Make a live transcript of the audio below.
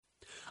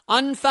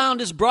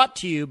Unfound is brought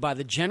to you by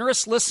the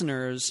generous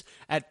listeners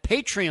at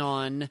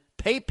Patreon,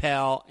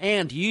 PayPal,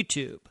 and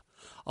YouTube,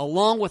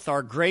 along with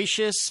our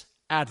gracious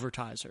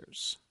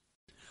advertisers.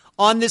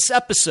 On this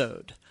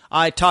episode,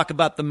 I talk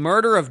about the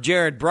murder of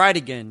Jared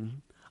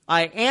Bridegan.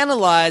 I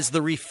analyze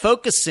the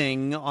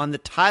refocusing on the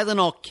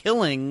Tylenol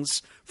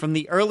killings from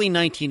the early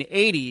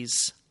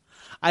 1980s.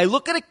 I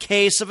look at a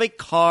case of a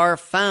car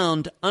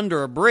found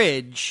under a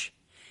bridge.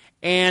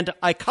 And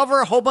I cover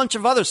a whole bunch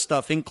of other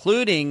stuff,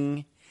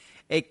 including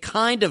a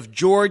kind of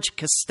George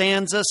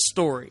Costanza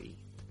story.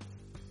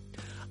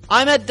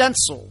 I'm Ed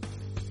Denzel,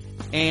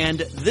 and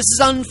this is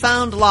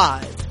Unfound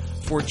Live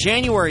for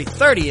January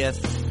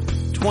 30th,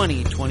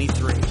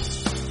 2023.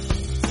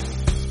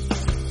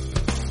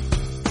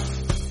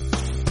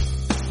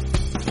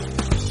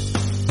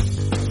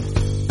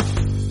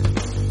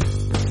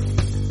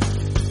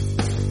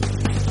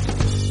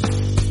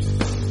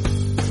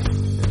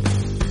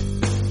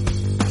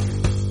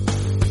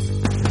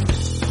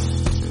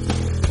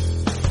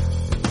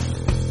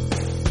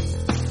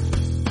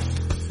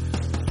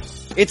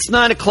 It's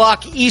 9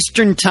 o'clock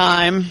Eastern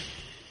Time.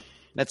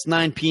 That's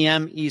 9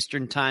 p.m.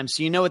 Eastern Time.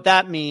 So you know what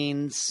that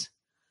means.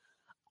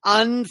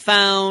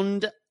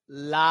 Unfound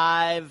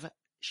Live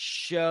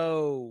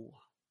Show.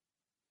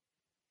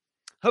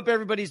 Hope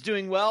everybody's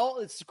doing well.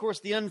 It's, of course,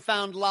 the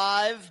Unfound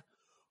Live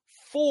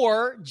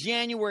for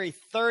January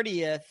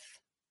 30th,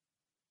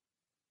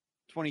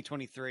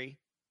 2023.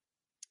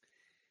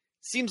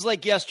 Seems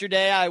like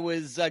yesterday I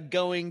was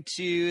going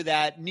to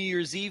that New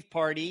Year's Eve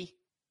party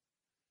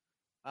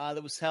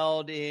that was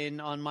held in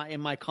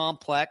my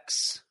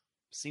complex.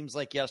 Seems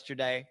like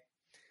yesterday.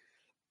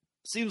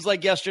 Seems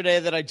like yesterday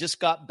that I just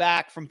got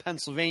back from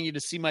Pennsylvania to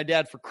see my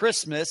dad for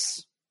Christmas.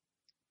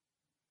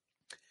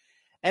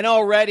 And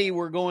already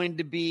we're going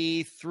to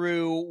be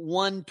through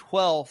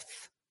 1/12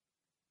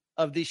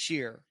 of this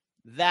year.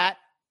 That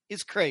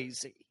is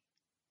crazy.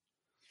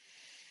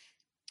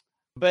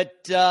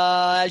 But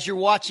as you're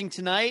watching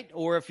tonight,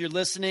 or if you're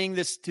listening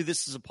to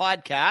this as a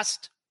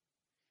podcast,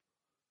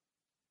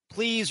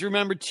 please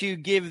remember to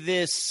give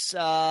this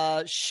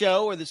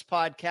show or this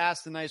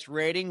podcast a nice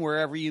rating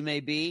wherever you may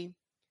be.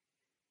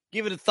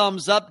 Give it a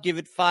thumbs up. Give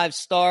it 5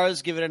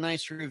 stars. Give it a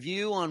nice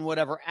review on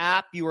whatever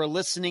app you are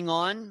listening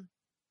on.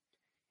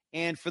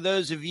 And for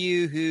those of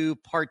you who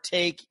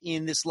partake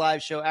in this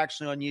live show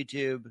actually on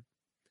YouTube,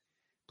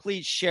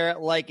 please share it,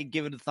 like it,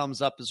 give it a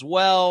thumbs up as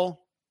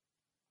well.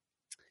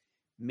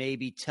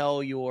 Maybe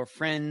tell your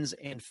friends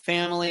and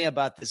family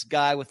about this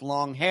guy with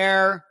long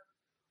hair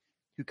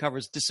who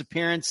covers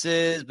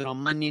disappearances, but on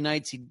Monday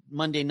nights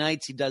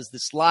he does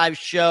this live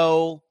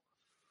show.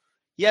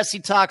 Yes, he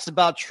talks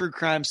about true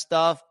crime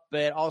stuff,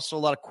 but also a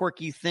lot of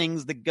quirky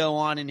things that go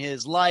on in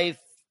his life.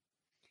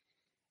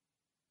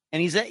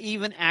 And he's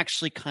even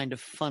actually kind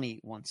of funny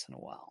once in a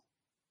while.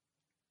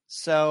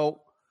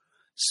 So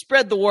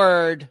spread the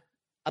word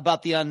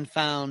about the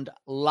Unfound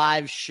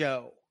Live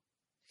Show.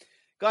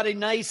 Got a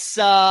nice,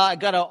 a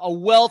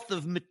wealth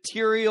of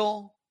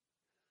material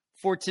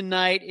for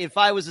tonight. If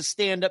I was a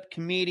stand-up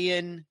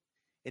comedian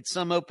at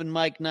some open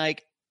mic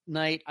night,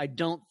 I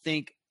don't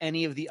think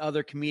any of the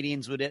other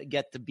comedians would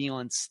get to be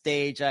on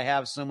stage. I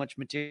have so much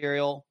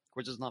material. Of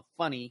course, it's not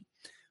funny,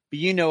 but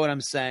you know what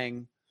I'm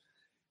saying.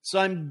 So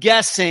I'm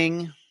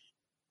guessing,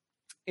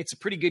 it's a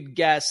pretty good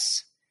guess,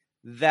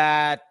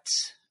 that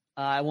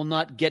I will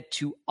not get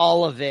to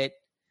all of it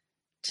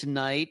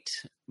tonight,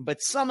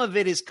 but some of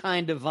it is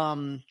kind of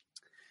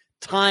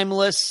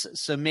timeless,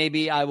 so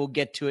maybe I will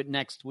get to it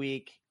next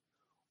week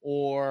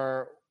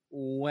or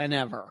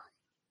whenever.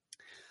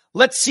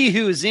 Let's see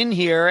who is in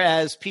here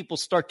as people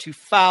start to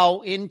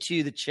foul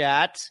into the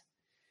chat.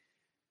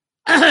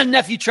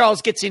 Nephew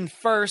Charles gets in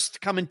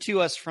first, coming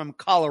to us from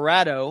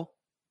Colorado.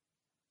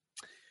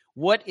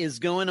 What is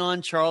going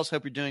on, Charles?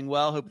 Hope you're doing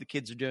well. Hope the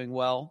kids are doing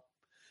well.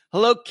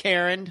 Hello,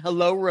 Karen.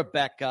 Hello,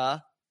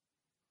 Rebecca.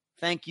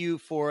 Thank you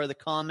for the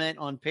comment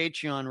on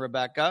Patreon,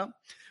 Rebecca.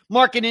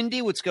 Mark and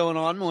Indy, what's going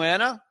on?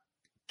 Moana,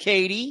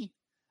 Katie,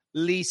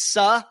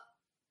 Lisa,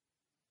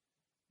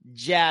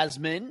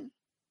 Jasmine,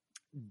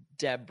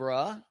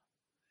 Deborah,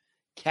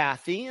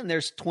 Kathy, and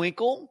there's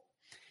Twinkle.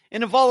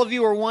 And if all of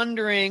you are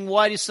wondering,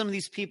 why do some of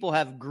these people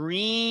have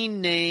green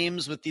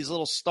names with these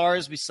little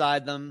stars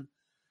beside them?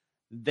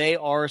 They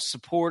are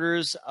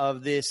supporters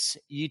of this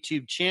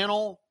YouTube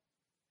channel.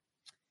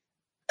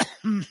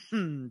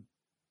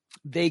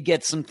 They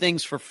get some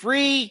things for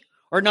free,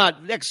 or not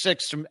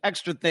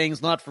extra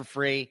things, not for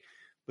free,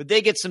 but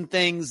they get some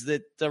things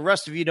that the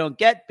rest of you don't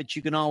get, but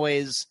you can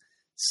always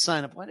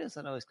sign up. Why does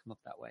that always come up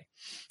that way?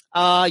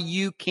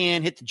 You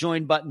can hit the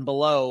join button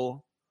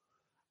below,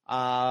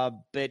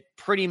 but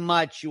pretty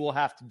much you will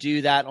have to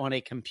do that on a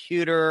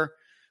computer.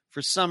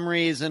 For some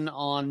reason,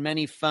 on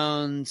many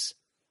phones,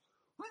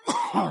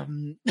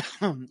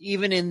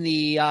 even in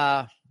the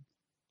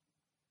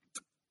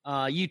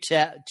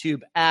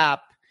YouTube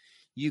app,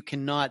 you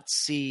cannot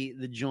see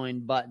the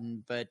join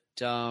button. But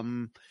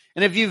and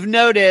if you've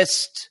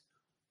noticed,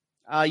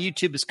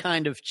 YouTube has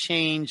kind of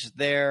changed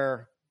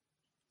their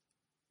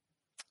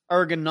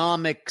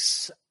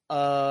ergonomics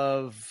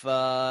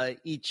of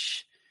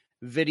each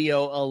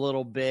video a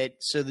little bit.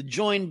 So the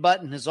join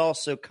button has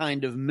also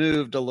kind of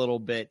moved a little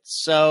bit.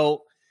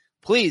 So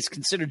please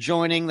consider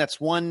joining.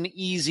 That's one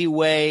easy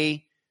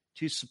way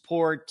to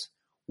support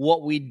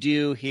what we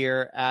do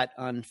here at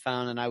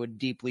Unfound, and I would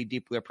deeply,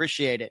 deeply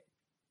appreciate it.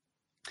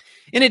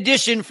 In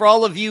addition, for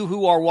all of you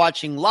who are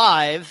watching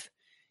live,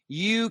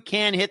 you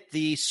can hit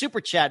the super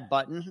chat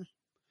button,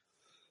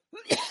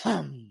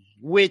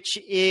 which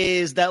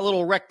is that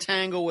little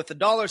rectangle with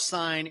a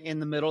 $sign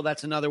in the middle.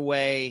 That's another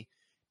way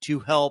to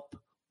help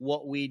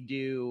what we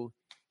do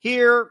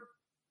here.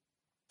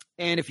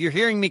 And if you're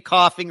hearing me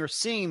coughing or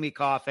seeing me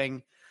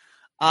coughing,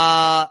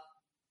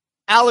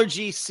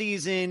 allergy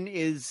season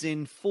is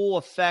in full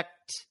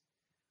effect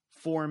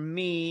for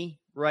me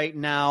right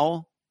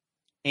now.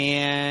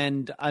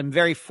 And I'm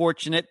very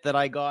fortunate that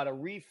I got a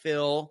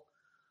refill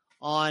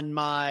on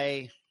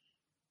my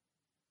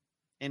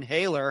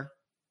inhaler.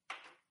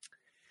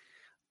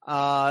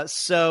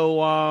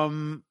 So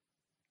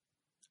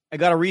I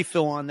got a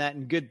refill on that,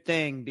 and good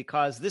thing,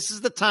 because this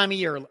is the time of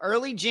year,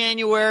 late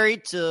January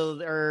until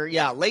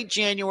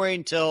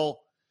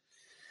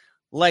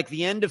like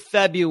the end of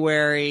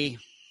February.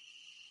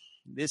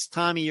 This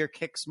time of year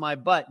kicks my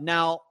butt.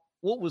 Now,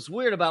 what was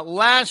weird about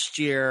last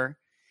year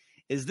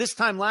is this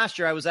time last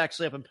year I was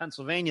actually up in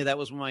Pennsylvania. That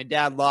was when my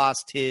dad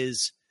lost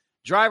his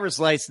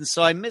driver's license,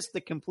 so I missed the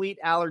complete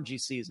allergy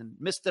season.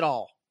 Missed it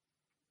all.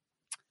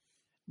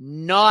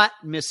 Not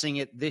missing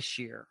it this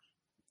year.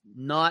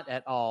 Not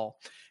at all.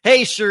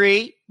 Hey,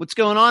 Cherie. What's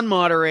going on,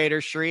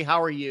 moderator? Cherie,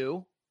 how are you?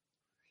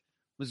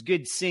 It was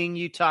good seeing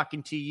you,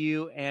 talking to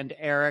you and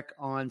Eric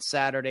on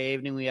Saturday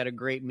evening. We had a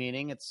great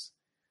meeting. It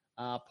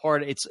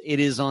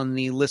is on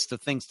the list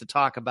of things to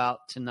talk about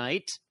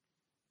tonight.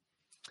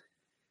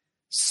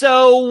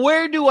 So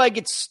where do I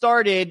get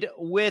started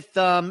with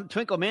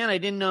Twinkle? Man, I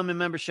didn't know my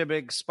membership had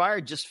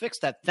expired. Just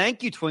fixed that.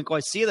 Thank you, Twinkle.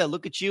 I see that.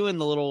 Look at you in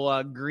the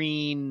little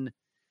green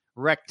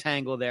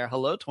rectangle there.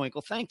 Hello,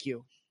 Twinkle. Thank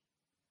you.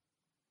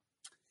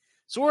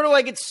 So where do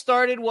I get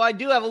started? Well, I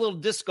do have a little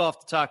disc golf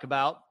to talk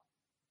about.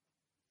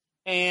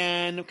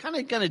 And I'm kind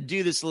of going to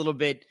do this a little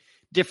bit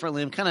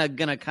differently. I'm kind of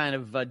going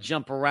to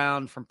jump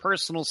around from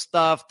personal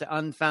stuff to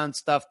Unfound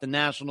stuff to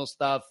national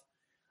stuff.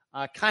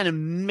 Kind of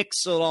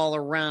mix it all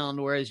around,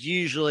 whereas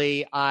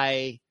usually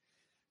I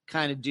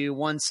kind of do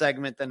one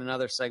segment, then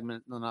another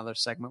segment, then another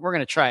segment. We're going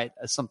to try it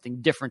as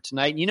something different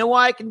tonight. And you know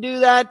why I can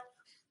do that?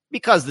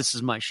 Because this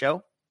is my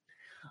show.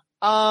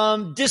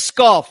 Disc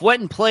golf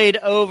went and played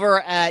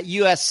over at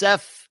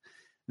USF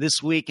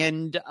this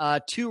weekend.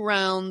 2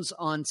 rounds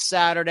on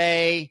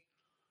Saturday.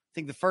 I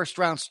think the first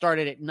round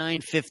started at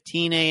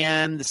 9:15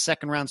 a.m. The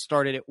second round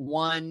started at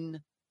 1.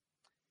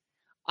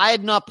 I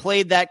had not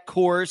played that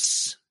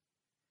course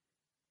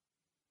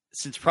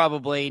since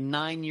probably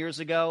 9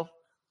 years ago,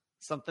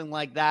 something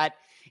like that.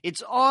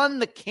 It's on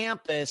the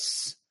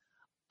campus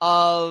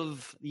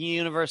of the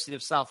University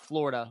of South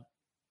Florida.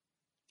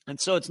 And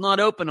so it's not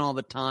open all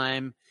the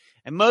time.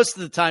 And most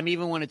of the time,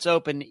 even when it's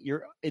open,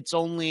 it's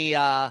only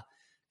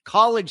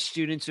college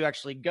students who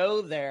actually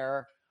go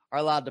there are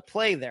allowed to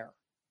play there.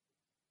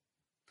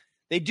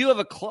 They do have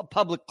a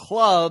public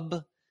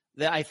club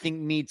that I think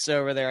meets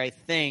over there,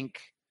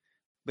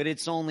 but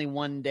it's only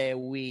one day a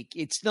week.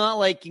 It's not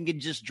like you can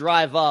just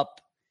drive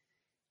up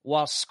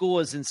while school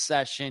is in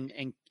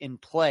session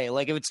and play.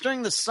 Like if it's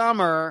during the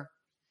summer,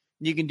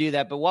 you can do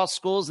that. But while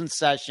school's in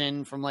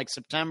session from like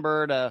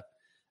September to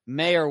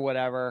May or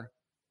whatever,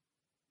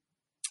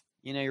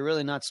 you're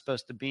really not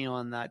supposed to be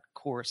on that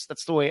course.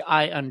 That's the way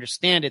I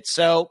understand it.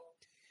 So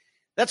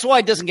that's why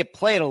it doesn't get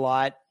played a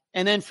lot.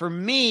 And then for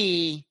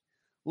me,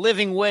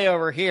 living way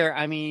over here,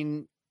 I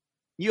mean,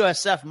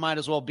 USF might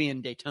as well be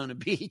in Daytona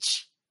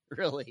Beach,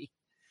 really.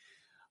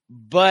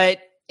 But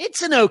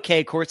it's an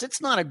okay course.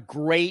 It's not a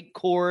great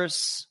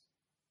course.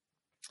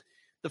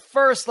 The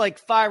first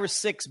 5 or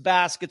 6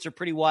 baskets are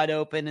pretty wide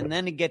open, and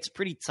then it gets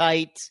pretty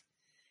tight.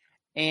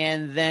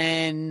 And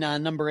then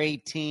number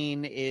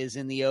 18 is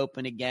in the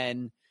open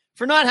again.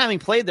 For not having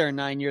played there in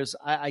 9 years,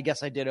 I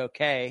guess I did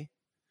okay.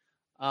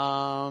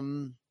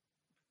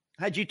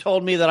 Had you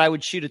told me that I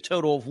would shoot a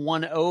total of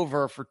 1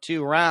 over for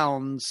 2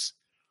 rounds,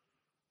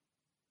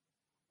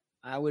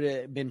 I would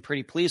have been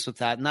pretty pleased with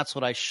that. And that's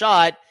what I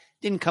shot.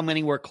 Didn't come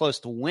anywhere close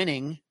to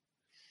winning.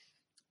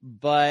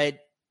 But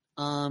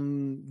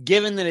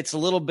given that it's a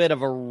little bit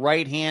of a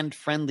right-hand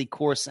friendly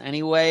course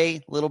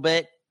anyway, a little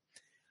bit,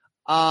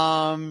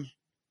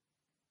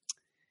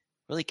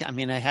 really,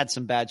 I had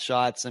some bad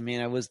shots.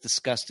 I was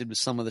disgusted with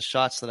some of the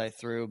shots that I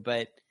threw,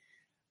 but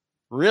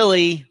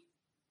really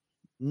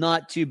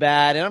not too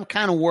bad. And I'm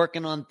kind of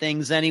working on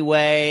things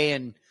anyway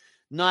and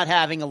not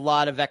having a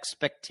lot of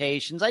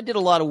expectations. I did a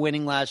lot of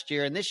winning last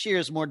year, and this year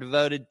is more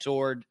devoted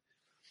toward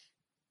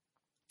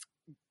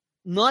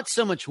not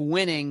so much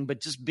winning,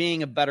 but just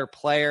being a better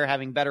player,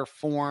 having better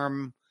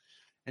form.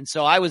 And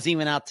so I was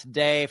even out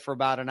today for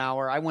about an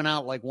hour. I went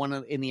out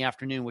 1 in the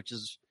afternoon, which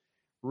is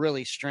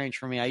really strange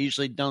for me. I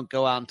usually don't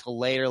go out until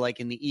later,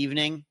 in the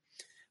evening.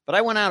 But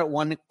I went out at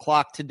 1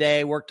 o'clock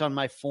today, worked on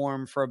my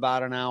form for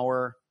about an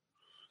hour.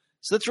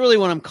 So that's really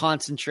what I'm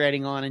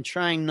concentrating on and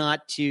trying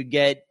not to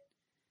get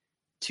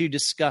too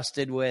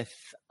disgusted with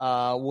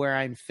where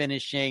I'm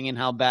finishing and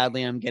how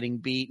badly I'm getting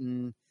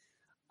beaten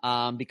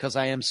because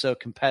I am so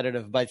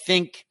competitive. But I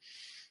think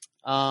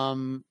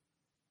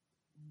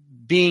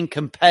being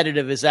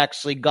competitive has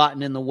actually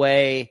gotten in the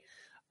way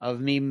of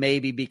me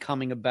maybe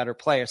becoming a better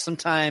player.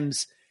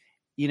 Sometimes,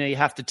 you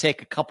have to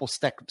take a couple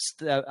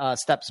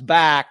steps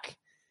back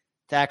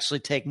to actually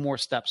take more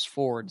steps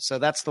forward. So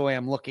that's the way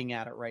I'm looking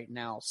at it right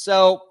now.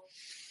 So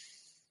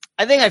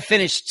I think I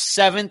finished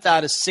 7th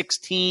out of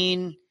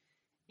 16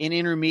 in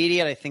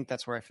intermediate. I think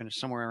that's where I finished,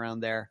 somewhere around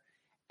there.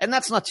 And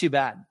that's not too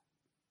bad.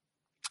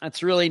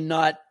 That's really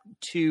not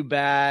too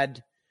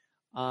bad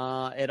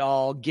at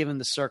all, given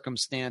the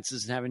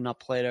circumstances and having not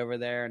played over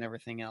there and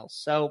everything else.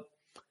 So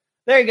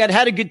there you go.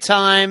 Had a good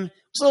time. It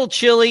was a little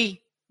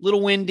chilly, a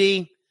little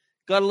windy,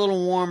 got a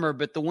little warmer,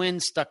 but the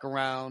wind stuck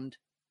around.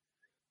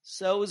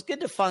 So it was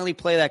good to finally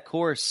play that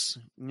course,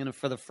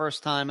 for the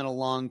first time in a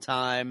long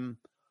time.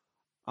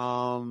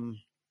 So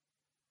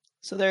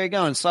there you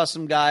go. And saw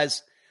some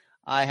guys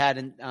I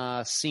hadn't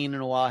seen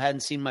in a while. I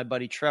hadn't seen my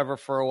buddy Trevor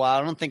for a while.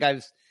 I don't think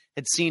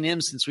had seen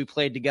him since we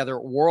played together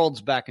at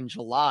Worlds back in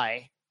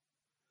July.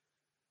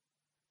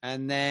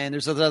 And then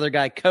there's this other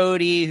guy,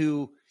 Cody,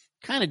 who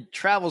kind of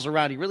travels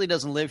around. He really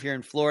doesn't live here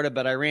in Florida,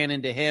 but I ran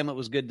into him. It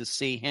was good to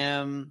see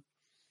him.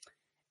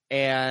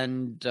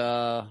 And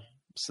so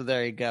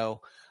there you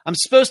go. I'm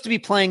supposed to be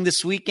playing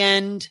this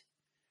weekend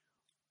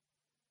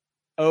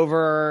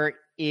over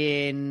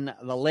in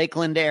the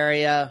Lakeland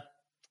area.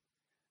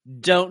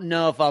 Don't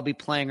know if I'll be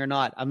playing or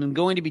not. I'm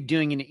going to be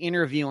doing an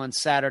interview on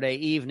Saturday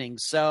evening.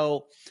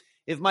 So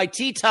if my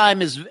tee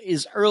time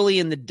is early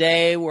in the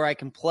day where I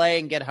can play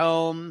and get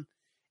home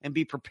and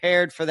be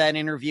prepared for that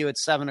interview at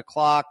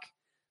 7:00,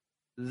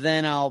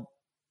 then I'll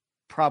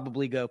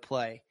probably go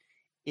play.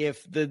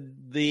 If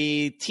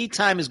the tee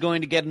time is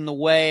going to get in the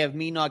way of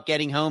me not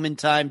getting home in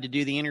time to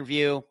do the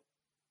interview,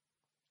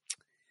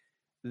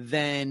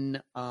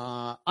 then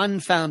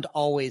Unfound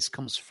always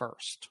comes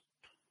first.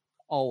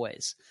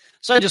 Always.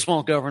 So I just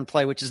won't go over and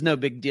play, which is no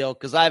big deal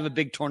because I have a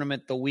big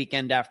tournament the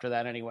weekend after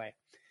that anyway.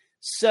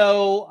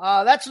 So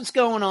that's what's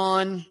going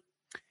on.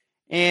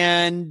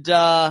 And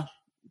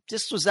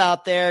just was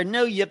out there.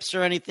 No yips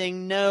or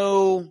anything.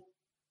 No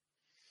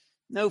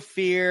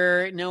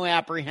fear. No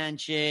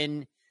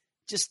apprehension.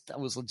 I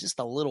was just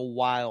a little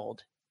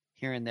wild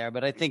here and there.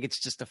 But I think it's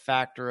just a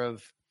factor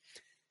of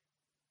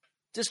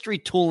just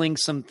retooling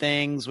some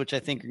things, which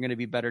I think are going to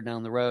be better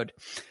down the road.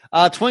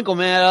 Twinkle,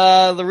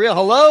 man, the real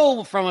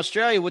hello from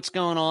Australia. What's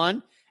going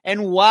on?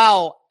 And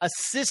wow,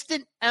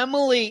 Assistant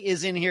Emily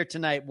is in here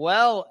tonight.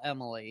 Well,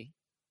 Emily,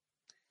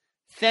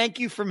 thank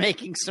you for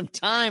making some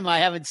time. I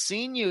haven't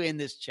seen you in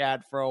this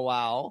chat for a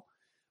while,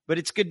 but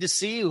it's good to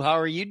see you. How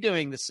are you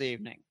doing this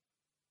evening?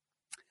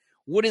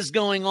 What is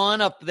going on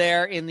up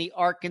there in the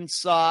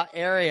Arkansas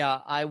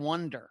area? I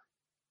wonder.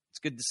 It's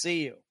good to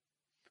see you.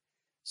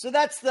 So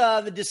that's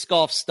the disc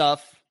golf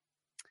stuff.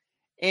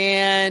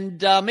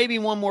 And maybe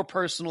one more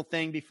personal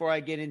thing before I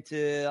get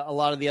into a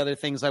lot of the other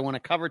things I want to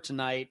cover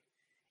tonight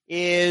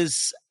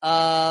is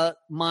my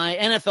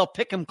NFL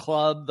Pick'em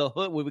Club, the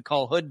Hood, what we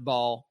call Hood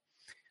Ball,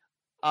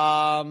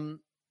 had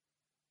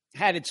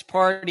its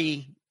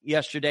party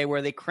yesterday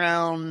where they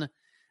crown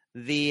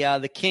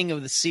the king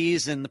of the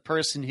season, the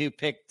person who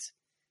picked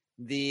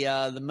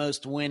the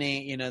most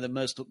winning,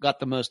 got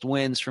the most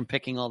wins from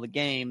picking all the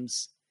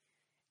games.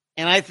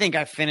 And I think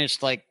I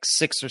finished like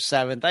 6th or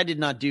 7th. I did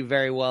not do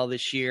very well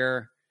this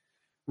year.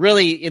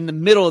 Really, in the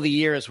middle of the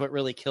year is what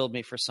really killed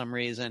me for some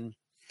reason.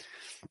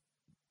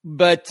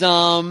 But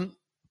I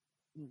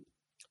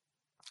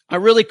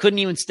really couldn't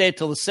even stay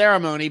till the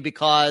ceremony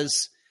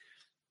because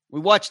we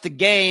watched the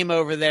game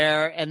over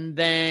there, and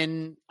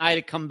then I had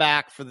to come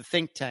back for the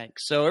think tank.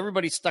 So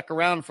everybody stuck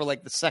around for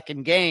like the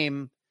second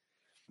game.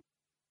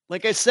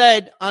 Like I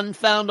said,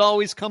 Unfound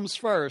always comes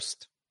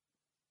first.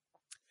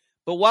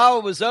 But while I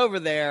was over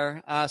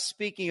there,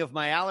 speaking of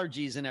my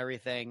allergies and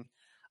everything,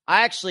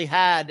 I actually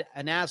had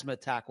an asthma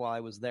attack while I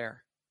was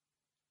there.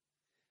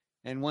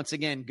 And once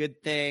again,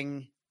 good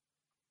thing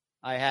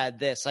I had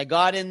this. I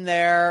got in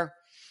there.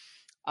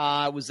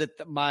 It was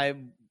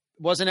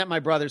wasn't at my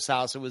brother's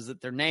house. It was at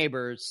their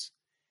neighbor's.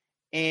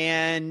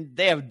 And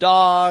they have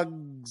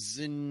dogs,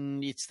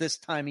 and it's this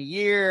time of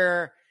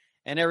year,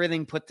 and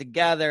everything put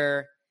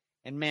together.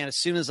 And man, as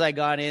soon as I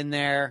got in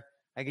there,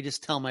 I could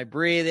just tell my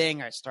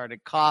breathing. I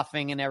started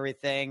coughing and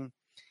everything.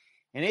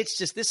 And it's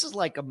just, this is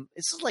like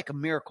a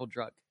miracle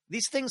drug.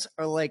 These things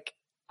are like,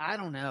 I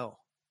don't know.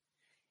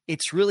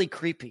 It's really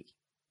creepy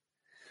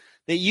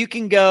that you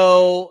can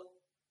go,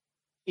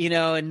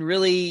 and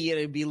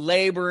really be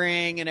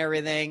laboring and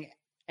everything.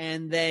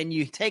 And then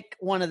you take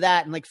one of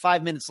that and like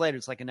 5 minutes later,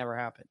 it's like it never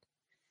happened.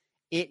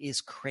 It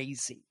is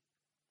crazy.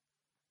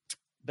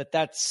 But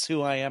that's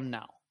who I am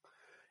now.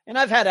 And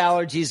I've had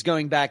allergies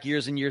going back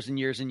years and years and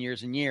years and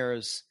years and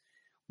years.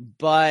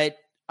 But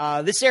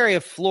this area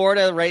of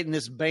Florida, right in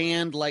this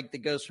band, like that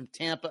goes from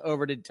Tampa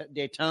over to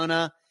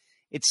Daytona,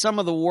 It's some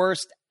of the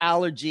worst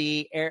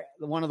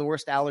one of the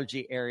worst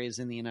allergy areas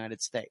in the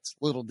United States.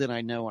 Little did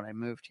I know when I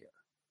moved here.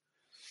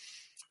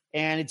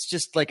 And it's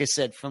just, like I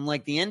said, from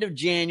like the end of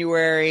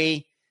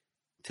January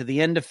to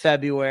the end of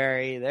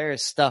February, there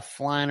is stuff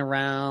flying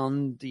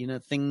around,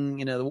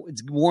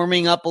 it's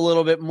warming up a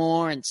little bit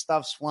more and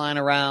stuff's flying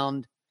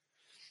around.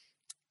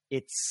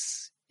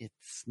 It's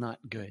not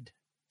good.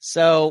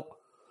 So,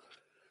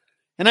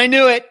 and I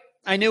knew it.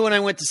 I knew when I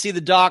went to see the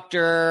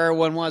doctor,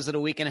 when was it, a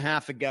week and a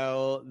half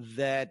ago,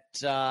 that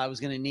I was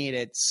going to need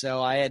it.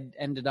 So I had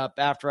ended up,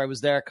 after I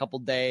was there a couple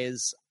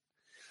days,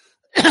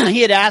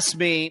 he had asked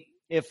me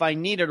if I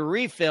needed a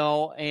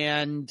refill,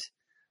 and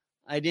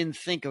I didn't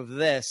think of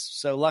this.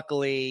 So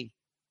luckily,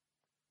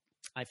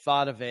 I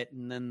thought of it,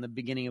 and then the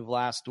beginning of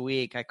last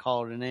week, I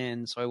called it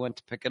in, so I went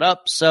to pick it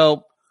up.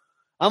 So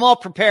I'm all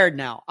prepared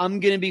now. I'm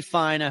going to be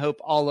fine. I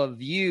hope all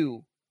of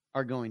you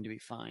are going to be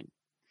fine.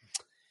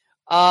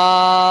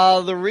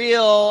 The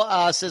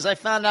Real says, I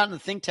found out in the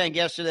think tank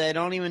yesterday, I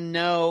don't even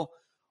know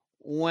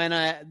when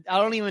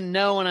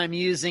I'm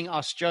using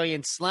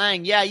Australian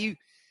slang. Yeah, you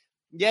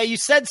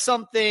said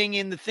something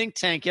in the think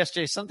tank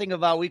yesterday, something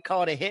about, we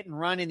call it a hit and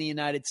run in the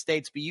United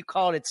States, but you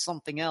called it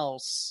something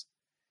else.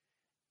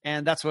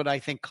 And that's what I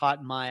think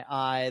caught my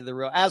eye. The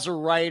Real, as a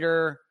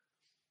writer,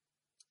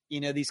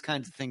 these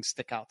kinds of things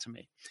stick out to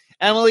me.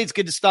 Emily, it's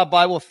good to stop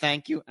by. Well,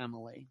 thank you,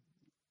 Emily.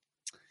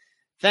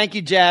 Thank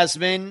you,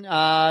 Jasmine.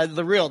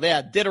 The Real,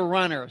 did a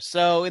runner.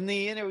 So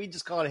we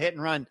just call it a hit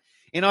and run.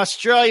 In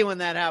Australia, when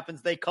that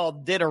happens, they call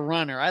did a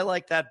runner. I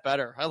like that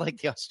better. I like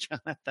the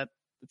Australian. That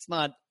it's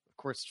not, of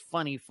course,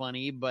 funny,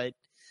 but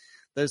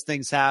those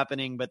things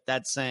happening. But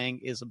that saying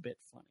is a bit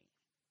funny.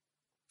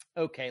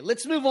 Okay,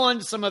 let's move on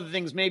to some other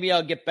things. Maybe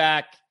I'll get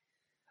back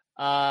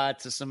to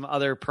some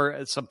other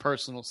some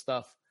personal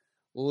stuff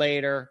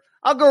later.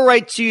 I'll go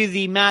right to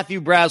the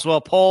Matthew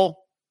Braswell poll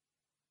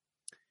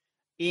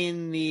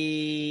in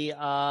the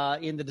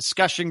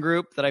discussion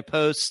group that I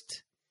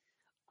post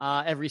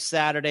every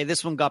Saturday.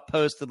 This one got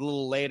posted a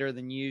little later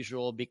than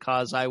usual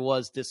because I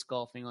was disc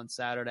golfing on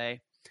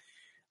Saturday.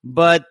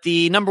 But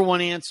the number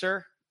one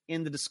answer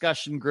in the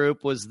discussion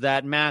group was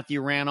that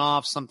Matthew ran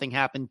off. Something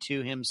happened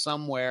to him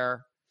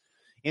somewhere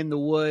in the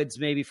woods,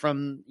 maybe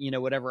from,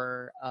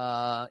 whatever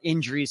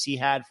injuries he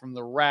had from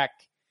the wreck.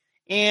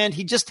 And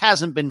he just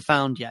hasn't been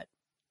found yet.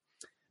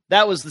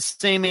 That was the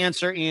same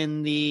answer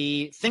in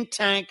the think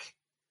tank.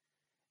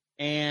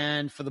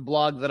 And for the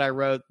blog that I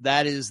wrote,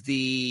 that is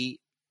the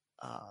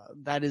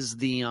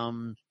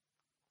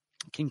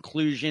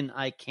conclusion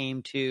I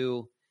came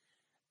to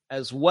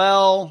as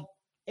well.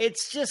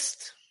 It's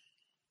just,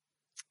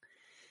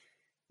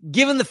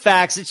 given the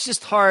facts, it's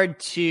just hard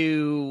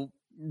to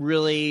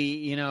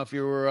really, if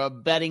you were a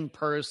betting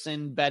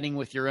person, betting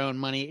with your own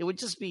money, it would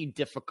just be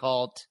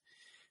difficult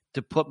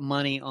to put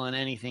money on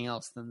anything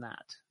else than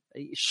that.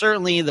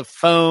 Certainly the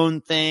phone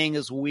thing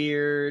is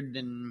weird,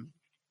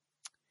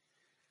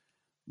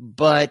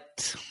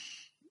 but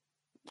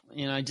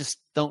I just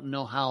don't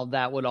know how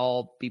that would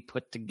all be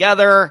put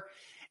together.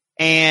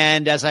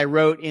 And as I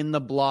wrote in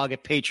the blog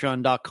at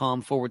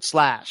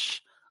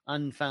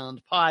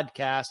patreon.com/Unfound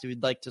podcast, if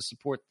you'd like to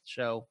support the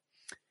show,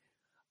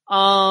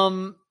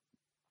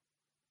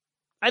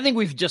 I think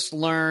we've just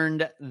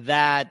learned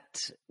that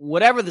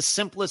whatever the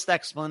simplest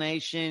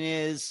explanation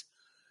is,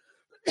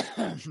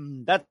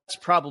 that's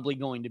probably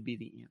going to be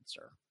the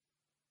answer.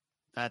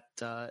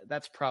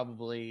 That's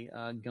probably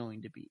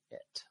going to be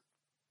it.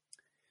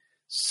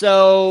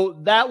 So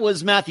that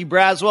was Matthew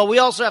Braswell. We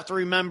also have to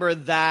remember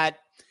that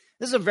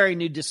this is a very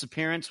new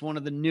disappearance, one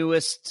of the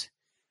newest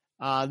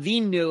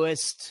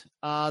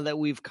that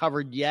we've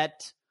covered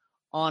yet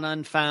on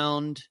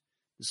Unfound.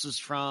 This is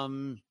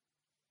from,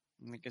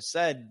 like I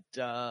said,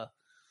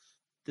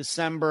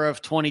 December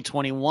of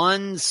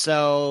 2021.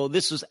 So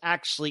this was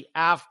actually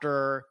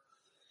after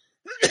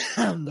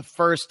the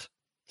first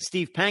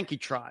Steve Pankey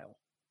trial.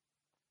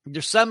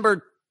 December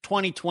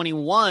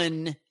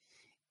 2021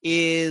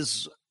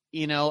 is,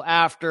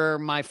 after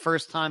my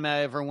first time I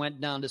ever went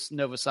down to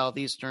Nova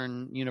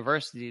Southeastern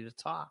University to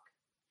talk.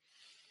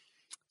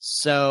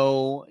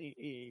 So,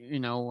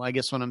 I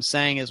guess what I'm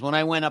saying is when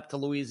I went up to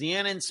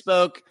Louisiana and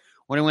spoke,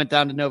 when I went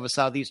down to Nova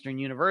Southeastern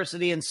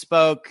University and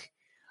spoke,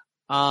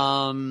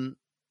 Matthew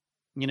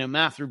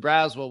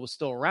Braswell was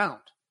still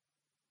around.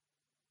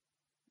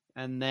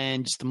 And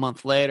then just a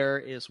month later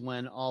is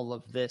when all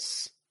of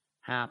this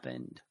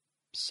happened.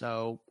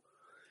 So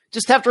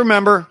just have to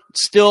remember,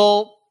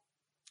 still,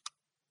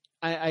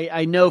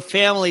 I know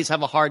families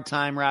have a hard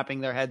time wrapping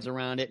their heads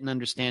around it and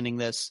understanding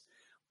this.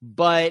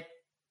 But,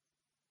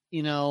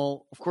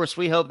 of course,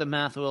 we hope that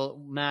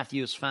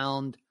Matthew is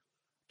found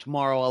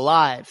tomorrow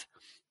alive.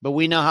 But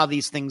we know how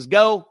these things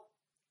go.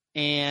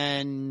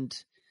 And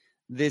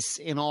this,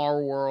 in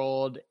our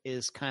world,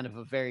 is kind of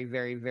a very,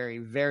 very, very,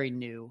 very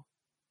new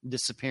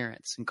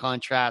disappearance in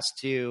contrast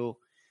to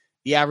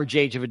the average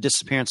age of a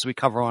disappearance we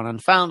cover on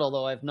Unfound,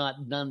 although I've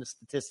not done the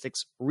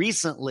statistics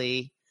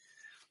recently.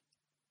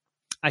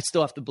 I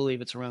still have to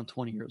believe it's around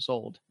 20 years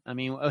old. I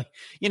mean,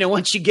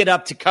 once you get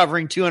up to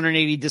covering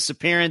 280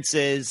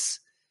 disappearances,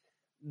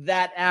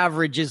 that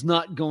average is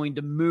not going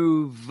to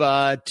move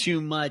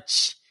too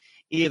much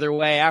either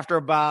way. After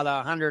about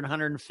 100,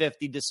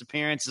 150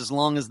 disappearances, as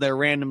long as they're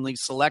randomly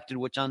selected,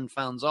 which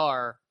Unfounds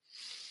are,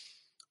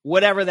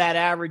 whatever that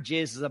average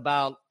is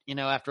about,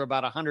 after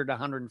about 100 to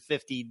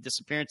 150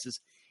 disappearances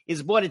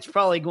is what it's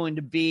probably going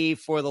to be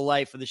for the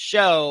life of the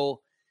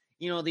show.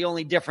 The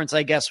only difference,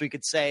 I guess we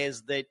could say,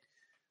 is that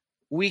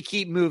we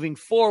keep moving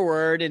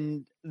forward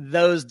and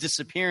those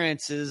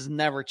disappearances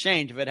never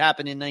change. If it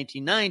happened in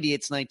 1990,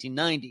 it's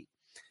 1990.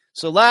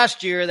 So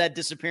last year, that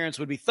disappearance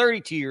would be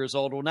 32 years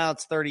old. Well, now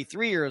it's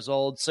 33 years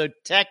old. So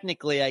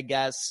technically, I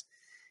guess,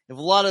 if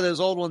a lot of those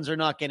old ones are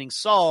not getting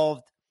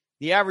solved,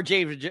 the average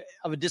age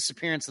of a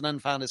disappearance that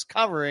Unfound is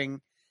covered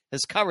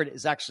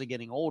is actually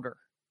getting older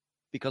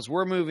because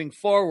we're moving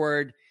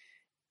forward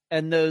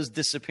and those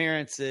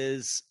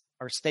disappearances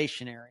are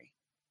stationary.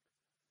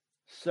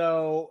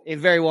 So it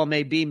very well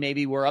may be,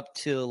 maybe we're up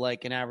to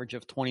like an average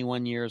of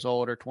 21 years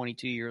old or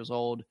 22 years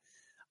old,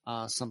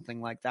 something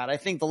like that. I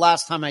think the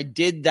last time I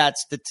did that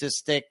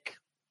statistic,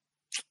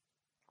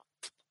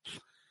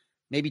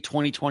 maybe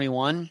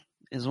 2021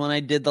 is when I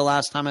did the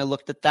last time I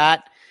looked at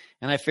that,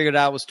 and I figured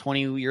out it was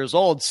 20 years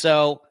old.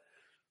 So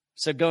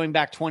going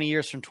back 20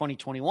 years from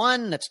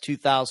 2021, that's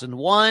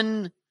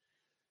 2001.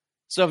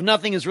 So if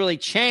nothing has really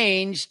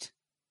changed,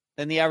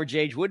 then the average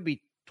age would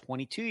be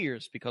 22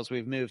 years because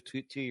we've moved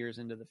 2 years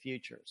into the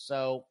future.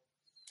 So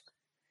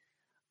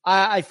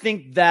I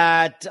think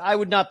that I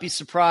would not be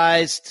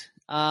surprised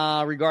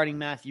regarding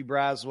Matthew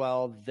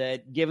Braswell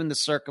that given the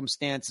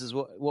circumstances,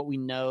 what we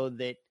know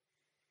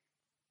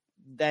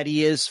that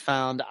he is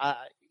found,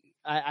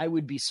 I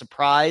would be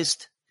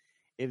surprised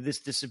if this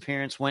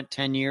disappearance went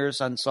 10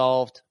 years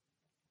unsolved.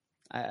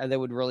 That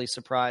would really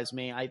surprise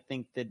me. I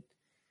think that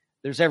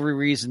there's every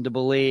reason to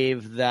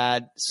believe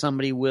that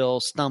somebody will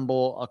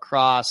stumble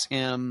across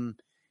him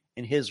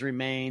and his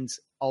remains,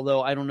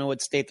 although I don't know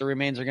what state the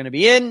remains are going to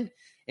be in.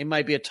 It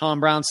might be a Tom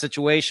Brown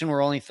situation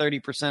where only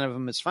 30% of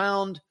him is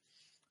found,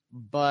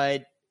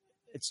 but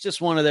it's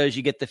just one of those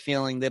you get the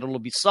feeling that it'll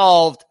be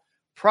solved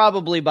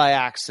probably by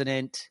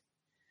accident.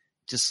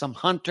 Just some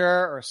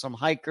hunter or some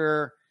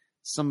hiker,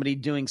 somebody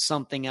doing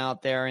something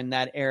out there in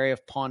that area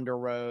of Ponder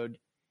Road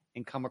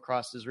and come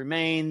across his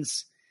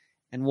remains.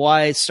 And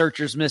why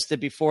searchers missed it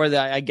before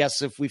that, I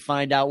guess if we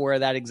find out where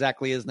that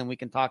exactly is, then we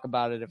can talk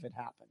about it if it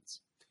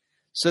happens.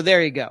 So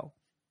there you go.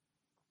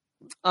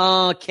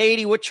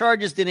 Katie, what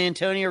charges did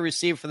Antonio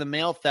receive for the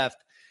mail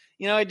theft?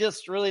 I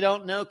just really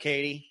don't know,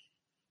 Katie.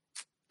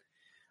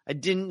 I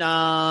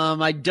don't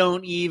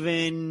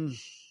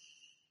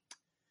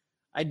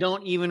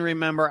even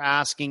remember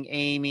asking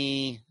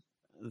Amy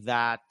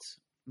that.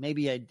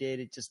 Maybe I did.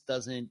 It just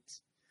doesn't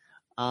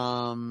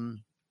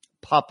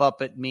pop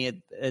up at me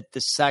at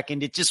the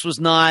second. It just was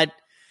not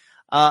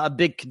a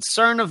big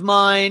concern of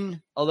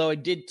mine, although I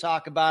did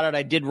talk about it.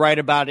 I did write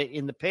about it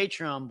in the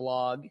Patreon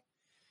blog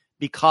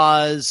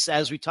because,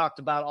 as we talked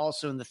about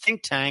also in the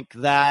think tank,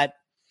 that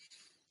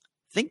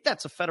I think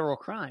that's a federal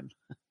crime.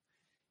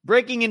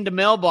 Breaking into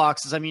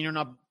mailboxes, I mean, you're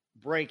not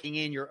breaking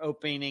in, you're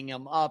opening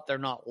them up. They're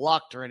not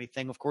locked or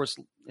anything. Of course,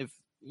 if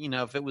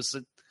it was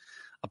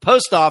a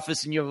post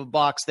office and you have a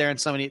box there and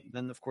somebody,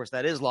 then of course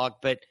that is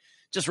locked, but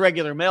just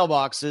regular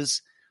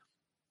mailboxes,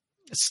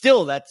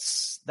 still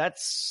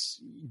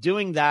that's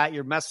doing that.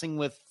 You're messing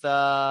with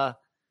the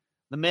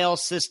mail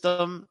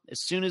system.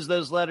 As soon as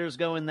those letters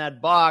go in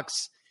that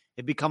box,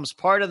 it becomes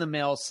part of the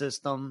mail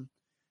system.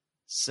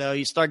 So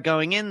you start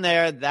going in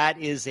there,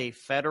 that is a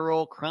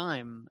federal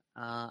crime,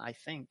 I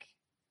think.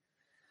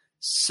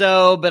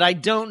 So, but I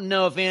don't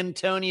know if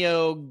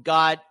Antonio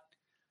got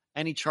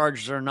any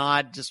charges or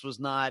not. Just was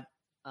not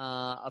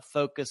a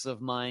focus of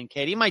mine.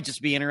 Katie, it might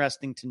just be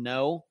interesting to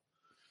know.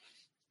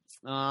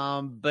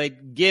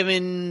 But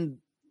given,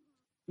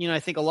 I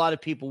think a lot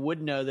of people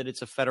would know that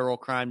it's a federal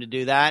crime to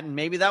do that. And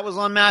maybe that was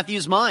on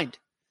Matthew's mind.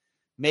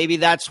 Maybe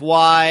that's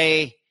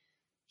why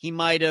he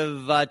might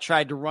have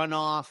tried to run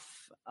off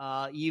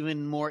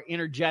even more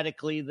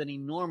energetically than he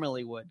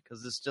normally would,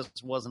 because this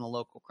just wasn't a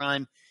local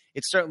crime.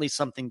 It's certainly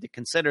something to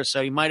consider.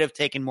 So he might have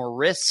taken more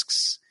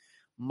risks,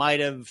 might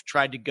have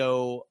tried to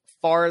go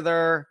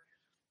farther,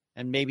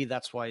 and maybe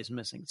that's why he's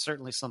missing. It's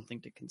certainly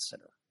something to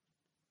consider.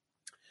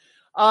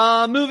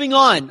 Moving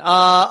on.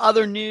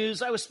 Other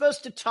news. I was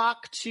supposed to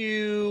talk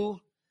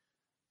to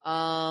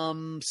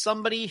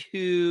somebody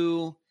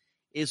who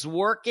is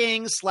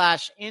working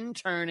 /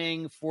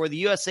 interning for the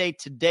USA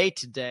Today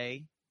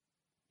today.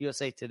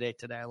 USA Today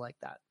today. I like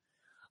that.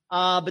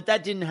 But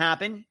that didn't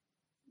happen.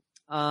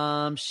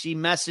 She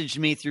messaged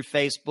me through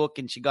Facebook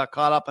and she got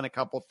caught up in a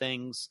couple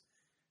things.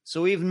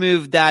 So we've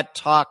moved that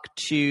talk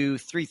to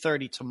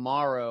 3:30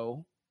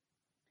 tomorrow.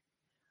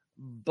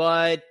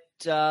 But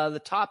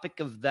the topic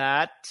of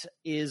that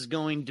is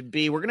going to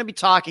be, we're going to be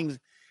talking,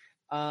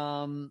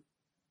 I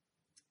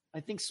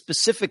think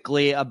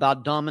specifically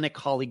about Dominic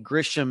Hawley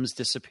Grisham's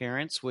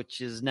disappearance, which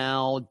is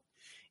now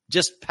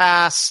just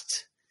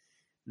past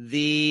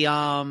the,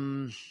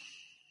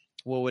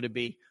 what would it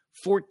be?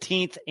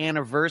 14th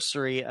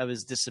anniversary of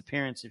his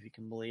disappearance, if you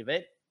can believe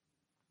it.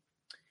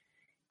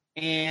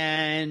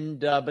 And,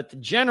 but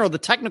the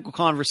technical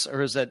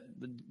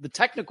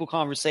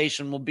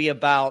conversation will be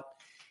about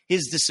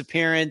his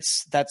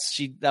disappearance. That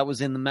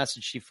was in the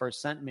message she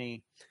first sent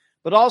me,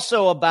 but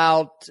also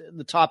about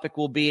the topic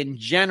will be in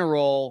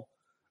general,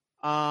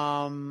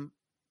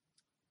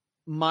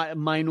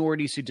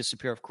 minorities who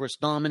disappear. Of course,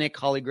 Dominic,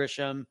 Holly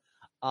Grisham,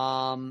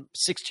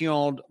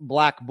 16-year-old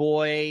black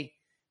boy.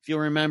 If you'll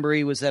remember,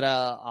 he was at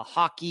a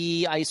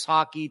ice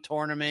hockey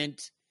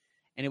tournament,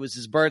 and it was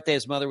his birthday.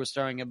 His mother was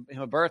throwing him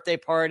a birthday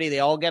party. They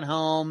all get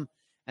home,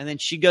 and then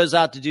she goes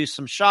out to do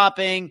some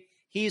shopping.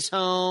 He's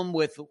home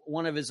with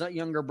one of his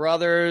younger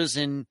brothers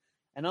and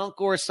an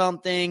uncle or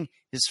something.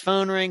 His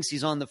phone rings.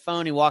 He's on the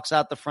phone. He walks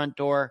out the front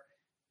door,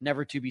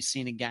 never to be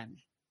seen again.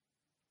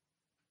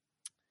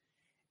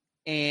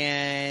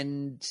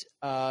 And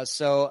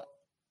so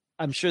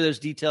I'm sure there's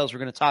details. We're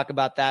going to talk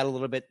about that a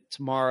little bit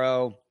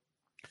tomorrow.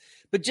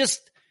 But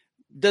just,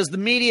 does the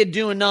media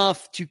do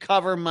enough to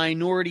cover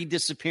minority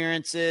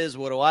disappearances?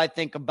 What do I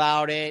think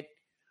about it?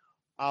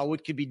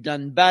 What could be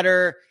done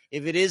better?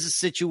 If it is a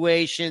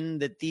situation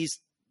that these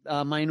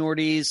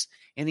minorities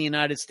in the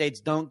United States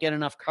don't get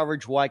enough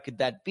coverage, why could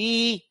that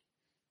be?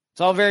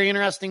 It's all very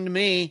interesting to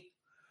me.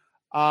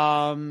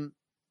 I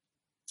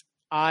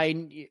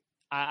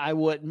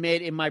will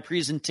admit in my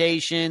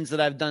presentations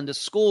that I've done to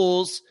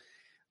schools,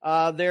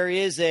 there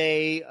is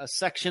a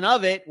section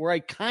of it where I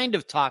kind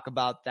of talk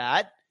about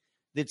that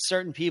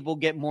certain people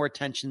get more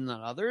attention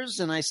than others.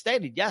 And I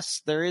stated,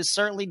 yes, there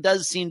certainly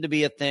does seem to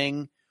be a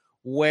thing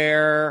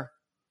where,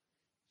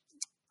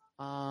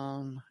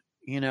 how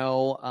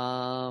do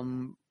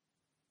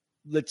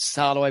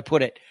I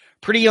put it?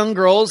 Pretty young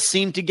girls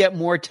seem to get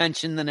more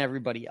attention than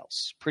everybody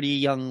else. Pretty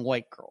young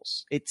white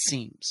girls, it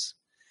seems.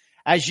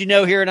 As you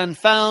know, here at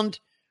Unfound,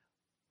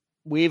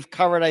 we've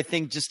covered, I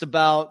think, just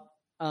about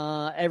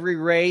every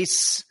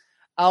race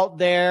out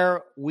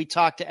there. We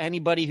talk to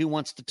anybody who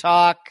wants to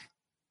talk.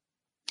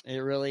 It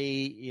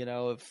really,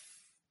 if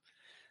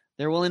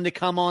they're willing to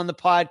come on the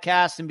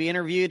podcast and be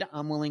interviewed,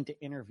 I'm willing to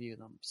interview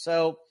them.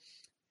 So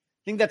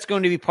I think that's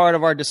going to be part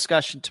of our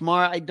discussion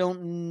tomorrow. I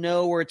don't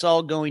know where it's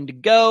all going to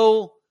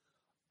go.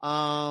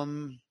 But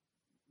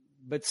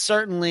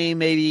certainly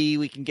maybe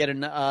we can get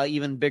an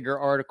even bigger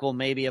article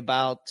maybe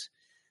about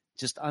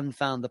just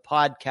Unfound the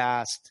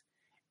podcast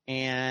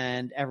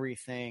and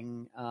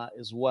everything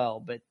as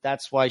well. But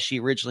that's why she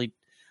originally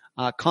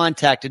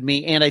contacted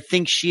me. And I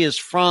think she is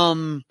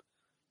from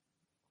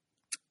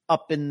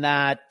up in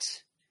that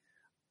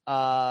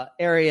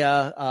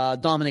area.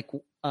 Dominic,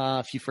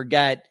 if you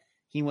forget,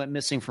 he went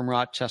missing from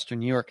Rochester,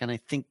 New York. And I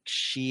think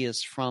she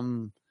is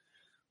from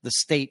the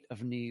state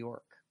of New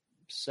York.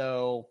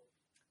 So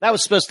that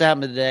was supposed to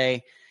happen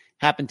today.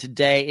 Happened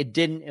today. It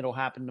didn't. It'll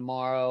happen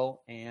tomorrow.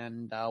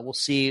 And we'll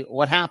see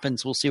what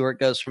happens. We'll see where it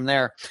goes from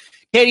there.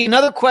 Katie,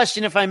 another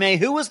question, if I may.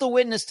 Who was the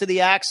witness to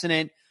the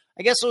accident?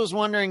 I guess I was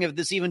wondering if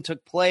this even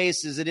took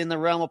place. Is it in the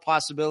realm of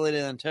possibility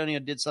that Antonio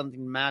did something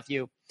to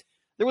Matthew?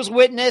 There was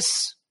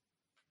witness.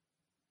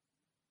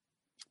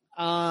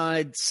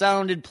 It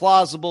sounded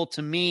plausible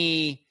to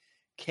me,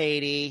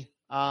 Katie.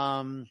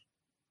 I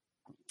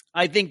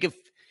think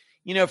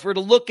if we're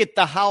to look at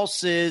the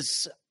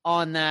houses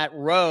on that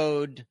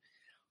road,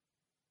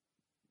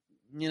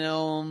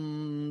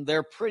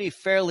 they're pretty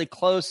fairly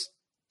close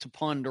to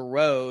Ponder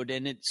Road.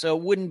 And so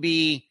it wouldn't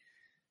be,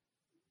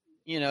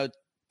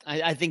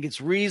 I think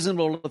it's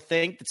reasonable to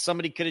think that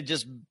somebody could have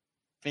just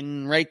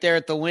been right there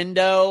at the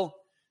window.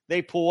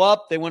 They pull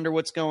up, they wonder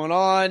what's going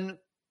on.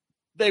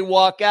 They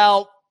walk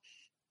out.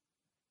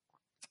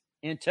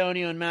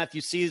 Antonio and Matthew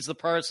sees the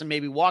person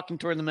maybe walking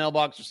toward the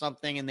mailbox or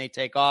something, and they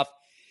take off.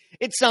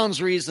 It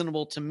sounds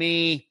reasonable to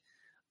me,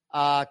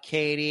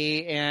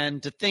 Katie,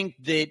 and to think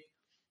that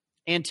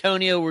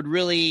Antonio would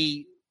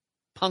really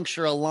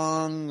puncture a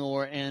lung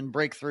and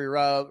break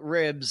through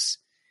ribs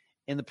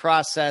in the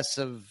process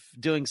of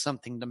doing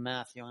something to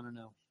Matthew. I don't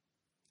know.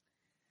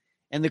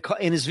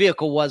 And his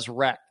vehicle was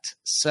wrecked.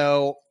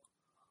 So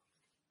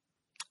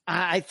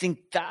I think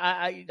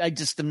I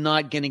just am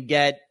not going to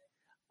get.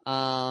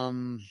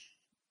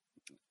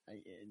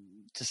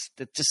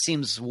 It just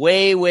seems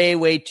way, way,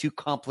 way too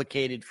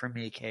complicated for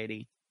me,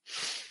 Katie.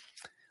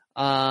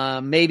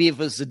 Maybe if it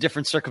was a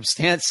different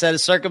set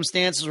of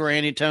circumstances where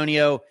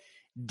Antonio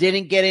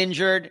didn't get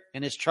injured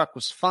and his truck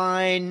was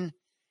fine.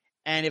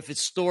 And if his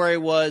story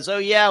was, oh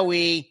yeah,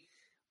 we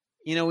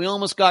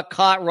almost got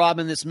caught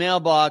robbing this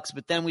mailbox,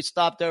 but then we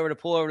stopped over to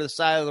pull over to the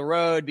side of the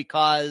road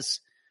because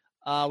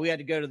we had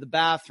to go to the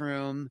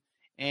bathroom,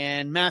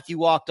 and Matthew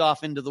walked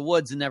off into the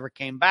woods and never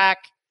came back.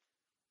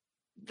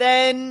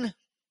 Then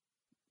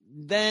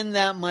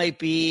that might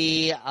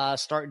be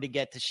starting to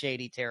get to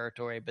shady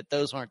territory, but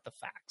those aren't the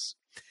facts.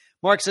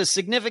 Mark says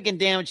significant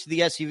damage to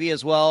the SUV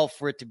as well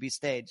for it to be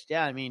staged.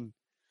 Yeah, I mean,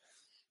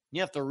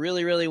 you have to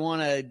really, really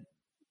want to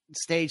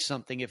stage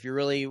something if you're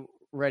really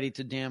ready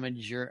to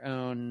damage your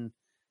own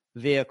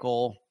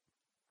vehicle.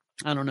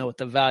 I don't know what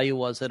the value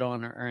was it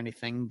on or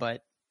anything,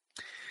 but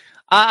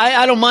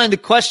I don't mind the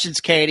questions,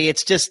 Katie.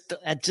 It just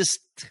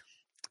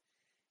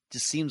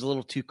seems a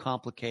little too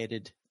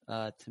complicated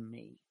to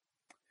me.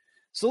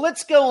 So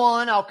let's go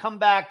on. I'll come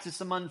back to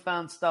some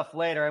Unfound stuff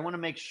later. I want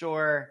to make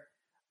sure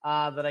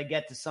that I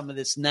get to some of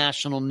this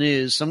national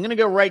news. So I'm going to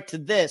go right to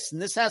this,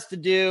 and this has to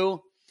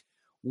do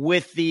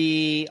with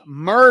the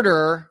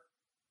murder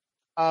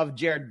of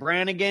Jared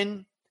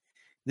Brannigan.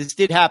 This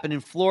did happen in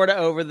Florida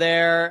over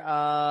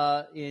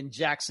there in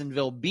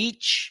Jacksonville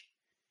Beach.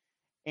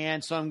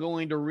 And so I'm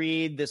going to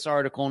read this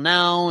article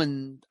now,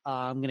 and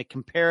I'm going to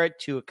compare it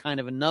to a kind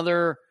of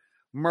another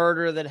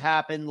murder that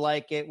happened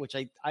like it, which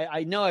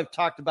I know I've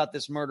talked about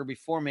this murder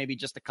before, maybe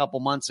just a couple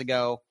months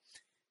ago.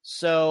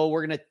 So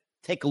we're going to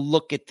take a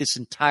look at this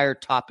entire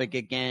topic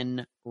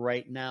again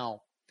right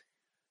now.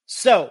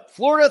 So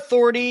Florida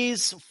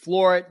authorities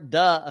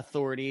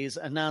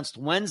announced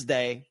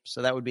Wednesday,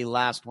 so that would be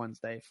last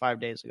Wednesday, 5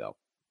 days ago,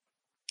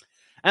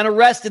 an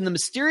arrest in the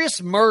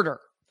mysterious murder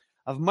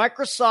of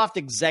Microsoft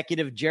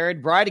executive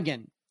Jared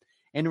Brannigan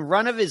in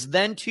front of his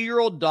then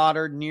 2-year-old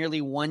daughter nearly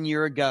 1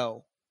 year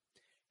ago.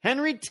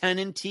 Henry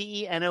Tenon,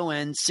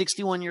 Tenon,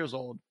 61 years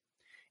old,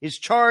 is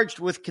charged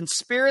with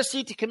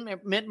conspiracy to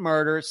commit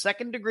murder,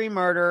 second-degree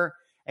murder,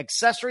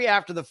 accessory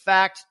after the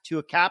fact to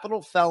a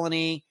capital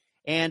felony,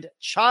 and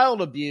child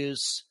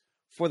abuse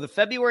for the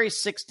February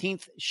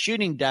 16th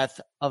shooting death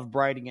of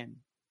Brannigan.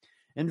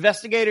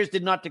 Investigators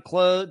did not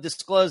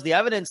disclose the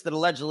evidence that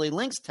allegedly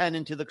links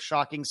Tenon to the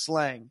shocking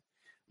slaying,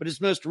 but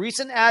his most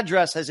recent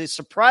address has a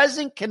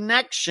surprising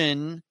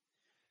connection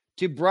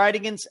to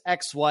Brannigan's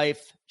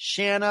ex-wife,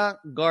 Shanna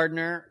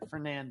Gardner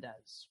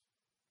Fernandez.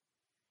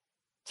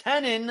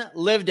 Tenon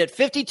lived at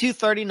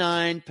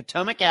 5239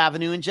 Potomac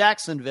Avenue in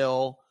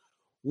Jacksonville,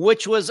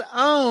 which was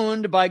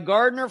owned by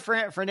Gardner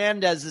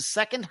Fernandez's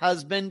second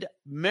husband,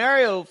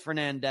 Mario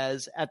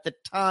Fernandez, at the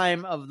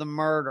time of the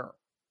murder.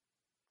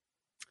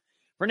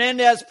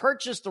 Fernandez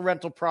purchased the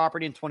rental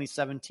property in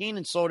 2017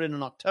 and sold it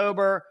in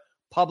October.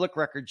 Public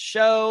records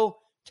show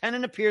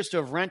Tenon appears to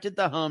have rented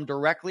the home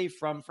directly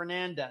from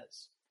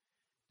Fernandez.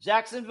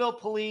 Jacksonville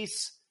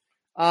Police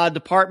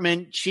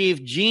Department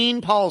Chief Gene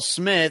Paul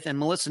Smith and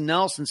Melissa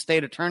Nelson,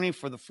 state attorney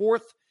for the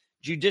 4th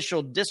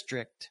Judicial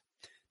District,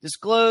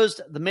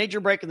 disclosed the major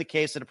break in the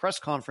case at a press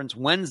conference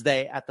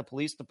Wednesday at the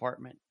police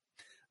department.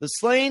 The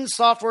slain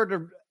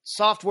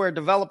software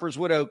developer's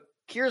widow,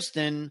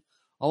 Kirsten,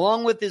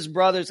 along with his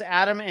brothers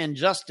Adam and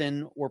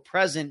Justin, were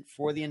present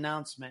for the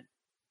announcement.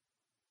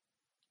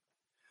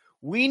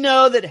 We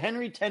know that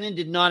Henry Tenon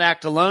did not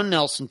act alone,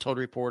 Nelson told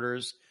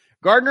reporters.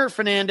 Gardner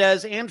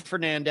Fernandez and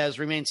Fernandez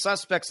remain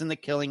suspects in the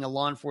killing, a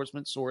law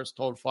enforcement source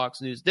told Fox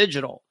News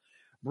Digital.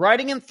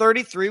 Brannigan,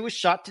 33, was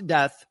shot to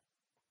death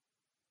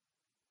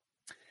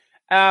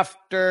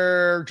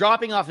after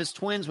dropping off his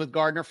twins with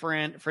Gardner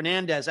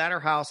Fernandez at her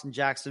house in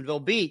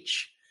Jacksonville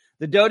Beach.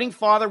 The doting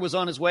father was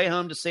on his way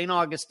home to St.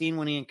 Augustine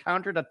when he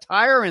encountered a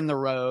tire in the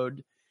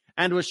road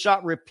and was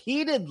shot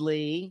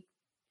repeatedly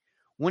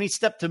when he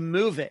stepped to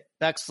move it.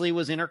 Bexley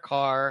was in her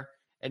car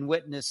and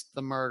witnessed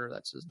the murder.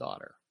 That's his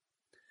daughter.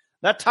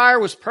 That tire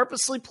was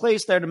purposely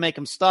placed there to make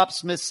him stop,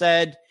 Smith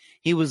said.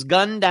 He was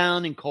gunned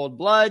down in cold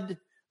blood.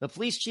 The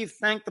police chief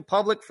thanked the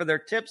public for their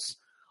tips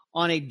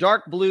on a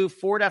dark blue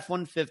Ford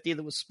F-150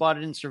 that was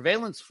spotted in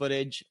surveillance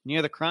footage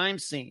near the crime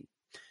scene,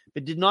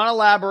 but did not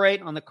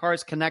elaborate on the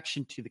car's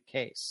connection to the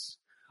case.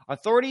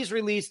 Authorities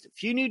released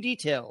few new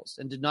details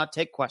and did not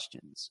take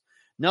questions.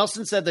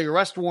 Nelson said the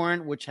arrest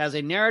warrant, which has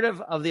a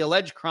narrative of the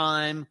alleged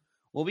crime,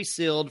 will be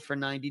sealed for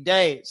 90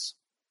 days.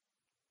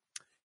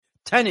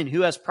 Tenon,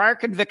 who has prior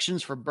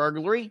convictions for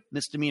burglary,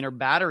 misdemeanor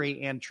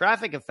battery, and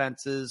traffic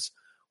offenses,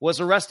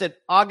 was arrested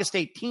August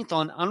 18th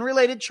on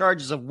unrelated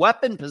charges of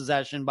weapon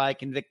possession by a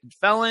convicted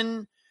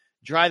felon,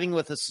 driving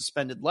with a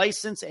suspended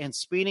license, and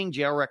speeding,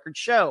 jail records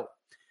show.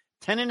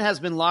 Tenon has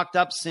been locked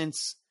up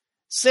since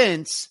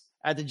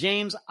at the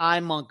James I.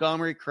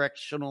 Montgomery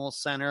Correctional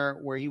Center,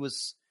 where he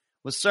was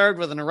served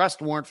with an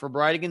arrest warrant for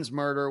Brannigan's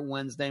murder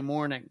Wednesday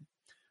morning.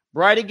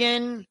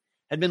 Brannigan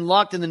had been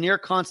locked in the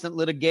near-constant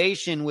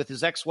litigation with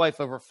his ex-wife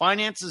over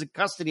finances and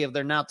custody of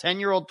their now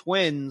 10-year-old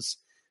twins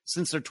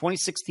since their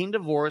 2016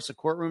 divorce, a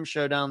courtroom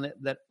showdown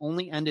that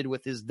only ended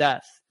with his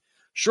death.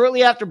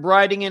 Shortly after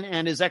Brannigan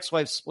and his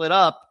ex-wife split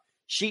up,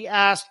 she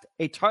asked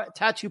a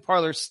tattoo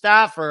parlor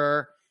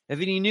staffer if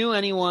he knew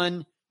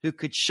anyone who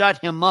could shut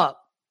him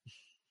up.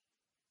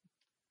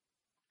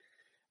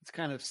 It's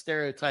kind of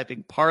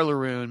stereotyping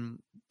tattoo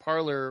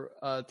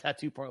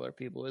parlor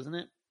people, isn't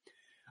it?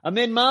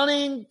 Amid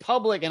mounting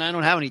public, and I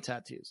don't have any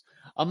tattoos,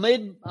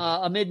 amid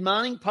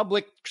mounting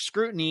public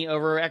scrutiny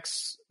over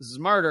ex's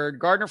murder,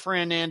 Gardner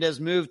Fernandez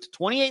moved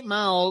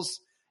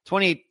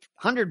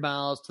 2,800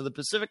 miles to the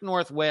Pacific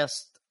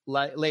Northwest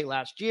late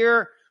last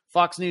year.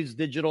 Fox News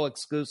Digital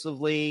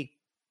exclusively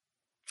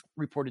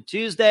reported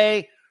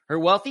Tuesday. Her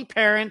wealthy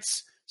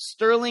parents,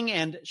 Sterling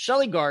and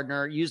Shelley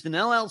Gardner, used an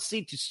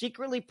LLC to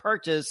secretly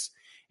purchase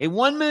a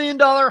 $1 million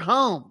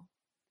home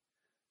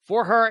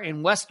for her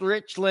in West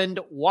Richland,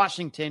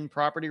 Washington,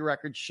 property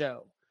records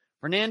show.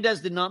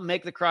 Fernandez did not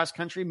make the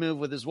cross-country move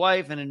with his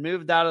wife and had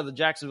moved out of the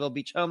Jacksonville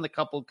Beach home the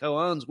couple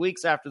co-owns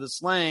weeks after the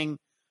slaying,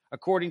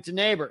 according to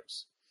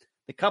neighbors.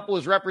 The couple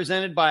was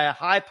represented by a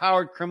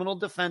high-powered criminal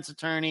defense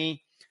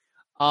attorney,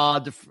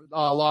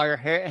 lawyer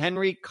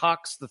Henry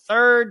Cox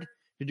III,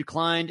 who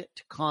declined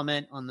to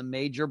comment on the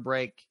major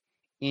break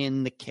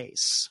in the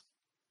case.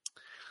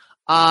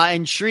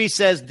 And Shree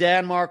says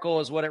Dan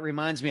Markle is what it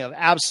reminds me of.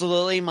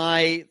 Absolutely.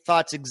 My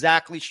thoughts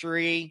exactly,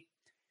 Shree.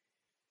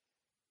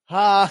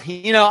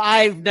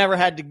 I've never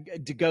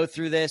had to go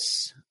through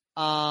this.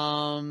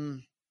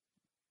 Of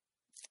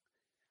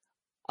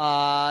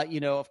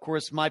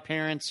course, my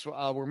parents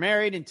were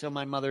married until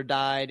my mother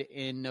died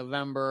in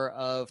November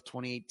of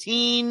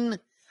 2018.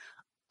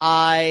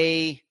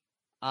 I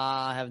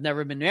have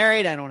never been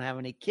married. I don't have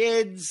any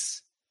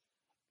kids.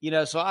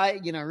 So I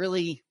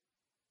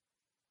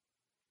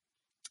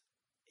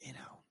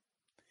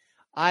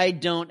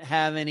don't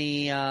have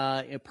any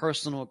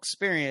personal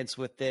experience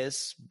with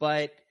this,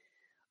 but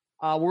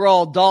we're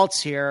all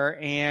adults here,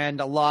 and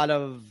a lot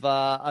of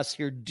us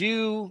here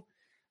do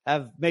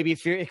have maybe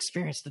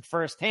experienced it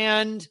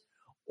firsthand,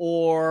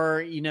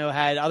 or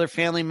had other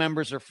family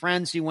members or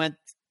friends who went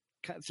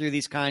through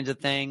these kinds of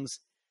things.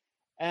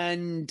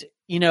 And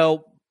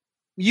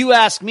you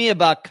ask me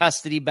about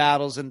custody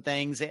battles and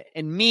things,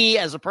 and me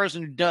as a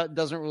person who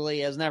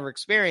has never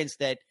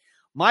experienced it,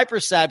 my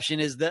perception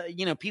is that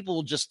people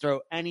will just throw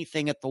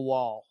anything at the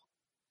wall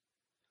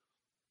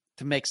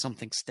to make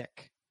something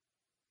stick.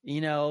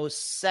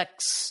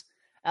 Sex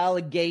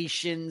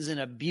allegations and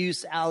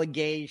abuse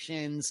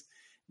allegations.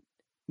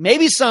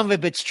 Maybe some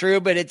of it's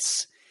true, but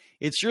it's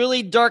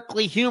really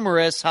darkly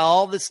humorous how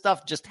all this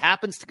stuff just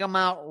happens to come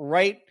out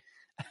right,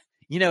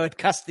 at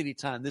custody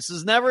time. This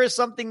is never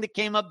something that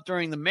came up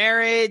during the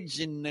marriage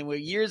and they were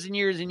years and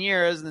years and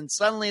years, and then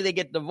suddenly they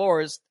get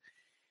divorced.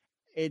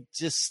 It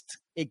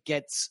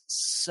gets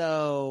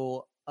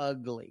so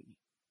ugly.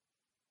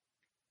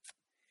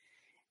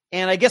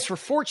 And I guess we're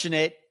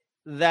fortunate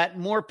that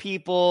more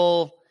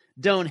people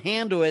don't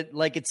handle it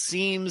like it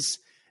seems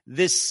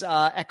this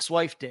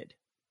ex-wife did.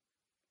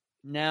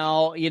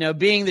 Now,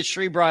 being that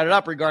Shree brought it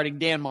up regarding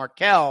Dan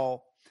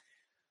Markel,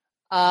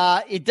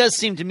 it does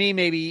seem to me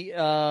maybe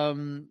I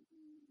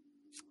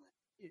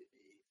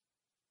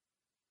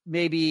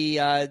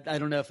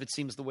don't know if it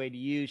seems the way to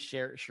you,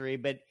 Shree,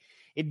 but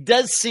it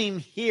does seem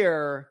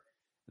here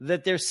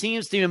that there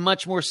seems to be a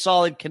much more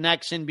solid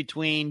connection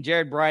between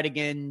Jared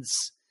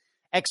Bridegan's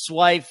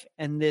ex-wife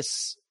and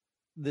this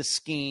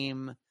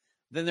scheme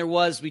than there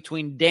was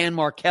between Dan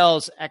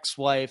Markel's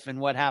ex-wife and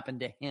what happened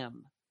to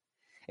him.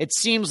 It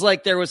seems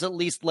like there was at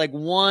least like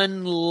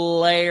one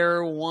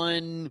layer,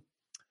 one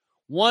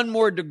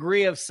more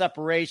degree of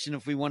separation,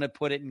 if we want to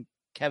put it in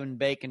Kevin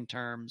Bacon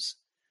terms,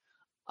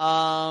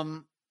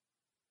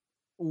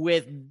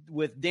 with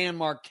Dan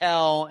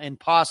Markel and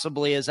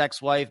possibly his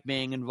ex-wife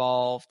being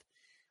involved.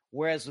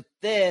 Whereas with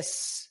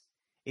this,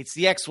 it's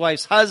the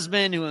ex-wife's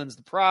husband who owns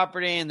the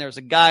property, and there's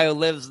a guy who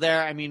lives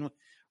there. I mean,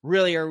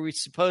 really, are we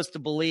supposed to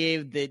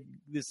believe that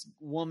this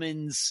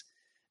woman's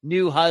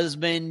new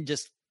husband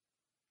just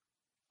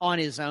on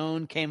his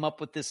own came up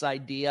with this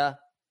idea?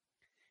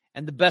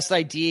 And the best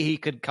idea he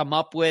could come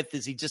up with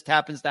is he just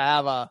happens to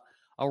have a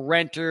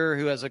renter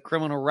who has a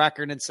criminal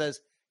record and says,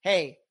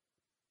 hey,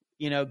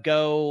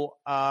 go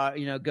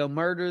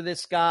murder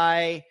this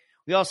guy.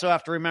 We also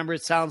have to remember,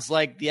 it sounds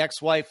like the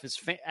ex-wife's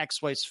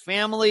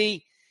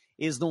family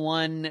is the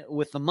one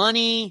with the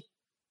money.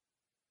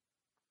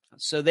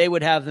 So they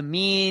would have the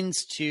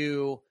means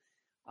to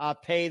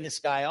pay this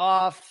guy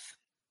off.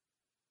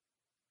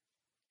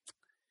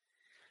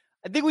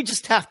 I think we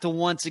just have to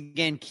once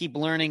again keep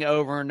learning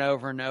over and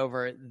over and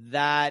over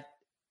that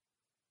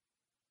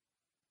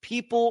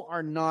people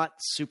are not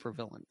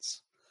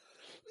supervillains.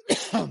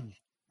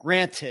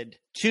 Granted,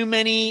 too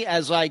many,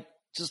 as I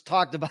just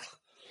talked about,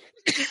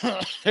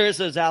 there's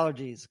those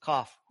allergies,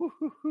 cough.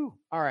 All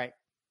right.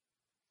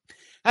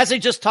 As I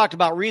just talked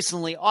about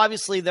recently,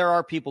 obviously there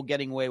are people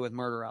getting away with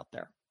murder out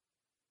there.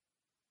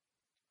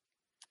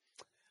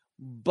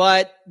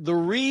 But the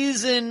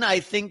reason I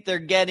think they're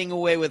getting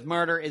away with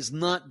murder is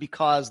not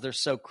because they're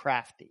so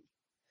crafty.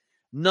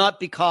 Not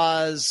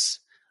because,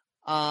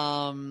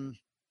 they're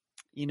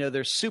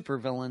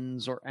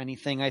supervillains or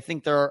anything. I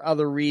think there are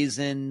other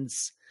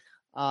reasons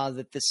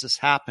that this is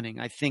happening.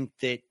 I think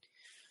that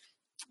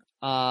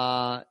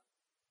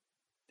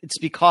it's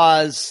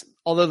because,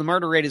 although the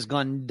murder rate has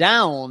gone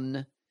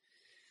down,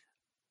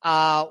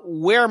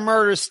 where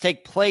murders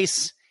take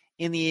place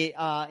in the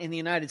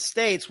United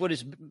States, what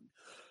has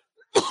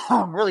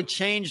really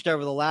changed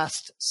over the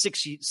last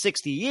 60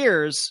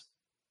 years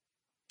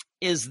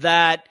is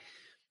that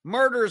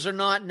murders are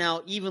not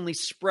now evenly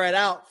spread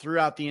out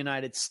throughout the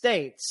United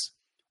States.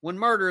 When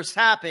murders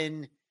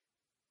happen,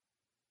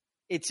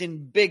 it's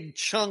in big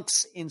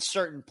chunks in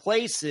certain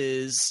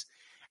places.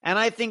 And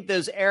I think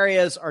those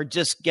areas are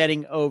just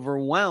getting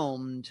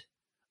overwhelmed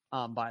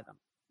by them.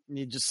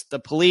 The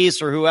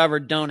police or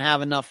whoever don't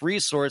have enough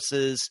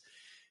resources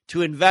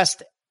to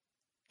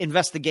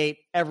investigate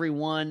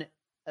everyone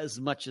as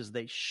much as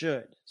they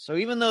should. So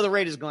even though the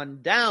rate has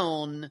gone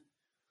down,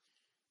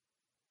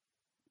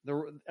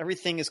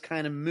 everything is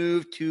kind of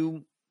moved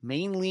to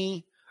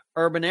mainly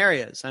urban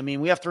areas. I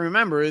mean, we have to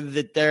remember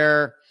that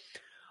there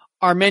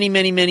are many,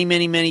 many, many,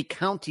 many, many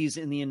counties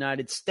in the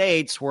United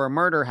States where a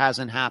murder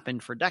hasn't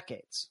happened for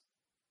decades.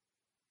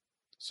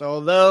 So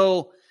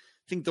although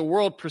I think the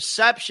world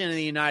perception in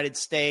the United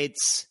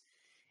States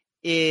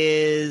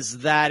is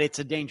that it's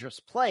a dangerous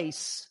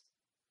place,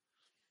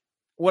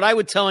 what I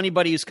would tell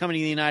anybody who's coming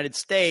to the United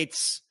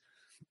States,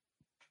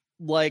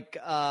 like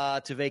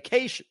to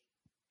vacation,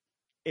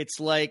 it's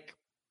like,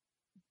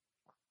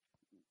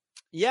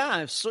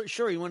 yeah,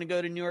 sure, you want to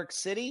go to New York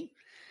City?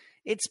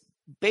 It's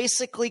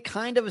basically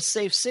kind of a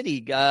safe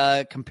city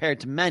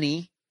compared to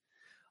many.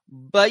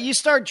 But you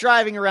start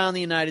driving around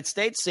the United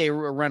States, say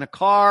rent a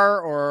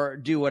car or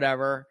do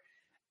whatever,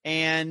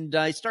 and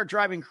you start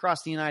driving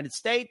across the United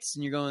States,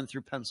 and you're going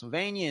through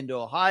Pennsylvania into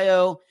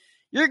Ohio,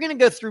 you're going to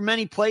go through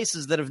many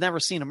places that have never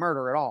seen a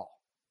murder at all.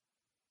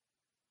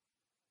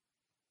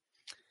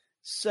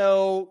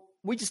 So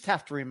we just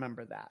have to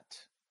remember that.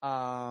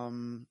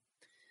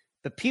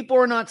 The people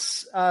are not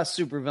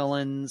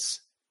supervillains.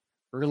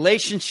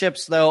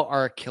 Relationships, though,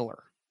 are a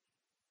killer.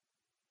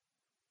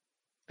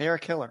 They are a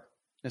killer,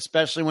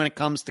 especially when it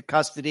comes to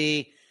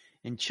custody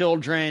and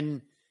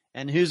children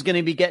and who's going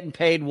to be getting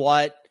paid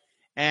what.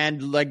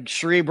 And like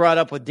Cherie brought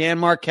up with Dan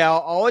Markel,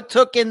 all it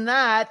took in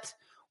that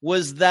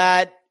was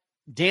that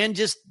Dan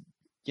just,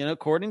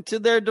 according to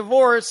their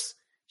divorce,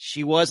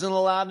 she wasn't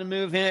allowed to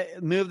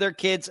move their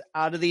kids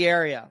out of the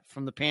area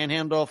from the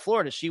Panhandle of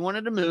Florida. She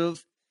wanted to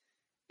move.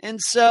 And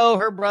so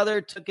her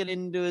brother took it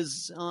into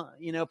his,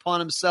 upon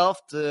himself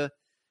to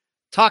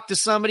talk to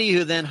somebody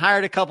who then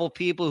hired a couple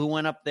people who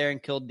went up there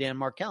and killed Dan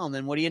Markel. And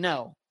then what do you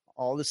know?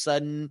 All of a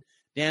sudden,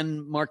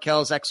 Dan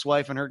Markel's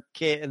ex-wife and her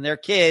kid and their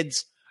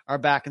kids are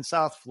back in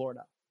South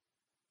Florida.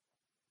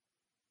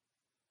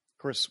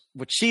 Of course,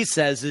 what she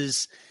says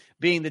is,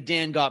 being that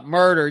Dan got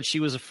murdered,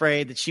 she was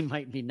afraid that she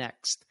might be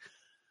next.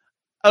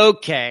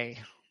 Okay.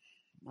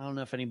 I don't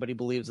know if anybody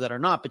believes that or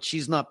not, but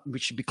she's not, we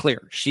should be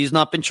clear. She's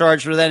not been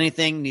charged with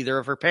anything, neither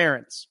of her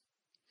parents.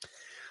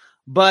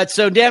 But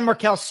so Dan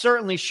Markel,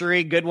 certainly,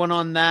 Cherie, good one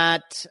on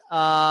that.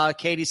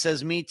 Katie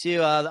says, me too.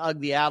 The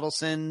Ugly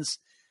Adelsons.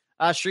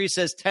 Cherie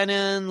says,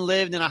 Tenon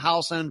lived in a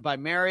house owned by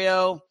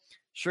Mario.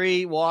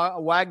 Cherie,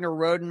 Wagner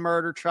Roden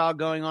murder trial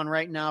going on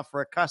right now for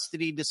a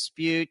custody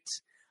dispute.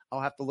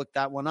 I'll have to look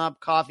that one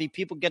up. Coffee,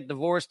 people get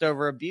divorced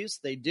over abuse.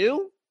 They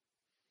do.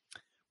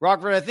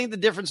 Rockford, I think the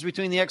difference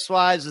between the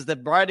ex-wives is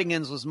that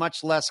Brightingham's was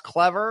much less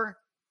clever.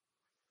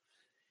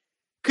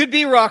 Could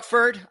be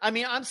Rockford. I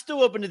mean, I'm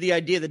still open to the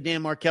idea that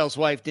Dan Markel's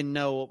wife didn't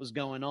know what was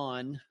going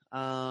on.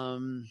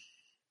 I'm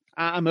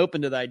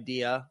open to the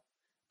idea.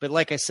 But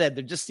like I said,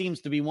 there just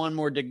seems to be one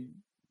more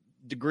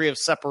degree of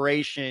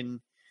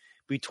separation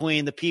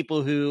between the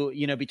people who,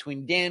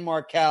 between Dan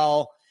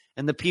Markel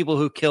and the people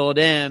who killed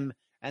him,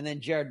 and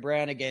then Jared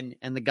Brannigan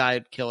and the guy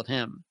who killed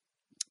him.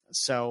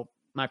 So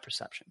my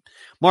perception.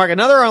 Mark,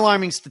 another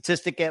alarming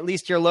statistic, at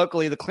least here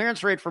locally, the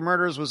clearance rate for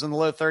murders was in the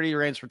low 30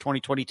 range for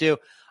 2022.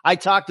 I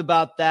talked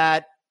about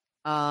that,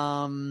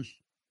 I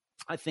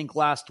think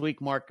last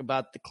week, Mark,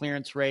 about the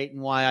clearance rate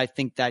and why I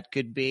think that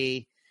could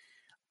be.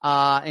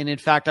 And in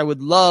fact, I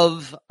would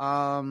love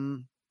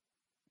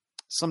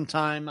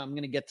sometime, I'm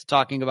going to get to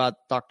talking about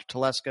Dr.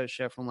 Telesco's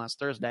show from last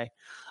Thursday.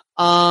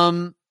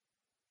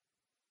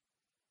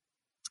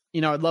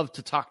 I'd love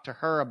to talk to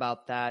her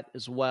about that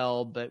as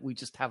well, but we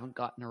just haven't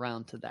gotten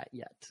around to that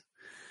yet.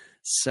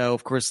 So,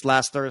 of course,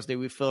 last Thursday,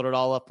 we filled it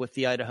all up with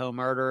the Idaho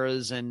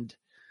murderers. And,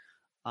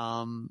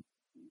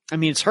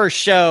 it's her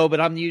show,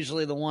 but I'm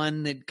usually the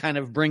one that kind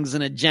of brings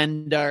an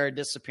agenda or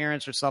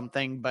disappearance or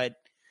something. But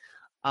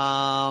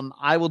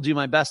I will do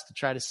my best to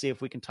try to see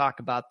if we can talk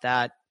about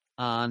that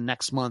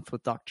next month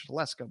with Dr.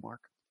 Telesco,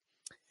 Mark.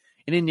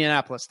 In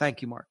Indianapolis.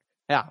 Thank you, Mark.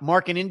 Yeah,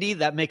 Mark in Indy,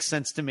 that makes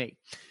sense to me.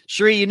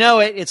 Cherie, you know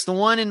it. It's the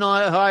one in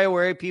Ohio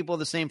where people of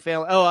the same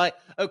family.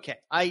 Okay.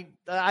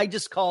 I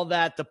just call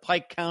that the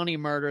Pike County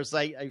murders.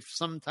 I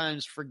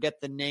sometimes forget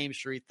the name,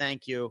 Cherie.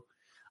 Thank you.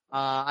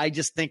 I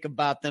just think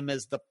about them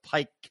as the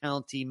Pike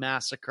County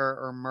massacre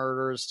or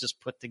murders just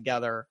put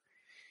together.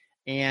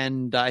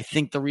 And I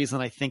think the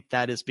reason I think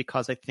that is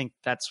because I think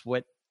that's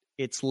what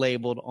it's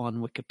labeled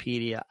on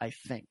Wikipedia, I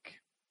think.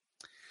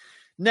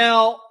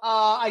 Now,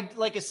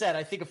 like I said,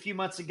 I think a few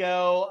months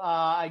ago,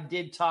 I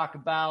did talk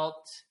about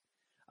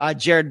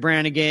Jared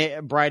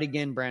Brannigan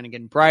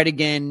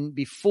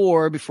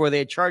before they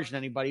had charged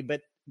anybody.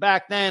 But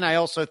back then, I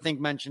also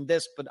think mentioned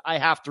this, but I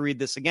have to read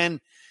this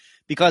again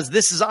because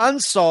this is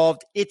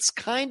unsolved. It's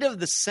kind of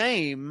the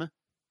same,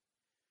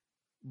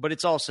 but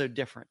it's also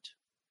different.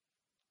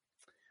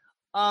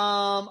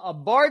 A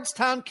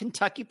Bardstown,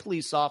 Kentucky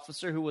police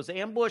officer who was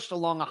ambushed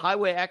along a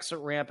highway exit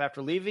ramp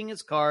after leaving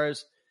his car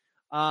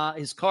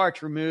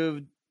to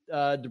remove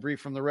debris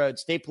from the road.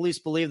 State police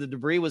believe the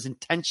debris was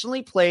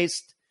intentionally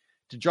placed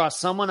to draw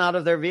someone out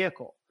of their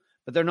vehicle.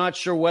 but they're not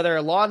sure whether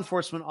a law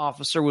enforcement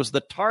officer was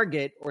the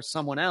target or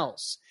someone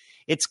else.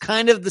 It's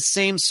kind of the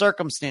same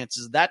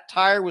circumstances. That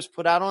tire was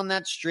put out on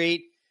that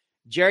street.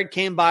 Jared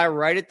came by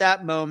right at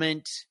that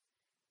moment,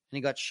 and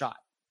he got shot.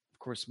 Of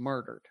course,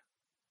 murdered.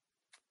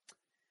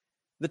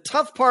 The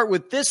tough part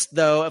with this,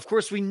 though, of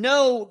course, we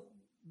know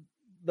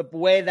the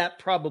way that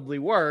probably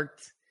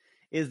worked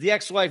is the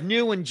ex-wife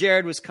knew when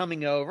Jared was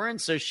coming over,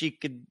 and so she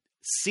could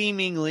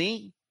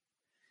seemingly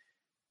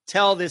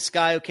tell this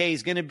guy, okay,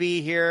 he's going to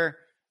be here.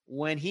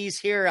 When he's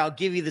here, I'll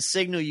give you the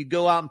signal. You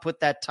go out and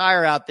put that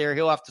tire out there.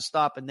 He'll have to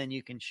stop, and then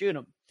you can shoot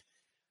him.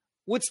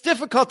 What's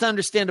difficult to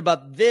understand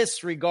about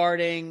this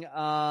regarding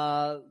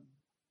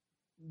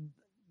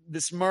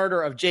this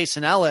murder of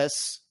Jason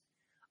Ellis,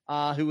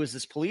 who was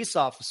this police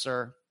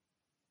officer,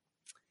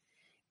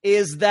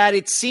 is that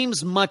it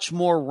seems much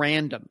more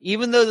random.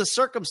 Even though the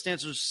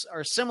circumstances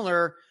are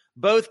similar,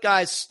 both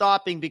guys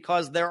stopping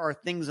because there are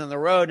things on the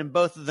road and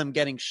both of them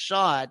getting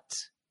shot,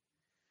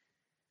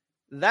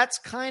 that's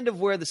kind of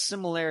where the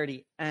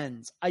similarity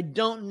ends. I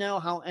don't know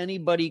how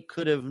anybody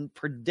could have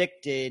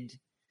predicted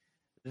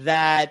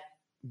that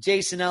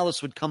Jason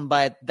Ellis would come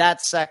by at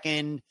that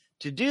second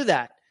to do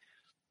that.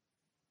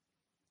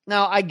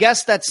 Now, I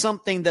guess that's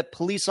something that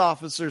police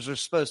officers are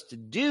supposed to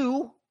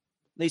do.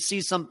 They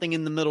see something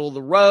in the middle of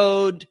the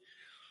road,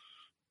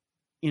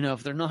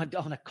 if they're not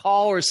on a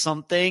call or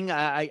something.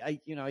 I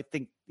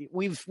think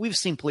we've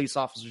seen police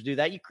officers do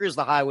that. You cruise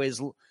the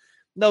highways,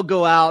 they'll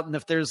go out, and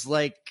if there's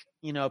a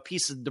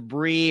piece of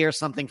debris or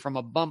something from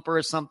a bumper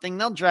or something,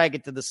 they'll drag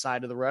it to the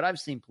side of the road. I've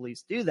seen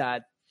police do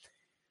that.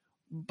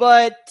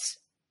 But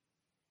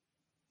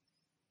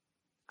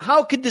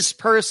how could this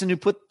person who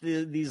put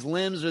these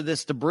limbs or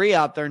this debris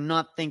out there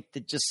not think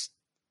that just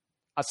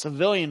a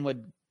civilian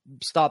would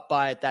stop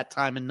by at that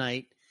time of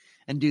night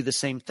and do the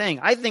same thing?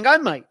 I think I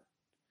might.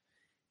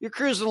 You're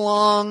cruising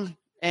along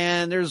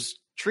and there's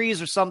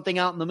trees or something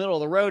out in the middle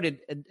of the road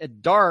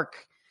at dark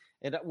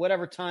at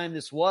whatever time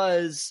this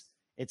was.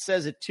 It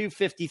says at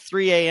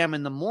 2:53 a.m.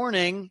 in the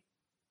morning.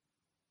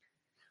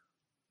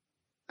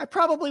 I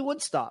probably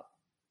would stop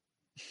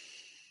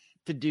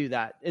to do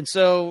that. And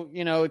so,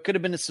 it could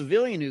have been a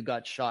civilian who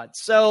got shot.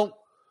 So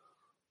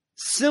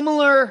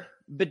similar,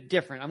 but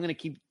different. I'm going to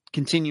keep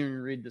continuing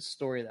to read this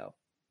story, though.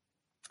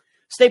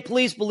 State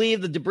police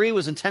believe the debris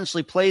was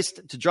intentionally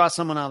placed to draw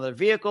someone out of their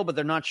vehicle, but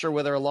they're not sure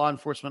whether a law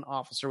enforcement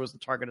officer was the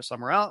target of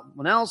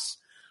someone else.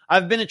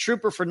 I've been a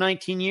trooper for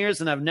 19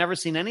 years, and I've never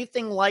seen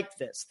anything like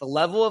this. The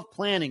level of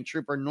planning,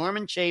 Trooper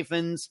Norman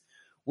Chaffins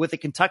with the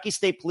Kentucky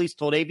State Police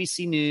told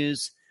ABC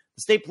News.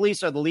 The state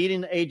police are the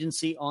leading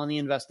agency on the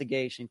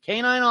investigation.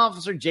 K-9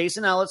 officer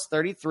Jason Ellis,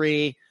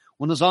 33,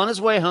 when he was on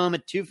his way home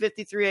at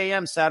 2:53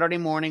 a.m. Saturday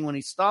morning when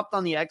he stopped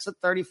on the exit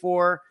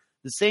 34,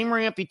 the same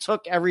ramp he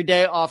took every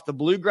day off the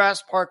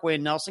Bluegrass Parkway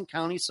in Nelson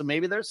County, so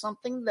maybe there's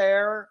something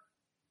there.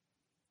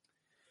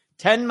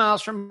 10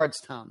 miles from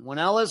Bardstown. When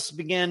Ellis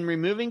began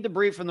removing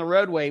debris from the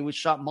roadway, he was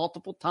shot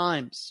multiple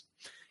times.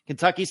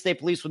 Kentucky State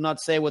Police would not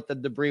say what the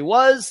debris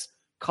was,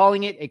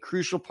 calling it a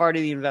crucial part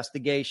of the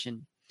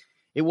investigation.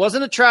 It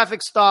wasn't a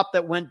traffic stop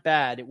that went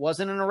bad. It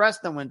wasn't an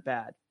arrest that went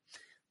bad.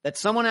 That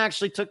someone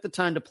actually took the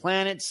time to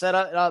plan it, set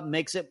it up,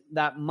 makes it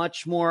that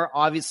much more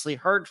obviously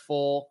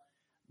hurtful,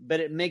 but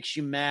it makes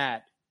you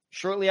mad.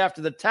 Shortly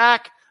after the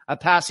attack, a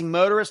passing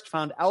motorist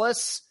found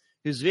Ellis,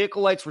 whose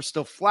vehicle lights were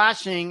still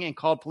flashing, and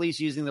called police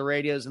using the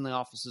radios in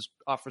the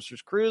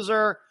officer's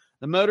cruiser.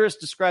 The motorist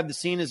described the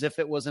scene as if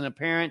it was an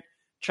apparent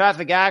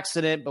traffic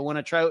accident, but when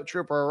a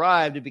trooper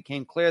arrived, it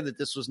became clear that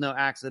this was no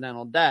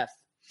accidental death.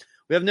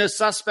 We have no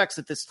suspects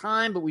at this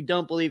time, but we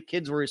don't believe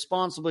kids were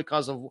responsible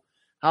because of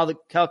how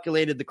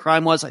calculated the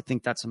crime was. I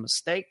think that's a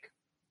mistake.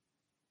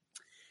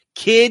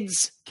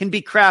 Kids can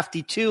be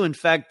crafty too. In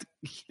fact,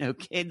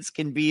 kids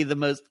can be the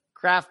most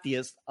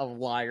craftiest of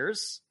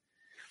liars.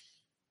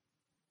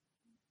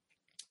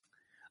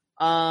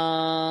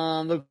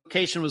 The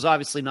location was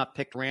obviously not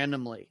picked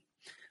randomly.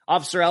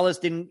 Officer Ellis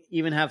didn't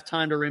even have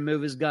time to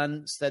remove his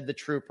gun, said the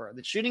trooper.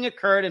 The shooting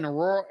occurred in a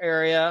rural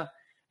area,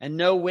 and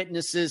no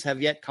witnesses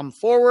have yet come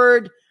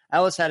forward.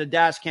 Ellis had a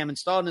dash cam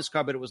installed in his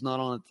car, but it was not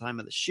on at the time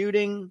of the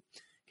shooting.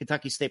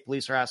 Kentucky State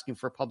Police are asking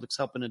for public's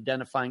help in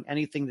identifying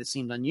anything that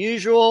seemed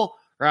unusual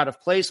or out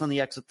of place on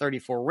the exit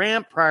 34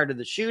 ramp prior to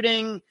the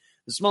shooting.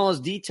 The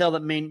smallest detail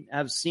that may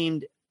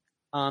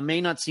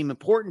not seem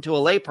important to a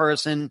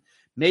layperson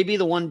may be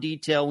the one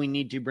detail we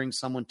need to bring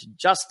someone to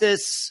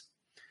justice.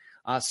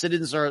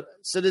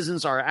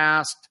 Citizens are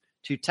asked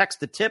to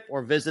text a tip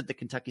or visit the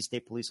Kentucky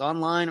State Police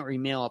online or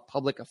email a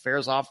public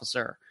affairs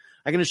officer.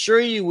 I can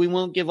assure you we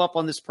won't give up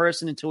on this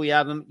person until we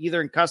have him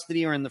either in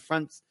custody or in the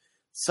front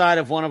side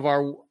of one of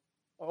our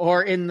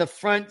weapons,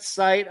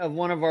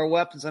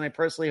 and I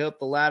personally hope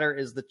the latter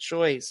is the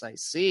choice. I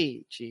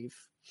see,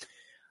 Chief.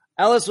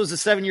 Ellis was a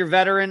 7-year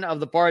veteran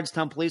of the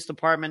Bardstown Police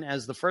Department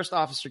as the first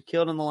officer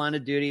killed in the line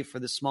of duty for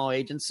this small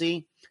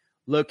agency.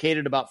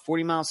 Located about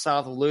 40 miles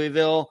south of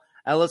Louisville,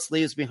 Ellis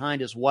leaves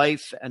behind his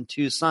wife and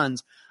 2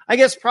 sons. I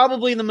guess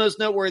probably the most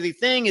noteworthy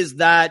thing is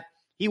that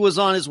he was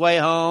on his way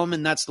home,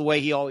 and that's the way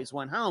he always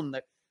went home.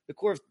 Of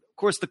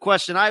course, the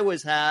question I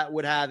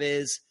would have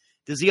is,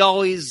 does he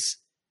always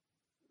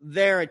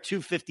there at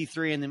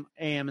 2:53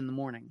 a.m. in the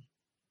morning?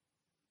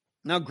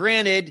 Now,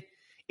 granted,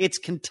 it's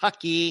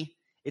Kentucky.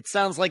 It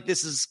sounds like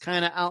this is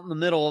kind of out in the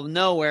middle of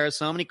nowhere.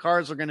 So how many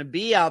cars are going to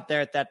be out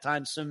there at that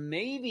time? So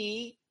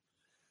maybe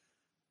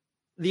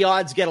the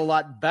odds get a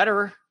lot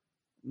better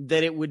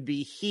that it would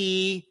be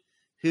he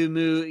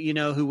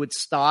who would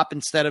stop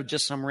instead of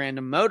just some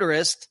random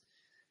motorist.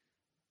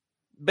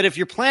 But if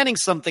you're planning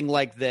something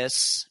like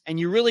this and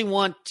you really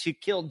want to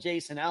kill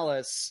Jason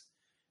Ellis,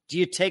 do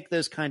you take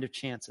those kind of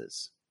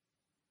chances?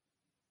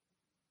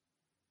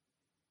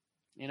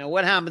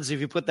 What happens if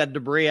you put that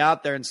debris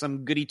out there and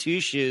some goody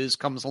two-shoes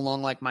comes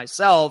along like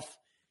myself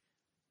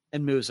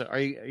and moves it? Are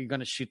you going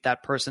to shoot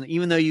that person?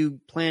 Even though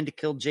you plan to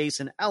kill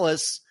Jason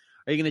Ellis,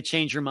 are you going to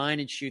change your mind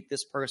and shoot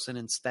this person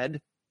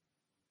instead?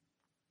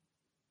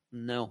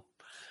 No.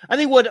 I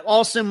think what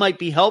also might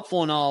be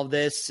helpful in all of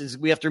this is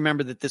we have to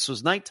remember that this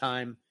was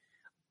nighttime.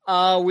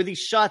 Were these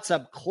shots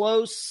up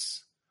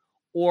close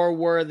or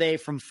were they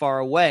from far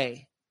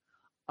away?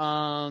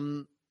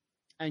 And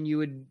you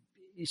would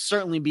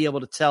certainly be able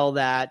to tell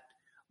that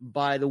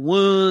by the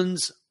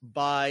wounds,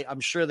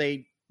 I'm sure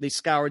they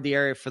scoured the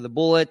area for the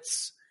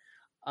bullets.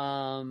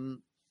 With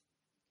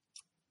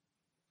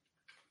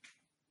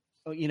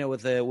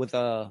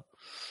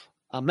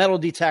a metal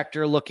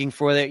detector looking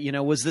for that,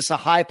 was this a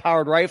high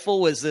powered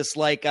rifle? Was this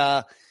like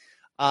a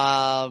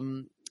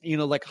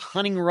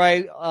hunting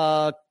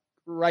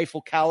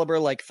rifle caliber,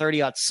 like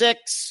 30-06,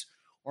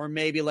 or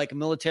maybe like a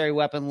military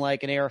weapon,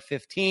 like an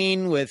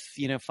AR-15 with,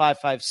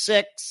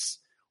 5.56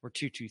 or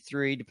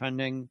 2.23,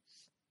 depending.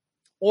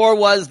 Or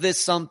was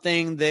this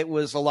something that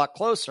was a lot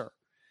closer?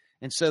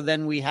 And so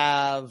then we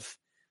have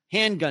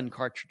handgun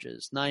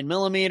cartridges,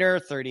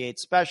 9mm, 38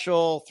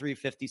 special,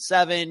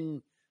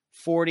 357,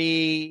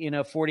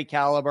 40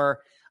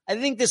 caliber. I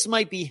think this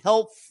might be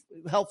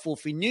helpful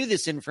if we knew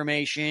this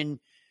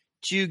information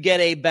to get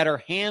a better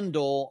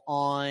handle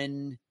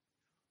on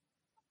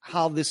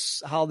what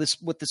this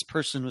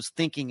person was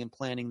thinking and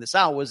planning this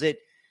out. Was it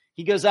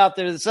he goes out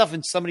there to the stuff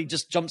and somebody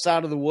just jumps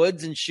out of the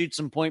woods and shoots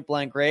him point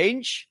blank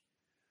range?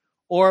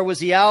 Or was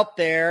he out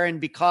there and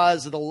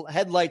because of the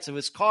headlights of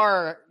his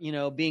car,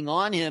 being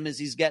on him as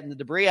he's getting the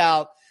debris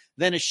out,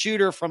 then a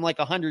shooter from like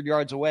 100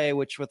 yards away,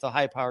 which with a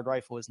high powered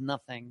rifle is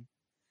nothing.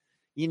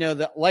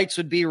 The lights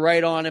would be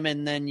right on him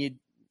and then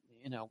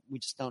we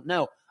just don't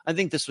know. I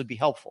think this would be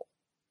helpful.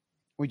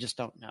 We just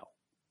don't know.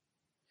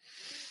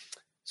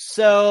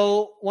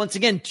 So once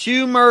again,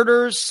 2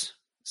 murders.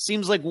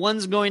 Seems like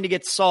one's going to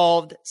get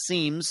solved,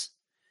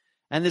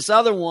 and this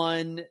other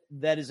one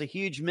that is a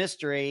huge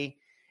mystery,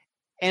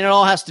 and it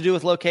all has to do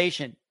with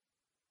location.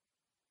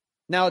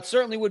 Now, it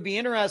certainly would be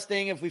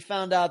interesting if we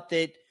found out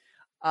that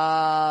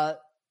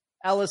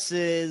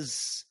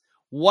Ellis's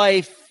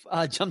wife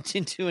jumped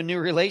into a new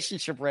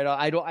relationship right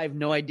now. I have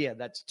no idea.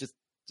 That's just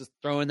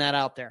throwing that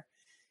out there.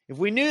 If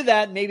we knew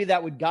that, maybe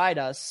that would guide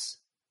us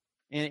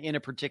in a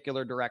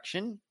particular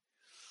direction.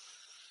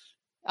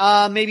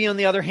 Maybe on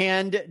the other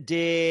hand,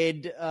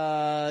 did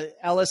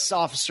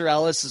Officer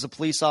Ellis, as a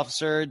police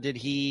officer, did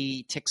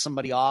he tick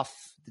somebody off?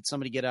 Did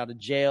somebody get out of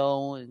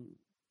jail?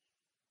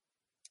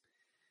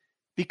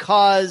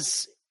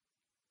 Because,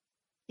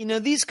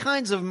 these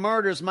kinds of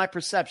murders, my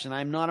perception,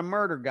 I'm not a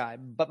murder guy,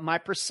 but my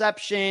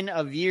perception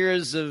of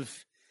years of,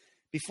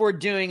 before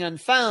doing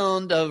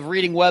Unfound, of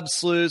reading web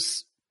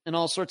sleuths and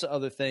all sorts of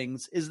other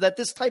things, is that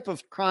this type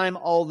of crime,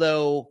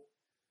 although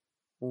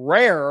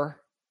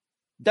rare,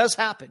 does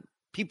happen.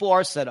 People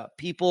are set up.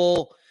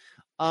 People,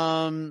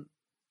 I'm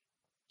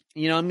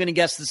going to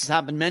guess this has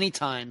happened many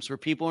times where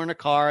people are in a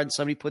car and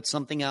somebody puts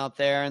something out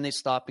there and they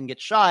stop and get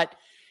shot.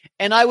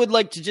 And I would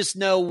like to just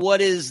know what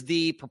is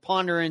the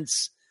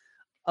preponderance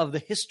of the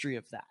history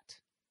of that.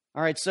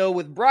 All right. So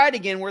with Bride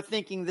again, we're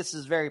thinking this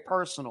is very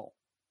personal.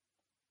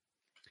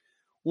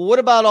 Well, what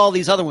about all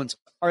these other ones?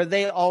 Are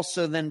they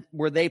also then,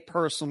 were they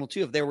personal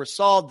too? If they were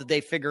solved, did they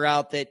figure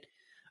out that,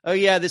 oh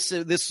yeah, this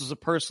was a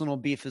personal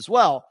beef as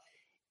well?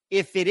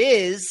 If it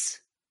is,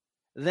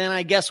 then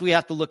I guess we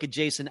have to look at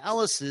Jason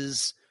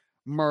Ellis's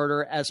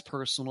murder as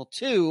personal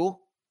too,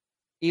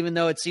 even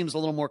though it seems a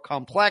little more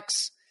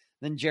complex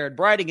than Jared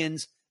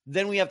Bridegan's.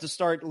 Then we have to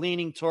start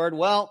leaning toward,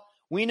 well,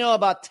 we know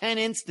about 10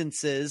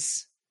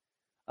 instances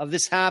of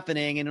this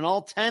happening, and in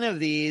all 10 of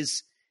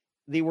these,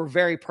 they were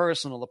very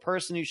personal. The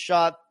person who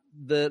shot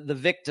the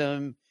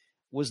victim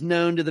was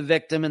known to the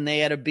victim, and they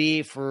had a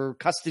beef or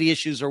custody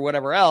issues or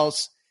whatever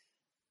else.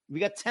 We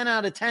got 10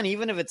 out of 10,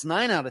 even if it's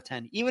 9 out of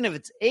 10, even if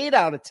it's 8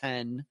 out of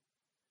 10.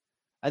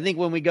 I think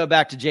when we go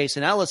back to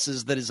Jason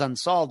Ellis's that is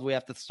unsolved, we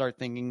have to start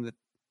thinking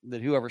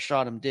that whoever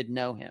shot him did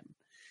know him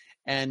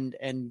and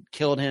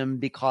killed him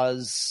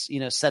because,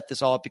 set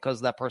this all up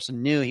because that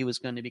person knew he was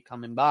going to be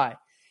coming by.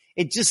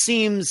 It just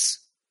seems,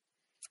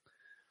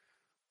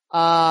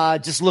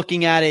 just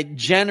looking at it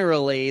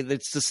generally,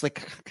 it's just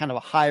like kind of a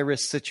high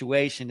risk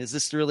situation. Is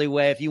this really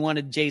way, if you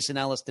wanted Jason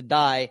Ellis to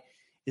die,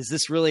 is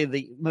this really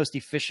the most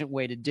efficient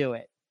way to do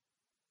it?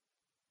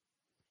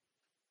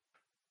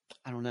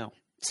 I don't know.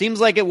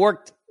 Seems like it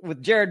worked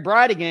with Jared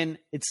Bridegan,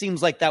 it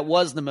seems like that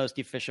was the most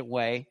efficient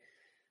way.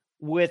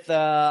 With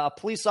a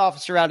police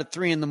officer out at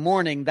 3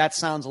 a.m, that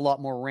sounds a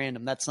lot more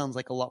random. That sounds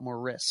like a lot more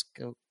risk,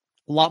 a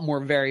lot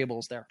more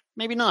variables there.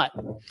 Maybe not.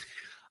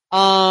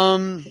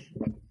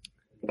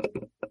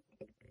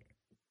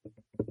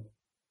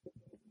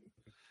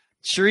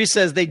 Cherie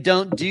says they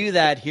don't do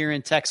that here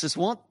in Texas.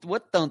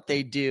 What don't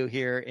they do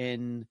here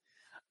in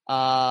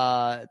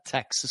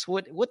Texas?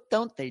 What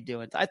don't they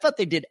do? I thought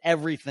they did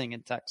everything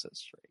in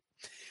Texas.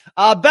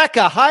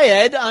 Becca, hi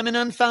Ed. I'm an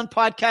Unfound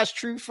podcast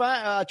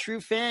true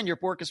fan. Your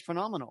work is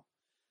phenomenal.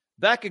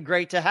 Becca,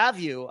 great to have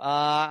you.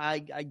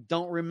 I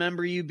don't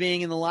remember you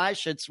being in the live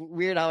show. It's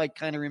weird how I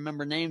kind of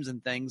remember names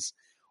and things,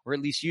 or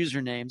at least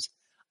usernames.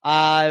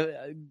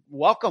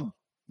 Welcome.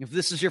 If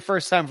this is your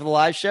first time for the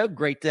live show,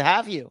 great to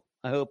have you.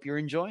 I hope you're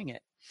enjoying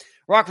it.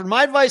 Rockford,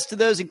 my advice to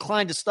those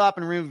inclined to stop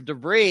and remove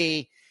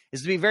debris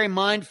is to be very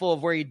mindful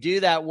of where you do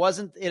that.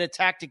 Wasn't it a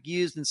tactic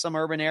used in some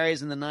urban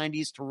areas in the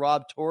 90s to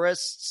rob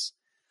tourists?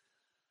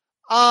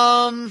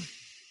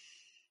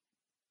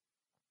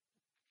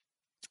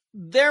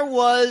 There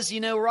was,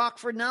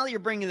 Rockford, now that you're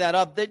bringing that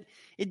up, that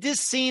it did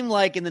seem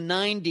like in the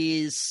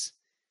 90s,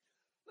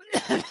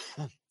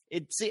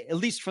 it's at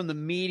least from the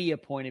media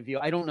point of view.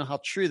 I don't know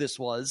how true this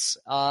was.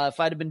 If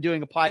I'd have been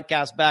doing a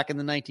podcast back in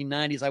the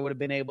 1990s, I would have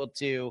been able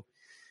to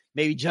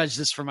maybe judge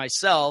this for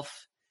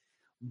myself.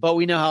 But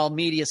we know how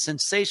media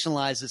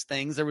sensationalizes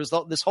things. There was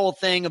this whole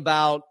thing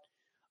about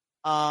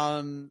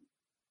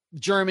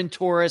German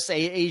tourists,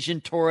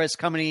 Asian tourists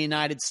coming to the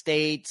United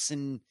States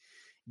and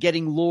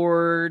getting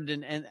lured.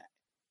 And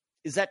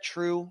is that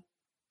true?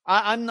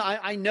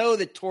 I know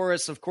that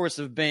tourists, of course,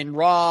 have been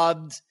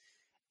robbed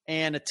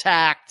and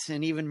attacked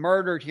and even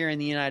murdered here in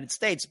the United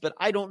States, but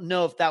I don't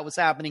know if that was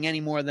happening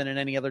any more than at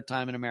any other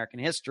time in American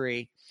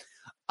history.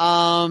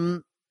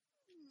 So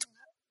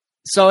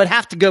I'd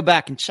have to go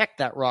back and check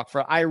that,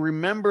 Rockford. I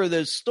remember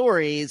those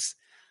stories,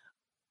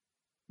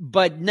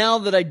 but now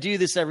that I do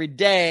this every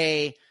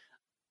day,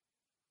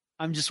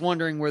 I'm just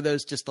wondering were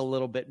those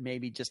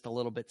maybe just a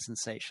little bit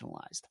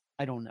sensationalized.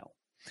 I don't know.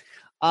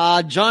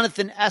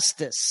 Jonathan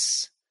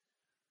Estes.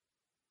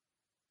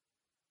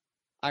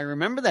 I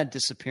remember that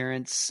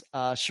disappearance.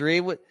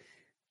 Sheree,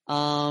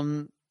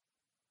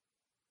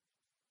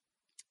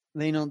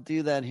 they don't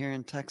do that here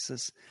in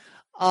Texas.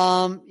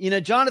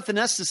 Jonathan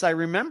Estes, I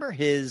remember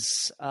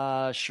his,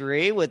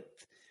 Sheree,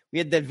 we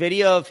had that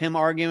video of him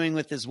arguing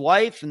with his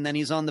wife, and then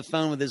he's on the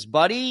phone with his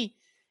buddy,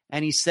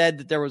 and he said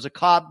that there was a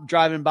cop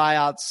driving by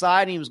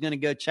outside, and he was going to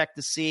go check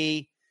to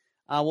see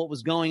what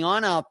was going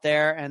on out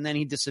there, and then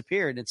he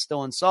disappeared. It's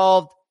still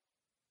unsolved.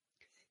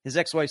 His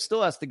ex-wife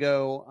still has to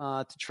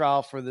go to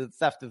trial for the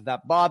theft of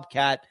that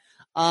Bobcat.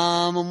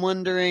 I'm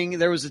wondering,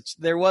 because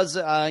they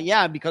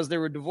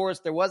were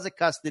divorced, there was a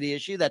custody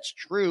issue. That's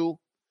true.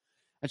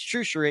 That's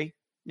true, Sheree.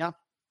 Yeah.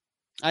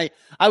 I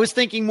was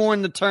thinking more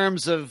in the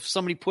terms of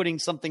somebody putting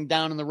something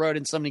down on the road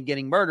and somebody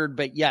getting murdered,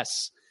 but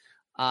yes.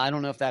 I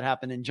don't know if that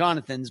happened in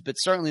Jonathan's, but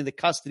certainly the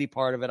custody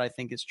part of it, I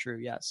think, is true,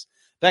 yes.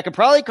 Becca,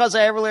 probably because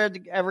I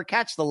ever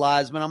catch the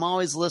lies, but I'm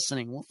always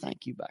listening. Well,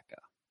 thank you, Becca.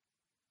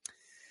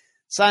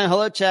 Siam,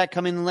 hello, chat.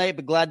 Coming in late,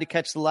 but glad to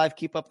catch the live.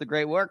 Keep up the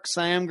great work.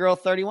 Siam Girl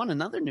 31,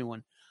 another new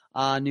one.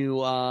 New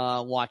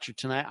watcher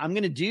tonight. I'm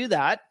going to do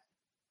that,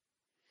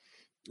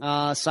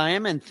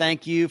 Siam, and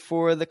thank you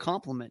for the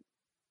compliment.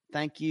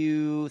 Thank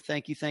you.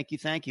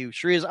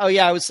 Sheree,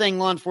 I was saying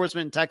law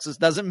enforcement in Texas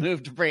doesn't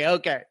move debris.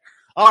 Okay.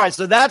 All right,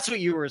 so that's what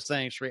you were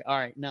saying, Sheree. All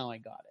right, now I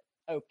got it.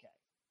 Okay.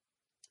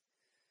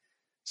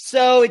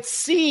 So it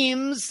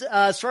seems,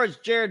 as far as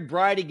Jared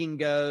Bridegan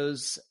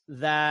goes,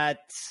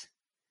 that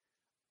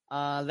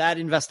that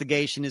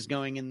investigation is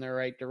going in the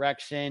right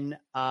direction.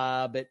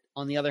 But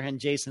on the other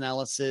hand, Jason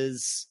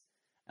Ellis's,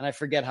 and I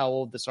forget how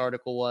old this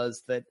article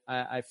was that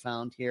I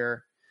found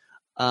here.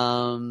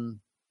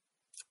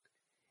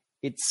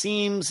 It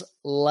seems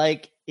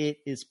like it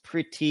is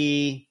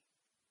pretty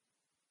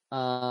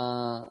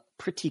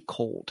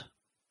cold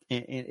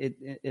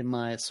in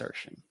my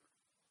assertion.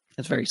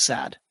 It's very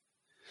sad.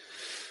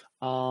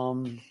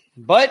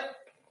 But,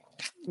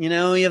 you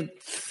have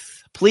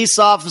police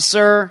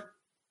officer,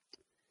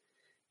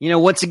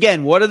 once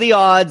again, what are the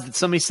odds that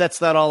somebody sets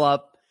that all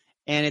up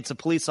and it's a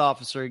police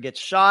officer who gets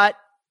shot?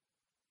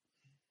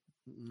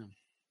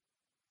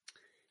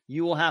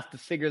 You will have to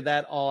figure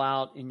that all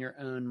out in your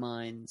own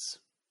minds.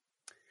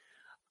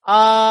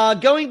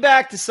 Going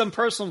back to some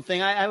personal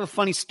thing, I have a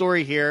funny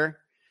story here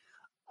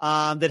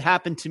that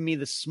happened to me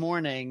this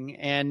morning.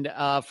 And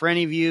for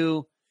any of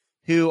you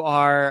who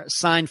are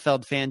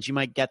Seinfeld fans, you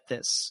might get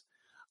this.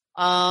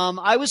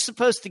 I was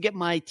supposed to get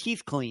my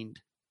teeth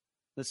cleaned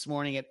this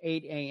morning at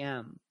 8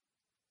 a.m.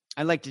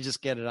 I like to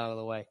just get it out of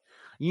the way.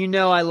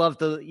 I love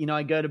to,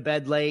 I go to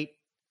bed late.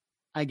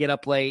 I get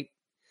up late.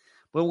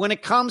 But when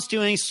it comes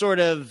to any sort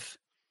of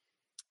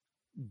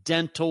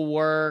dental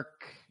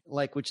work,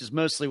 which is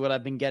mostly what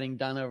I've been getting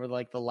done over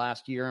the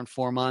last year and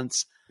 4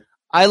 months,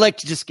 I like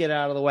to just get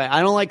out of the way.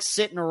 I don't like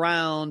sitting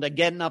around,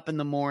 getting up in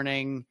the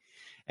morning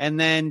and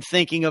then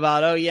thinking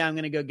about, oh yeah, I'm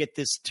going to go get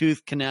this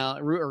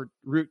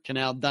root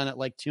canal done at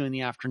like 2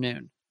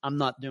 p.m. I'm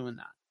not doing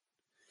that.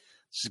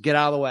 Just get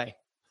out of the way.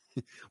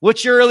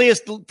 What's your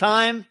earliest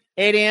time?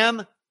 8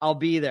 a.m. I'll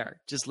be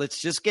there.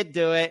 Let's just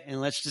do it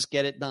and let's just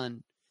get it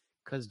done.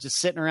 Because just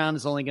sitting around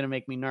is only going to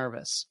make me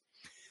nervous.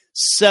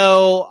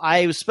 So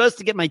I was supposed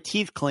to get my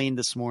teeth cleaned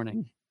this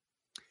morning.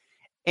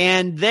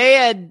 And they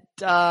had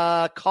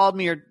called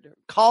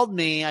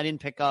me. I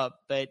didn't pick up.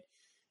 But,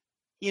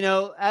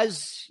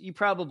 as you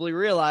probably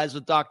realize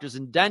with doctors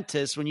and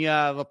dentists, when you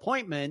have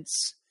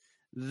appointments,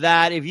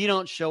 that if you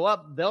don't show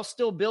up, they'll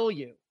still bill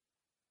you.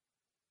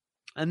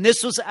 And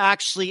this was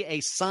actually a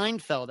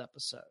Seinfeld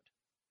episode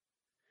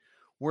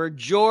where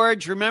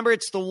George, remember,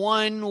 it's the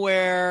one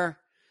where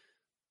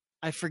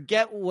I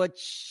forget what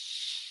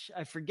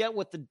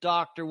the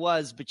doctor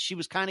was, but she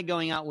was kind of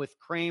going out with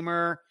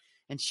Kramer.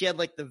 And she had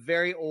like the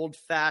very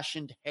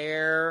old-fashioned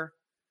hair.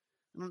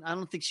 I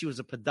don't think she was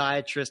a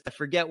podiatrist. I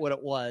forget what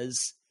it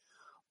was.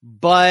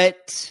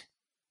 But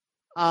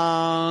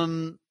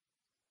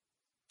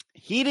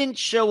he didn't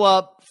show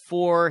up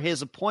for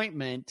his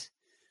appointment,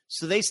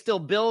 so they still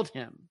billed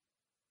him.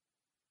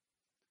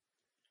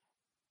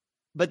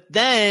 But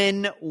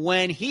then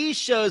when he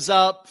shows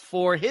up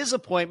for his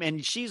appointment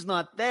and she's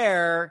not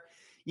there,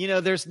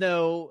 there's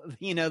no,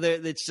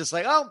 it's just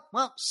like, oh,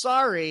 well,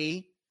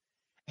 sorry.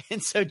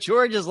 And so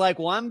George is like,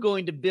 well, I'm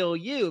going to bill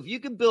you. If you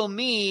can bill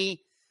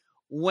me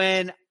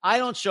when I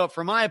don't show up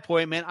for my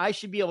appointment, I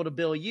should be able to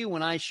bill you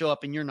when I show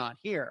up and you're not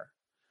here.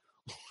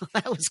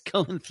 That was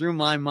going through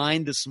my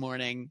mind this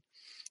morning.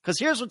 Because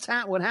here's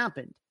what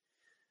happened.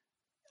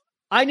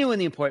 I knew when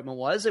the appointment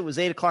was. It was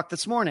 8 o'clock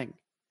this morning.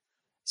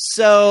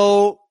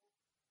 So,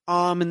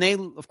 and they,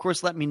 of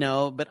course, let me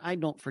know, but I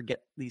don't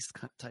forget these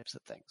types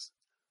of things.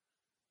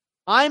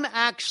 I'm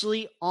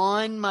actually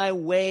on my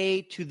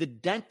way to the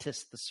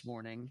dentist this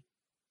morning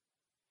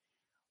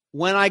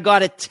when I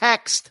got a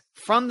text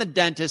from the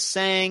dentist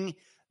saying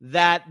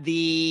that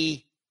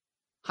the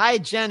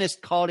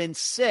hygienist called in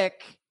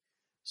sick,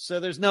 so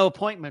there's no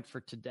appointment for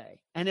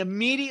today. And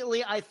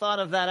immediately I thought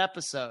of that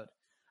episode.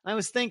 I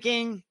was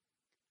thinking,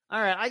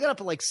 all right, I got up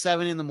at like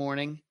 7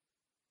 a.m,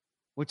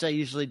 which I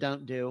usually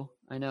don't do.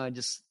 I know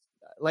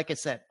like I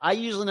said, I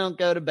usually don't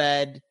go to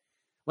bed.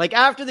 Like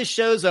after the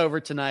show's over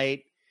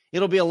tonight,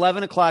 it'll be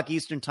 11 o'clock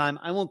Eastern time.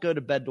 I won't go to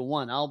bed till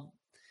 1. I'll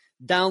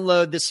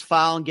download this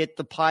file and get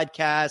the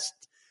podcast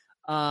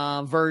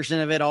version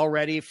of it all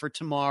ready for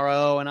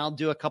tomorrow. And I'll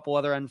do a couple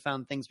other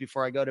Unfound things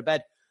before I go to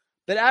bed.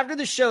 But after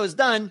the show is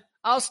done,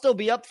 I'll still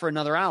be up for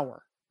another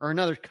hour or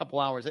another couple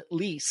hours at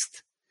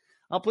least.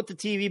 I'll put the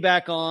TV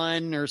back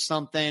on or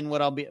something,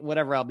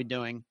 whatever I'll be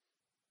doing.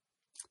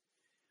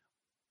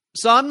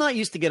 So I'm not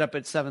used to get up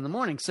at 7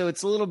 a.m. So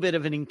it's a little bit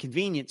of an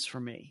inconvenience for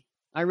me.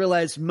 I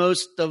realize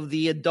most of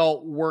the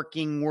adult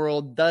working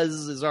world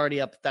is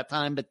already up at that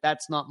time, but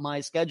that's not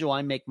my schedule.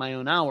 I make my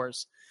own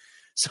hours.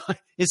 So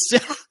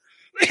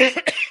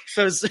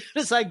so as soon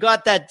as I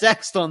got that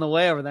text on the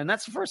way over there, and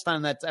that's the first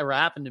time that's ever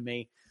happened to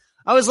me,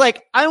 I was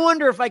like, I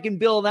wonder if I can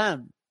bill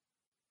them.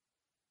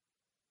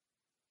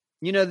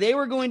 They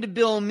were going to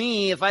bill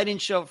me if I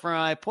didn't show up for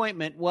my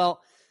appointment.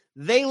 Well,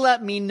 they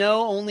let me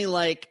know only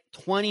like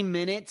 20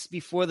 minutes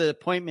before the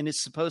appointment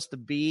is supposed to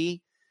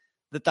be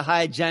that the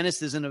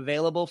hygienist isn't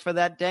available for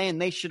that day,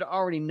 and they should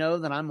already know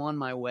that I'm on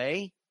my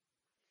way.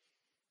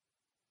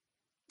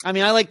 I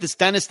mean, I like this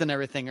dentist and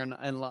everything,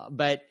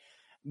 but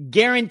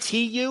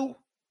guarantee you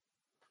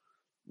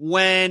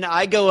when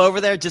I go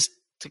over there just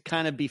to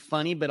kind of be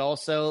funny, but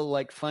also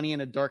like funny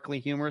in a darkly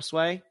humorous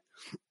way,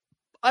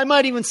 I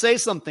might even say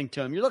something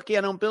to him. You're lucky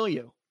I don't bill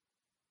you.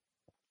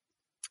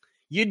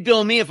 You'd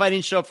bill me if I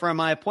didn't show up for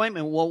my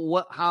appointment.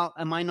 Well, how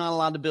am I not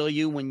allowed to bill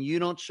you when you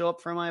don't show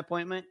up for my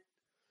appointment?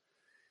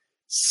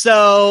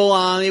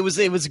 So it was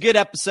a good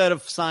episode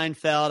of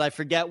Seinfeld. I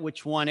forget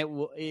which one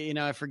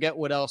I forget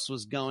what else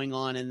was going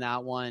on in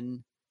that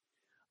one.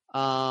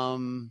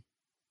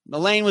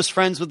 Elaine was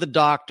friends with the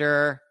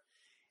doctor,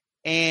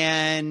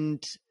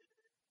 and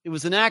it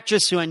was an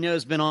actress who I know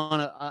has been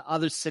on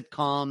other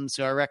sitcoms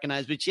who I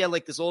recognize, but she had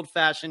like this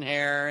old-fashioned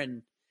hair,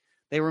 and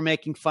they were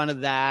making fun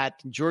of that.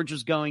 George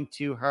was going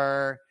to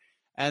her,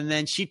 and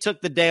then she took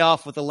the day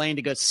off with Elaine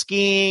to go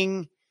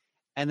skiing,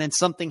 and then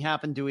something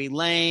happened to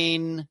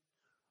Elaine.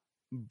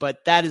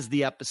 But that is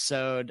the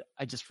episode.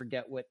 I just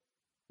forget what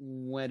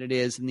it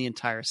is in the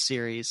entire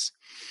series.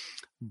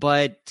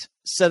 But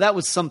so that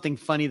was something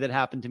funny that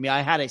happened to me.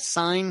 I had a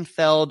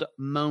Seinfeld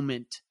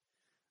moment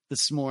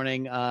this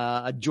morning.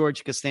 A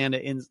George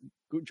Costanza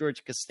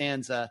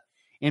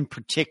in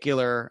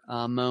particular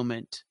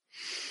moment.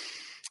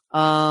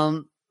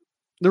 Glad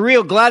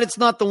it's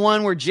not the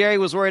one where Jerry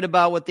was worried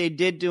about what they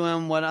did to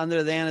him, what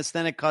under the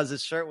anesthetic caused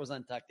his shirt was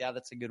untucked. Yeah,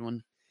 that's a good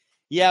one.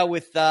 Yeah,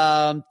 with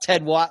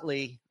Tim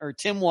Whatley,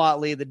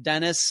 the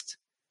dentist.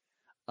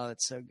 Oh,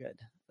 that's so good.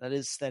 That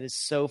is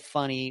so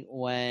funny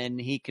when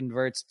he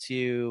converts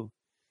to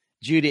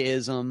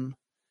Judaism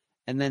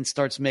and then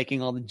starts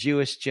making all the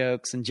Jewish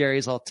jokes, and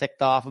Jerry's all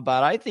ticked off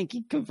about, I think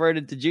he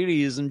converted to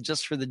Judaism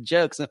just for the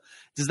jokes. So,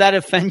 does that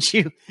offend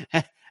you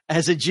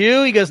as a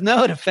Jew? He goes,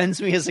 no, it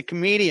offends me as a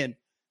comedian.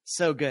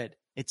 So good.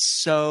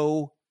 It's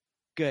so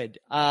good.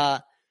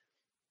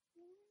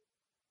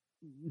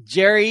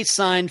 Jerry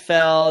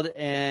Seinfeld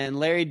and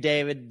Larry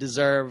David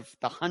deserve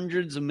the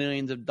hundreds of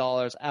millions of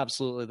dollars,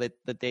 absolutely,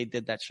 that they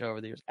did that show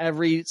over the years.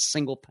 Every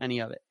single penny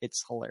of it.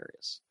 It's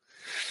hilarious.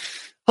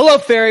 Hello,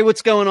 Ferry.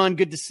 What's going on?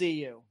 Good to see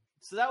you.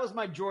 So that was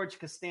my George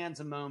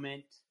Costanza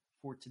moment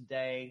for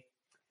today.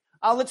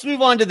 Let's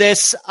move on to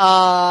this.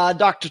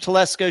 Dr.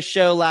 Telesco's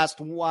show last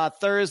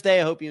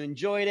Thursday. I hope you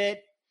enjoyed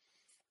it.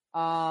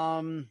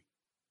 Kind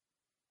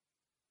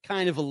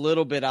of a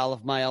little bit out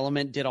of my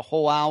element. Did a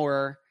whole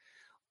hour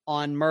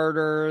on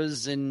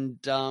murders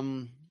and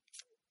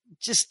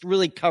just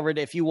really covered,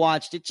 if you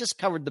watched it, just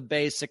covered the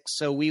basics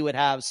so we would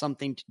have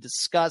something to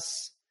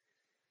discuss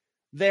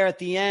there at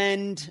the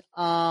end.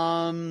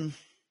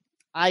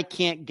 I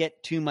can't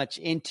get too much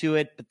into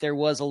it, but there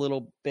was a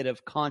little bit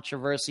of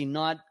controversy,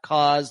 not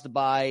caused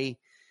by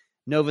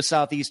Nova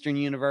Southeastern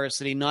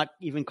University, not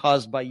even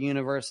caused by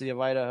University of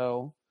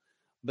Idaho,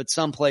 but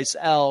someplace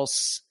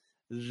else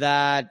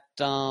that,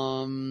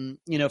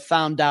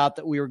 found out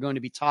that we were going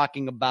to be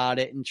talking about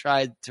it and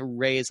tried to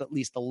raise at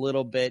least a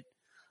little bit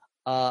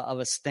of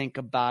a stink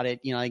about it,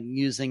 like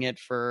using it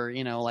for,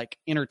 like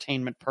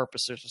entertainment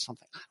purposes or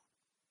something.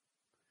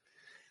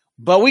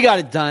 But we got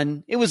it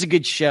done. It was a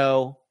good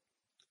show.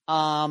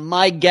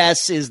 My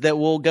guess is that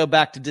we'll go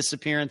back to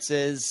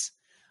disappearances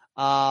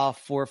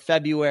for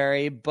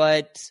February,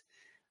 but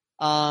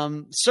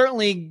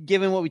certainly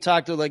given what we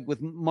talked to, like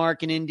with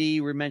Mark and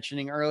Indy we were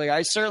mentioning earlier,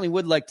 I certainly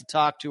would like to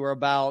talk to her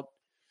about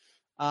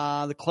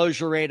the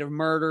closure rate of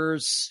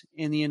murders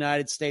in the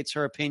United States,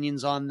 her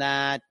opinions on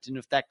that, and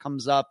if that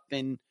comes up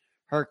in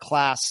her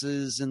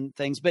classes and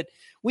things. But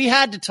we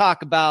had to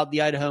talk about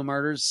the Idaho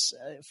murders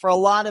for a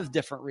lot of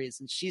different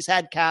reasons. She's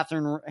had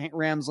Catherine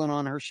Ramsland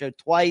on her show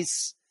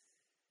twice.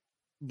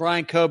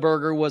 Brian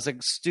Koberger was a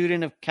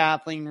student of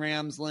Kathleen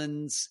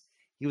Ramsland's.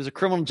 He was a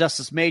criminal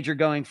justice major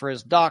going for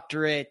his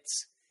doctorate.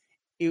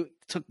 It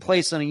took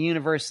place on a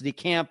university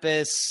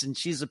campus, and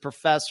she's a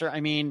professor. I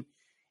mean,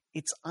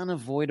 it's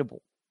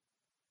unavoidable.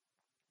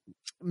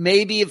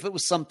 Maybe if it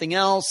was something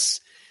else,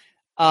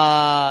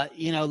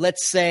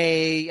 let's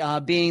say,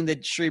 being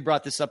that Sheree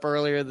brought this up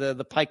earlier,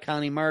 the Pike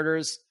County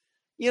murders,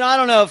 I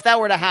don't know if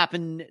that were to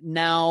happen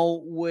now,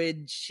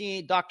 would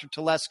Dr.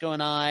 Telesco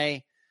and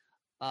I,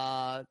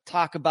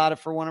 talk about it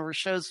for one of her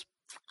shows?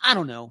 I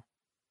don't know.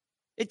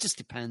 It just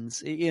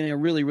depends. It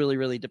really, really,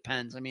 really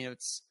depends. I mean,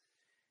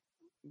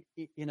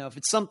 if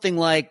it's something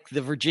like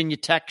the Virginia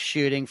Tech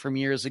shooting from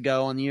years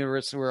ago on the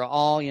university where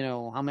all,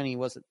 how many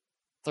was it?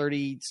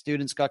 30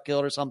 students got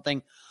killed or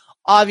something.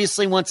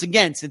 Obviously, once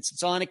again, since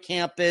it's on a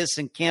campus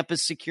and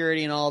campus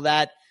security and all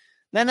that,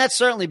 then that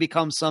certainly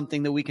becomes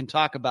something that we can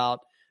talk about.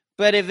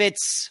 But if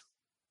it's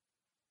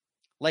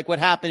like what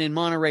happened in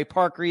Monterey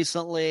Park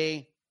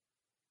recently,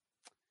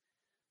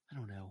 I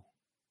don't know.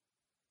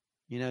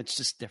 It's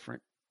just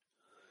different.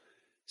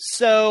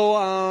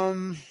 So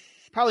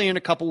probably in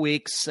a couple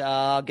weeks,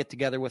 I'll get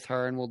together with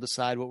her and we'll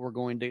decide what we're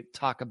going to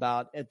talk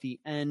about at the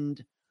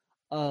end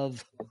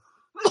of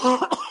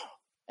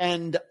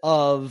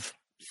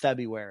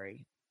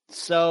February.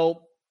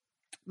 So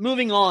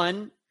moving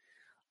on.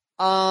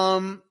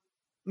 Man,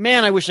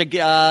 I wish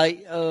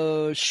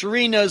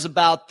Sheree knows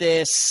about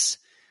this.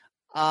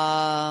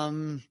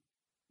 I've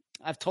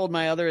told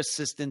my other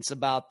assistants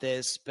about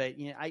this, but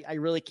I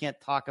really can't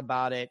talk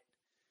about it.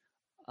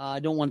 I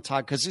don't want to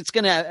talk because it's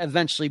going to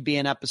eventually be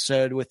an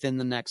episode within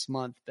the next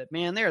month. But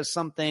man, there is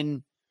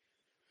something,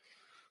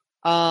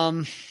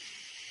 a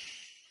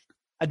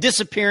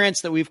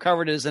disappearance that we've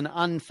covered as an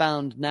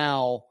Unfound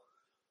now.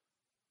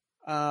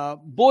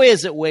 Boy,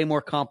 is it way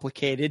more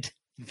complicated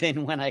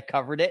than when I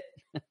covered it.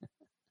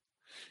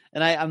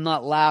 And I'm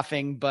not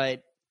laughing,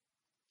 but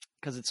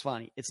because it's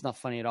funny. It's not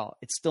funny at all.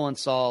 It's still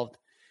unsolved.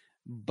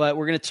 But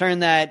we're going to turn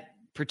that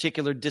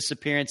particular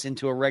disappearance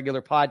into a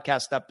regular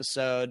podcast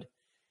episode.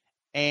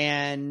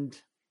 And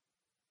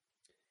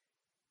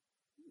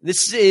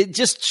it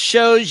just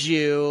shows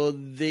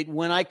you that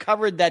when I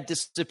covered that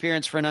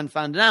disappearance for an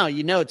Unfound now,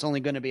 it's only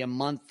going to be a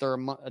month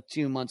or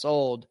 2 months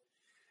old.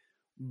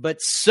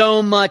 But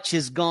so much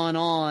has gone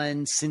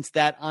on since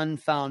that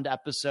Unfound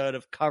episode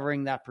of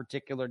covering that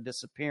particular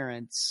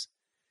disappearance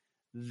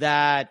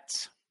that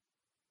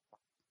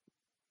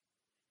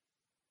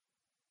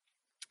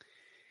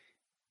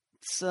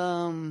it's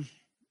going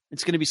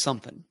to be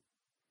something.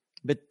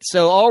 But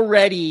so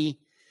already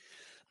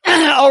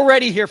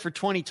here for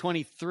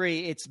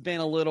 2023, it's been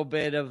a little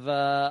bit of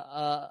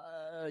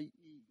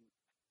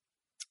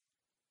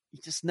you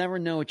just never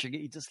know what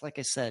you're just like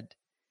I said.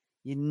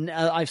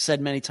 I've said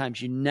many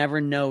times, you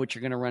never know what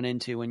you're going to run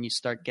into when you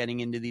start getting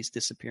into these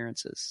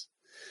disappearances.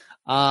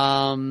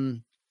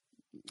 I'm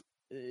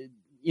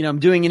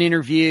doing an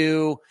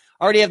interview.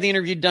 I already have the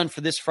interview done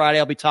for this Friday.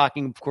 I'll be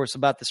talking, of course,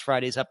 about this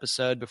Friday's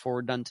episode before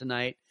we're done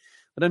tonight.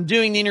 But I'm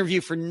doing the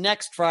interview for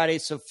next Friday,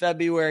 so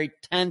February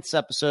 10th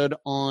episode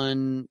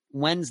on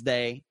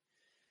Wednesday.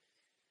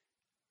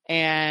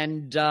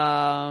 And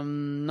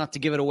not to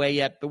give it away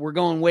yet, but we're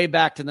going way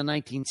back to the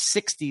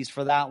 1960s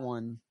for that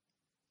one.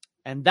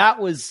 And that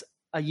was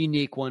a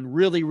unique one,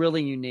 really,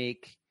 really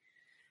unique.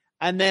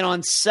 And then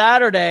on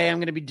Saturday, I'm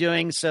going to be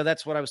doing, so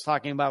that's what I was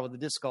talking about with the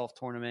disc golf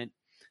tournament.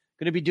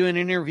 Going to be doing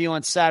an interview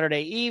on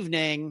Saturday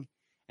evening,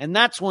 and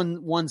that's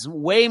one's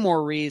way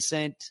more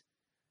recent.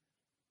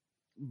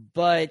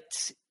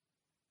 But,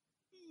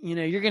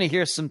 you're going to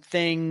hear some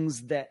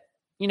things that,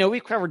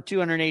 we've covered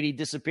 280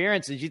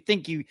 disappearances.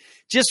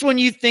 When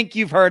you think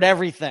you've heard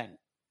everything.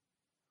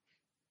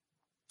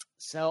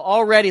 So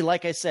already,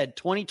 like I said,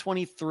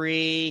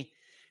 2023,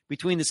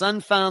 between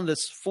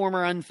this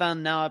former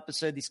Unfound Now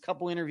episode, these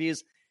couple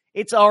interviews,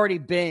 it's already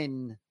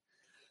been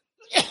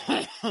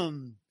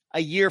a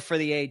year for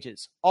the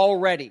ages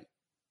already.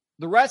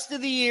 The rest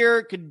of the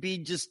year could be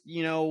just,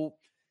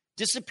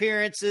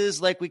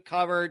 disappearances like we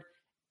covered.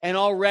 And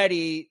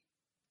already,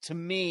 to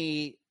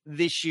me,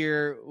 this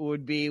year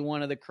would be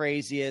one of the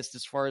craziest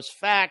as far as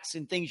facts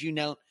and things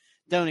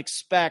don't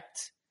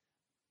expect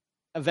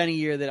of any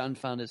year that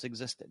Unfound has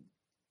existed.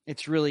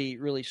 It's really,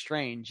 really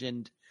strange.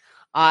 And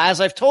as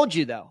I've told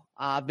you, though,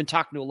 I've been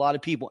talking to a lot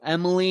of people.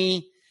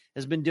 Emily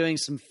has been doing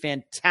some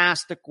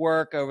fantastic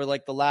work over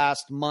like the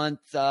last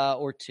month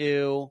or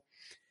two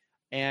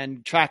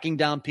and tracking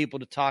down people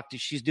to talk to.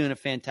 She's doing a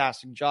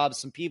fantastic job.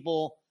 Some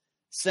people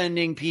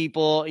sending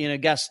people,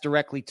 guests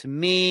directly to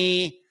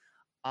me.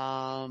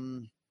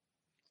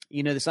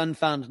 This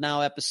Unfound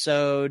Now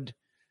episode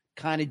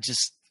kind of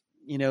just,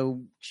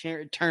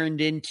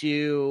 turned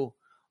into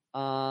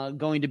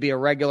going to be a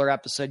regular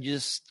episode.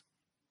 Just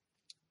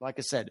like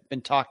I said,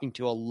 been talking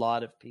to a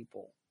lot of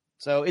people.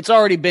 So it's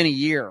already been a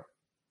year.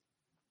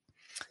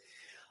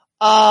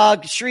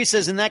 Sheree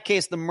says, in that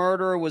case, the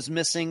murderer was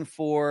missing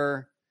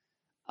for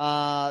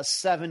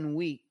 7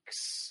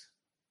 weeks.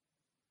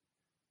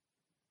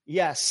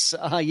 Yes.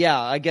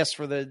 Yeah, I guess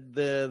for I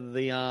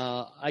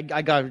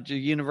got the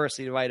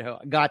University of Idaho.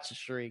 Gotcha,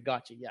 Sheree.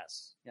 Gotcha.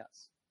 Yes.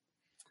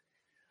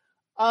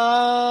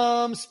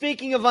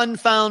 Speaking of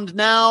Unfound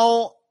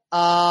Now,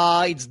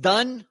 it's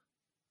done.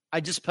 I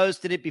just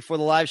posted it before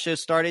the live show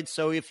started.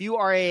 So if you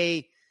are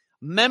a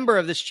member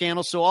of this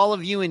channel, so all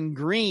of you in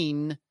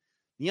green,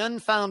 the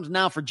Unfound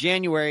Now for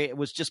January, it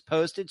was just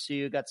posted. So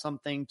you got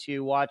something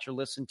to watch or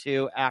listen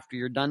to after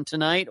you're done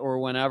tonight or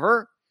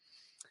whenever.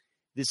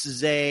 This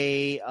is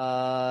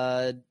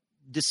a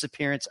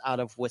disappearance out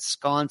of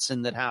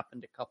Wisconsin that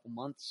happened a couple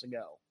months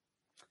ago.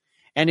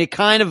 And it's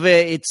kind of,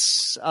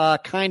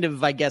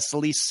 I guess, at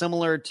least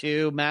similar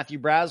to Matthew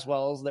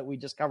Braswell's that we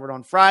just covered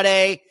on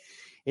Friday.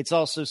 It's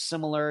also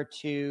similar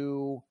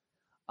to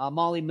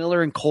Molly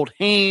Miller and Colt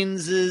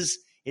Haynes's.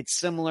 It's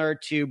similar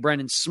to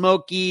Brendan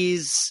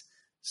Smokey's.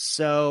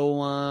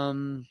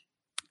 So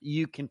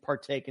you can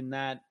partake in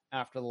that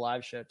after the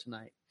live show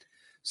tonight.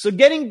 So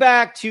getting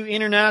back to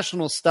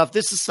international stuff,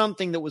 this is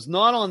something that was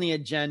not on the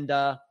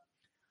agenda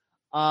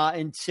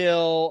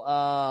until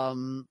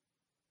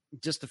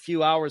just a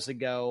few hours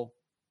ago.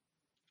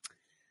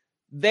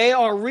 They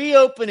are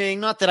reopening,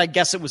 not that I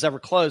guess it was ever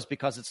closed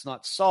because it's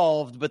not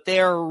solved, but they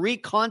are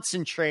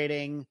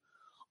reconcentrating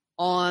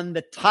on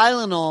the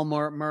Tylenol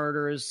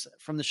murders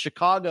from the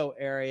Chicago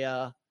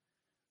area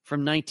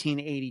from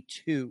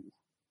 1982.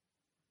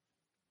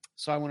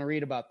 So I want to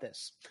read about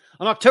this.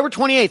 On October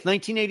 28th,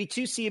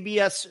 1982,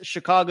 CBS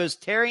Chicago's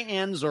Terry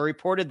Anzor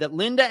reported that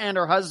Linda and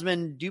her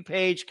husband,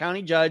 DuPage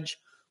County Judge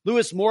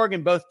Louis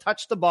Morgan, both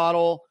touched the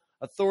bottle.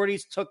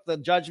 Authorities took the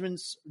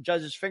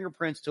judge's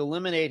fingerprints to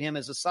eliminate him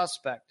as a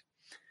suspect.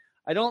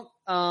 I don't...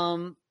 let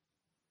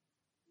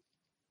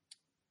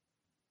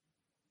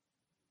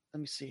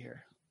me see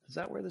here. Is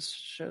that where this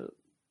show...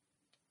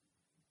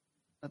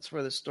 That's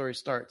where this story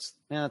starts.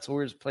 Man, that's a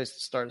weird place to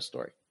start a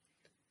story.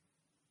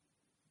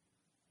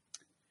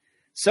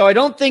 So I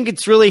don't think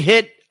it's really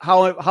hit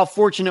how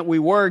fortunate we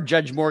were,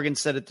 Judge Morgan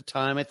said at the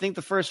time. I think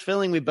the first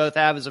feeling we both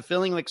have is a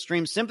feeling of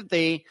extreme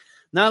sympathy.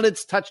 Now that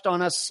it's touched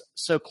on us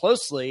so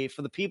closely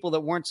for the people that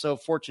weren't so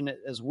fortunate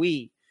as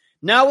we.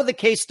 Now with the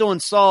case still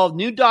unsolved,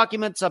 new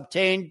documents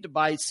obtained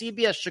by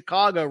CBS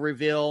Chicago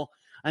reveal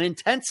an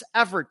intense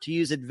effort to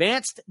use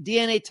advanced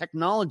DNA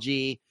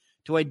technology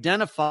to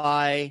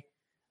identify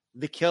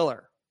the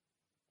killer.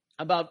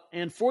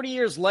 40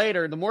 years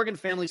later, the Morgan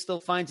family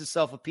still finds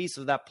itself a piece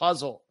of that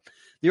puzzle.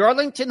 The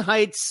Arlington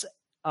Heights,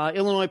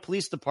 Illinois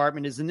Police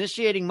Department is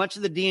initiating much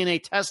of the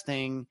DNA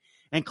testing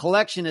and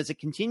collection as it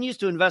continues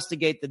to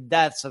investigate the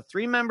deaths of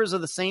 3 members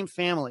of the same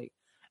family,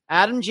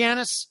 Adam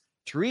Janus,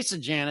 Teresa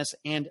Janus,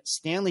 and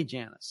Stanley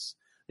Janus.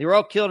 They were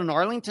all killed in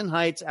Arlington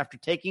Heights after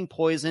taking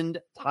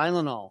poisoned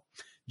Tylenol.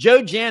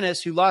 Joe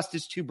Janus, who lost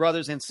his 2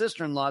 brothers and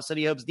sister-in-law, said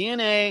he hopes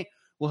DNA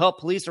will help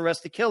police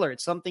arrest the killer.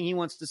 It's something he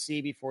wants to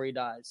see before he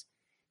dies.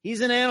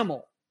 He's an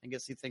animal. I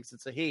guess he thinks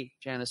it's a he,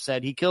 Janus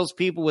said. He kills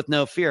people with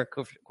no fear.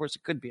 Of course,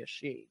 it could be a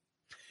she.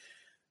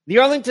 The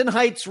Arlington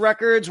Heights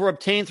records were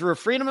obtained through a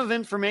Freedom of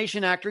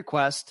Information Act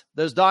request.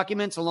 Those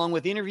documents, along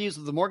with interviews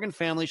with the Morgan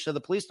family, show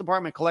the police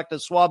department collected a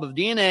swab of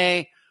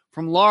DNA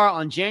from Laura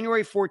on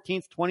January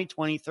 14th,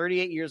 2020,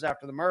 38 years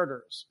after the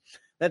murders.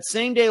 That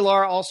same day,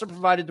 Laura also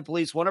provided the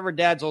police one of her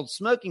dad's old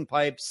smoking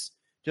pipes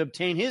to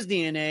obtain his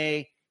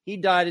DNA. He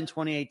died in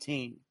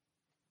 2018.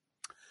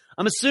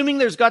 I'm assuming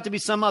there's got to be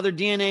some other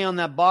DNA on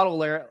that bottle,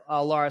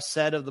 Laura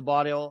said of the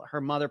bottle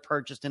her mother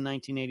purchased in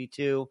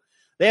 1982.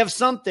 They have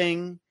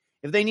something.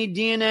 If they need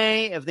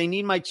DNA, if they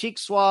need my cheek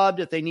swabbed,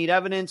 if they need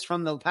evidence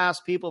from the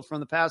past people, from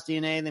the past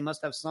DNA, they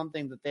must have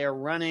something that they are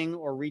running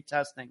or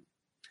retesting.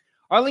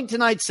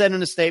 Arlingtonites said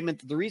in a statement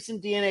that the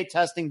recent DNA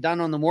testing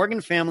done on the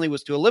Morgan family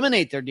was to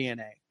eliminate their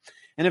DNA.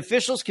 And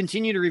officials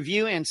continue to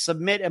review and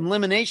submit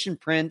elimination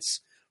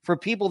prints for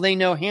people they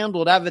know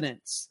handled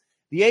evidence.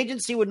 The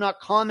agency would not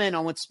comment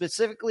on what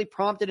specifically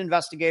prompted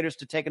investigators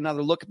to take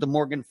another look at the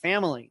Morgan's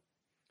family's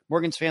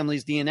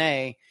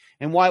DNA,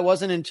 and why it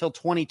wasn't until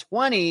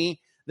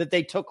 2020 that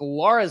they took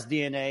Laura's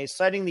DNA,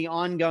 citing the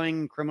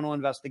ongoing criminal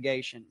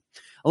investigation.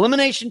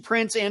 Elimination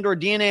prints and or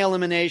DNA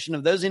elimination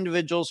of those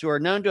individuals who are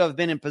known to have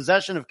been in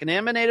possession of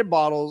contaminated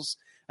bottles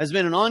has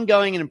been an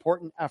ongoing and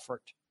important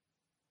effort.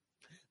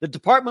 The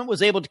department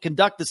was able to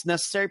conduct this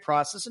necessary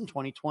process in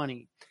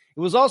 2020. It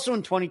was also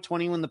in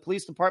 2020 when the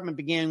police department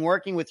began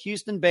working with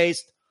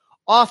Houston-based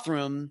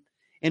Othram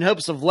in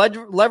hopes of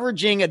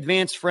leveraging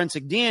advanced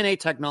forensic DNA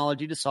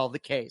technology to solve the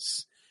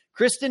case.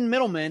 Kristen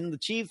Middleman, the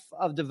chief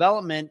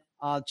development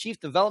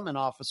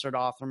officer at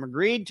Othram,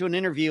 agreed to an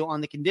interview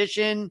on the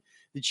condition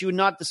that she would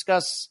not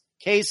discuss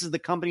cases the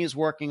company is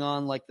working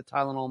on, like the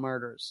Tylenol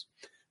murders.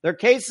 There are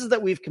cases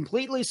that we've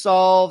completely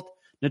solved,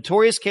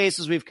 notorious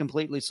cases we've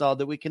completely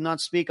solved that we cannot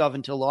speak of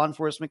until law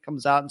enforcement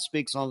comes out and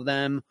speaks of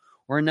them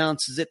or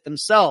announces it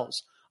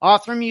themselves.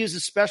 Othram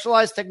uses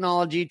specialized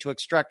technology to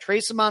extract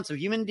trace amounts of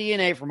human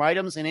DNA from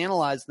items and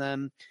analyze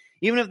them,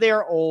 even if they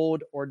are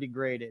old or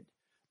degraded.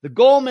 The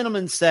goal,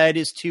 Middleman said,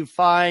 is to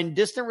find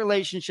distant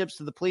relationships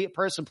to the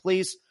person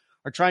police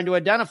are trying to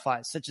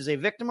identify, such as a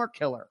victim or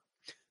killer,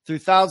 through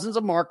thousands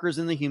of markers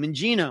in the human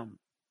genome.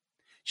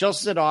 She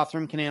also said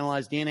Othram can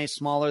analyze DNA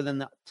smaller than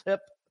the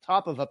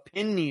top of a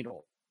pin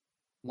needle.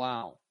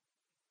 Wow.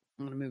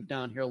 I'm going to move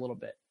down here a little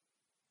bit.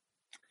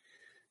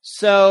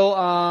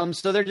 So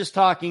they're just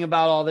talking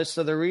about all this.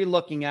 So they're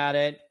re-looking at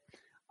it.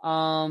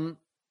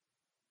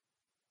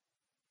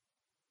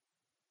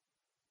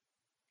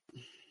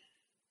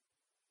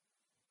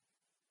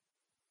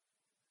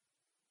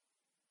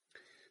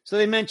 So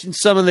they mentioned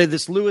some of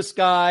this Lewis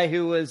guy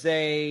who was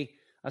a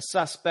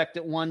suspect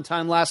at one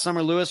time. Last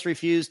summer, Lewis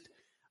refused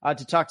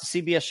to talk to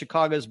CBS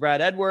Chicago's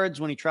Brad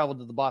Edwards when he traveled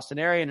to the Boston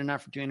area in an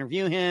effort to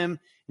interview him.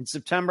 In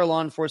September,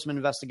 law enforcement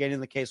investigating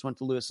the case went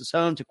to Lewis's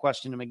home to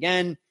question him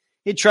again.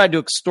 He tried to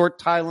extort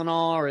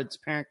Tylenol or its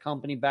parent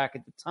company back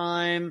at the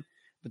time,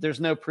 but there's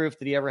no proof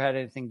that he ever had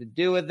anything to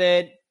do with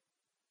it.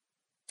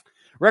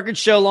 Records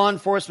show law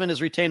enforcement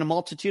has retained a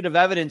multitude of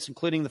evidence,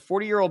 including the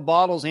 40-year-old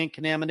bottles and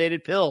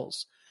contaminated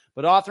pills.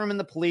 But Othram and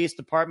the police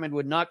department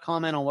would not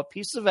comment on what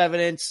pieces of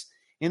evidence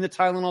in the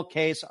Tylenol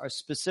case are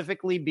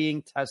specifically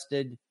being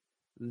tested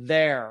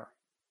there.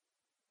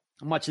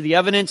 Much of the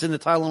evidence in the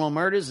Tylenol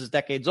murders is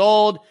decades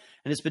old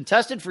and has been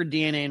tested for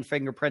DNA and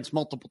fingerprints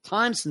multiple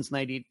times since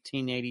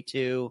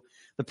 1982.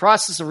 The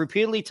process of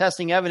repeatedly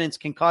testing evidence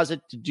can cause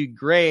it to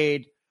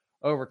degrade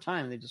over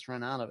time. They just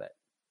run out of it.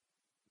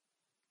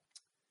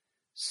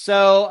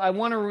 So I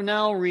want to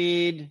now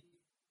read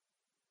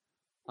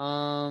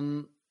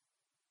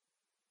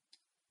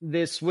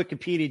this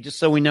Wikipedia, just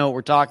so we know what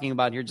we're talking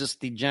about here,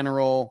 just the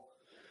general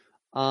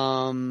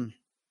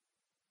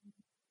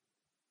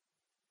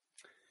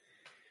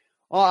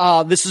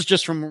this is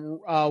just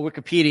from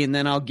Wikipedia, and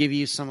then I'll give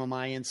you some of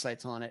my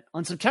insights on it.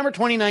 On September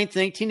 29th,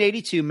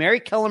 1982, Mary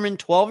Kellerman,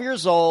 12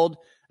 years old,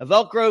 of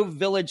Elk Grove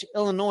Village,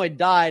 Illinois,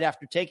 died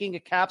after taking a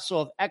capsule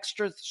of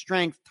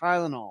extra-strength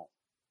Tylenol.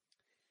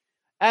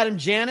 Adam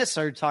Janis,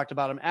 I already talked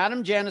about him.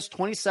 Adam Janis,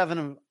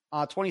 27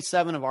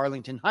 of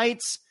Arlington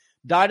Heights,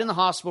 died in the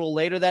hospital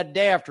later that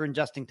day after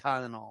ingesting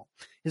Tylenol.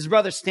 His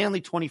brother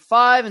Stanley,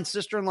 25, and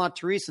sister-in-law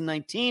Teresa,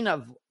 19,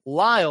 of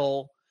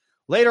Lisle,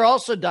 later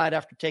also died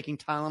after taking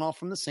Tylenol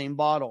from the same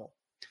bottle.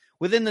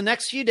 Within the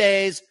next few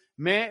days,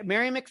 Mary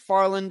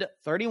McFarland,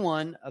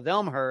 31, of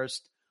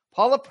Elmhurst,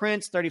 Paula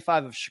Prince,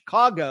 35, of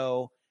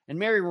Chicago, and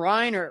Mary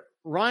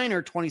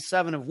Reiner,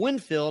 27, of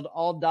Winfield,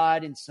 all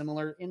died in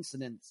similar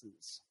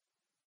incidents.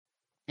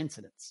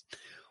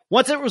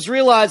 Once it was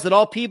realized that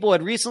all people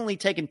had recently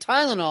taken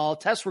Tylenol,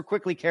 tests were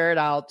quickly carried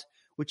out,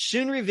 which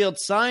soon revealed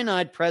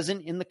cyanide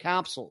present in the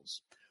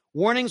capsules.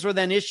 Warnings were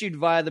then issued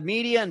via the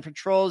media and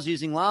patrols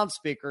using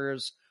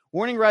loudspeakers,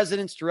 warning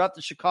residents throughout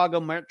the Chicago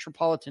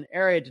metropolitan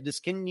area to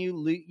discontinue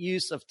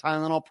use of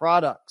Tylenol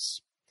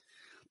products.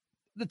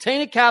 The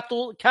tainted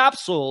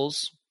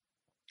capsules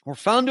were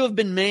found to have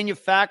been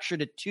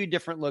manufactured at 2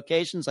 different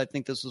locations. I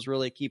think this was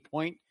really a key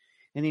point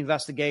in the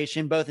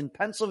investigation, both in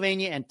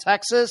Pennsylvania and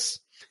Texas,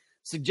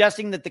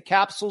 suggesting that the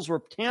capsules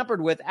were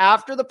tampered with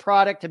after the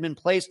product had been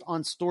placed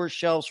on store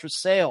shelves for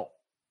sale.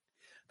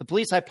 The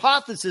police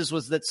hypothesis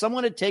was that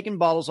someone had taken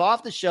bottles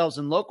off the shelves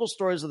in local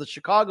stores of the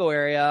Chicago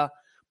area,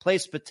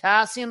 placed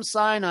potassium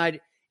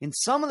cyanide in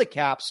some of the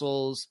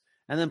capsules,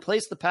 and then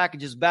placed the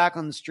packages back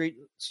on the street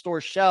store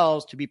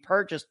shelves to be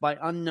purchased by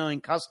unknowing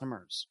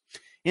customers.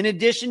 In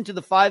addition to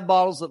the 5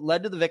 bottles that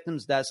led to the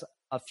victim's deaths,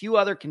 a few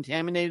other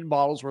contaminated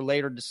bottles were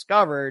later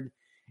discovered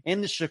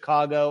in the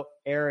Chicago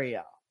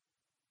area.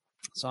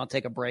 So I'll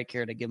take a break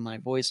here to give my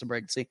voice a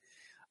break. See,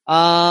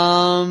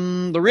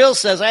 The Real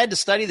says, I had to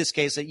study this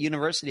case at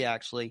university,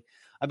 actually.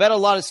 I bet a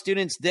lot of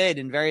students did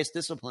in various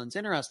disciplines.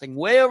 Interesting.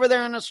 Way over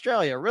there in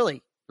Australia.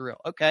 Really? The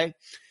Real. Okay.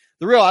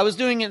 The Real. I was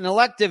doing an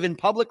elective in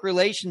public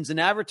relations and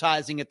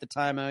advertising at the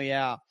time. Oh,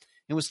 yeah.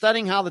 And was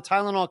studying how the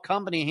Tylenol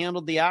company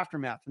handled the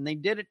aftermath. And they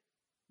did it,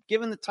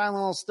 given the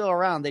Tylenol is still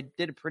around, they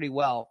did it pretty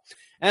well.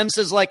 M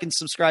says, like and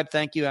subscribe.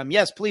 Thank you, M.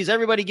 Yes, please,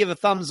 everybody give a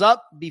thumbs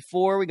up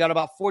before we got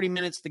about 40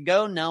 minutes to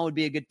go. Now would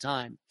be a good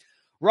time.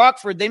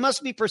 Rockford, they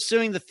must be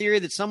pursuing the theory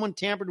that someone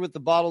tampered with the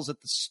bottles at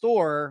the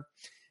store.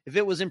 If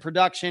it was in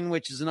production,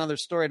 which is another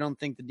story, I don't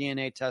think the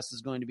DNA test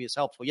is going to be as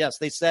helpful. Yes,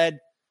 they said,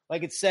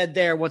 like it said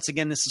there, once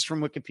again, this is from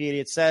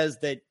Wikipedia. It says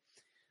that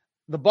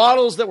the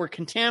bottles that were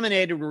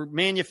contaminated were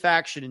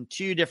manufactured in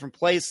 2 different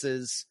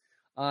places,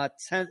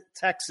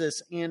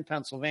 Texas and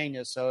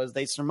Pennsylvania. So as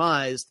they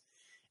surmised,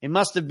 it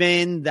must have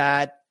been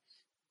that,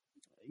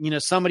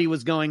 somebody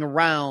was going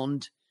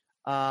around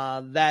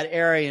that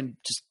area and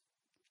just,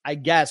 I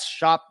guess,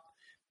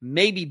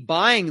 maybe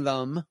buying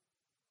them,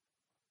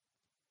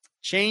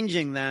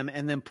 changing them,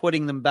 and then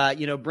putting them back,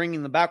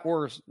 bringing them back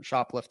or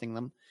shoplifting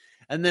them,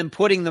 and then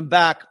putting them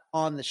back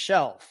on the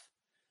shelf.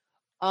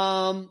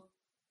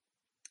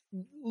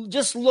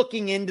 Just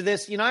looking into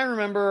this, I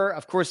remember,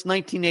 of course,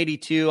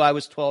 1982, I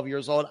was 12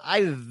 years old.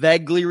 I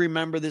vaguely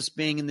remember this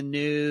being in the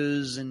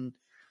news, and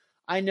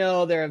I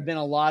know there have been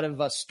a lot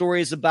of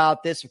stories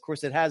about this. Of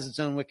course, it has its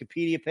own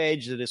Wikipedia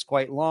page that is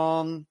quite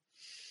long.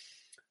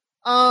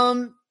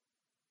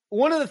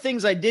 One of the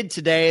things I did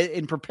today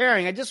in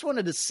preparing, I just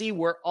wanted to see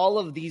where all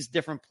of these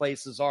different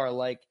places are,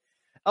 like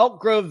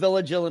Elk Grove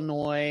Village,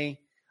 Illinois,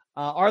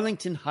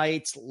 Arlington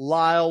Heights,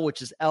 Lisle,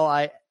 which is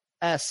Lisle.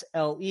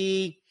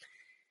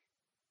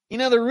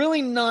 They're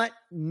really not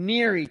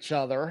near each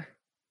other,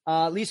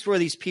 at least where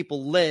these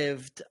people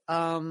lived.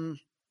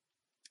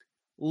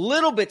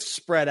 Little bit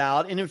spread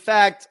out. And in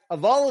fact,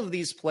 of all of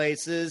these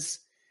places,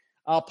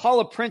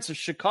 Paula Prince of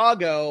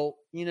Chicago,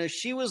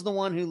 she was the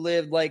one who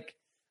lived like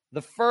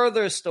the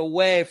furthest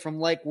away from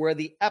like where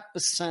the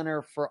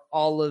epicenter for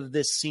all of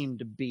this seemed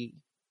to be.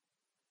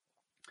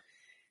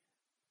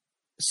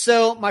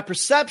 So my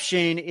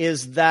perception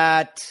is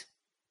that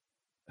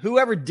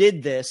whoever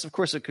did this, of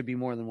course it could be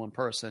more than one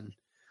person,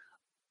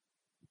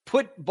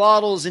 put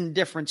bottles in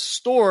different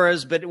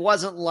stores, but it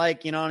wasn't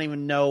like, I don't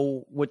even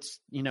know what's,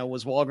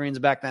 was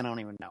Walgreens back then? I don't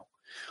even know.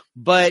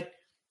 But,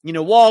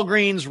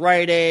 Walgreens,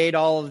 Rite Aid,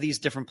 all of these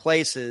different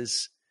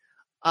places.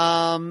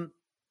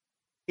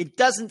 It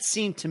doesn't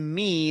seem to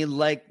me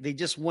like they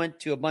just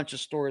went to a bunch of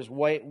stores,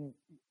 right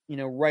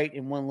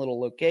in one little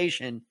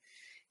location.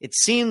 It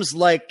seems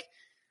like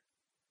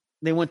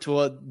they went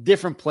to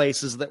different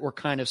places that were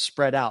kind of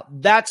spread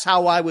out. That's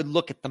how I would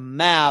look at the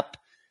map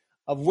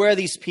of where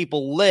these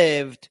people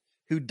lived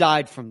who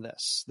died from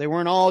this. They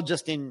weren't all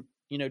just in,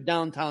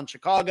 downtown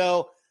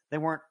Chicago. They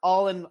weren't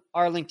all in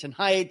Arlington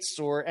Heights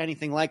or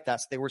anything like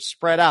that. They were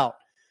spread out.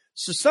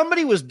 So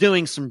somebody was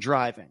doing some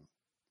driving.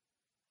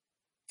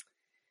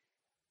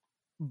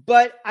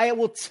 But I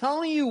will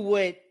tell you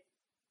what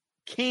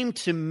came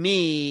to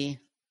me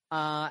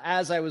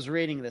as I was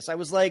reading this. I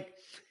was like,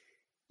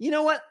 you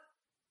know what?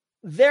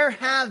 There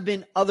have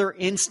been other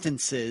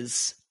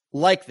instances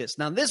like this.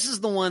 Now, this is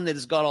the one that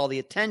has got all the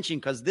attention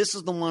because this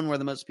is the one where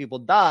the most people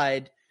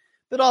died.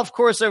 But of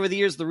course, over the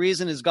years, the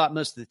reason it's got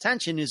most of the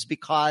attention is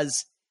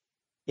because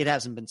it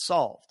hasn't been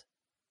solved.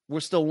 We're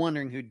still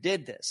wondering who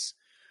did this.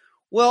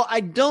 Well,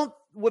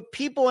 what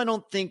people I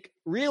don't think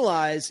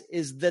realize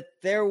is that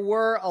there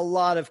were a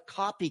lot of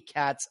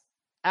copycats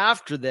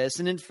after this.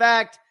 And in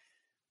fact,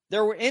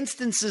 there were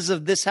instances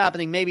of this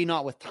happening, maybe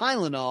not with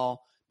Tylenol,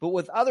 but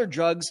with other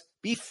drugs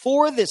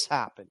before this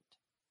happened.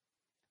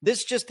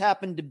 This just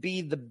happened to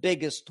be the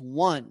biggest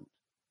one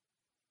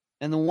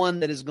and the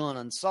one that has gone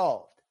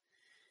unsolved.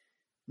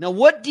 Now,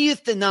 what do you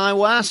think? Now, I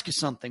will ask you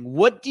something.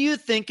 What do you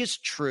think is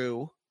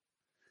true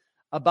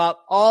about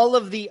all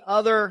of the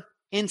other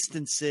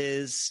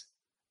instances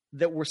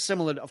that were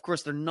similar? Of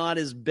course, they're not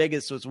as big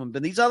as this one,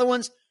 but these other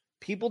ones,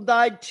 people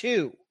died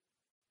too.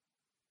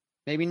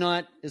 Maybe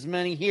not as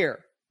many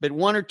here, but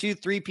 1 or 2,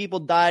 3 people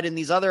died in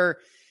these other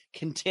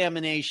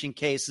contamination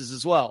cases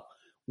as well.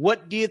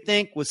 What do you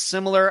think was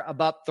similar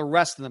about the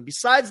rest of them?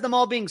 Besides them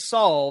all being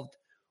solved,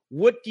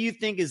 what do you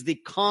think is the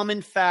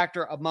common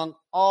factor among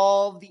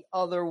all the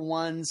other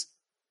ones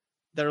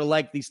that are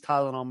like these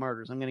Tylenol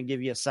murders? I'm going to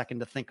give you a second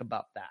to think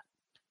about that.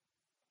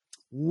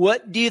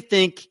 What do you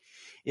think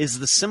is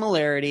the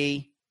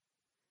similarity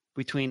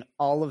between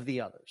all of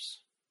the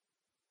others?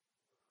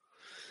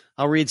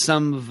 I'll read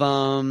some of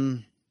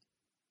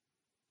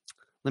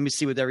Let me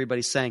see what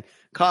everybody's saying.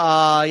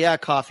 Yeah,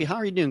 Coffee. How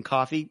are you doing,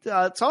 Coffee?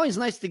 It's always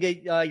nice to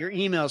get your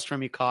emails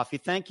from you, Coffee.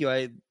 Thank you.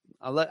 I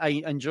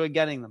enjoy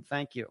getting them.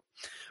 Thank you.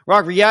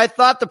 Rockford, yeah, I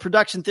thought the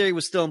production theory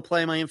was still in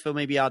play. My info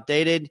may be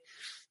outdated.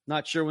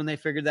 Not sure when they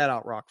figured that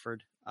out,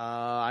 Rockford.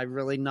 I've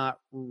really not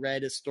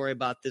read a story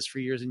about this for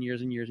years and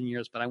years and years and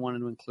years, but I wanted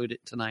to include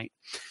it tonight.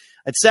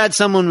 It's sad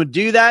someone would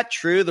do that.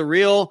 True. The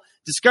real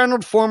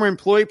disgruntled former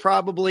employee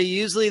probably.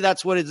 Usually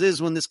that's what it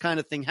is when this kind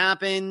of thing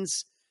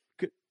happens.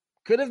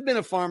 Could have been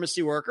a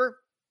pharmacy worker.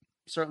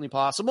 Certainly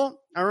possible.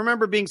 I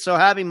remember being so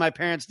happy my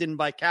parents didn't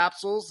buy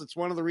capsules. It's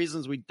one of the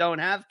reasons we don't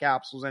have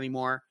capsules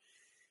anymore.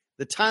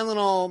 The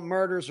Tylenol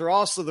murders are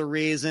also the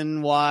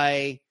reason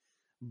why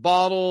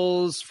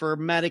bottles for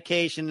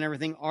medication and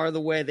everything are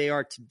the way they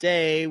are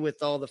today,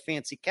 with all the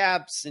fancy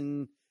caps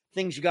and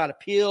things you got to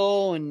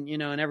peel and,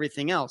 and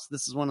everything else.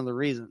 This is one of the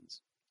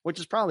reasons, which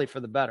is probably for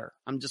the better.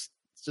 It's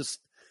just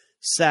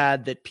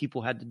sad that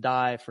people had to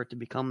die for it to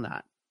become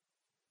that.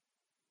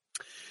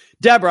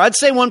 Deborah, I'd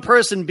say one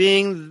person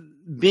being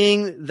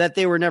that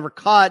they were never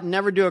caught,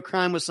 never do a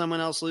crime with someone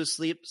else, lose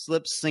slips,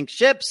 sink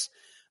ships.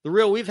 The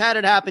real, we've had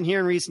it happen here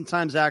in recent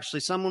times,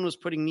 actually. Someone was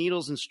putting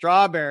needles in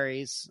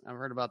strawberries. I've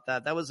heard about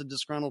that. That was a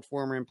disgruntled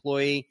former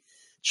employee.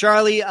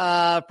 Charlie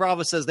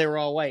Bravo says they were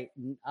all white.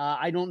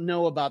 I don't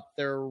know about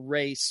their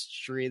race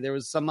tree. There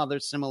was some other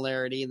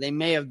similarity. They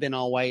may have been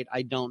all white.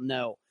 I don't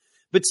know.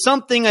 But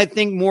something I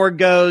think more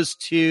goes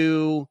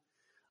to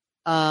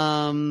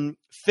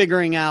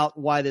figuring out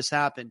why this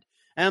happened.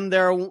 And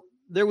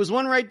there was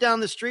one right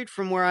down the street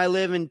from where I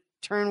live in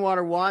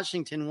Turnwater,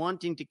 Washington,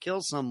 wanting to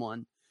kill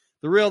someone.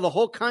 The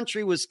whole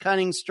country was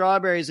cutting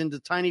strawberries into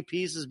tiny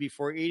pieces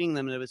before eating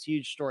them, and it was a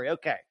huge story.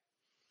 Okay.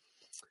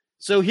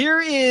 So here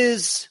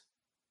is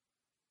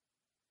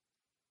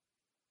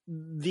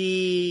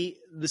the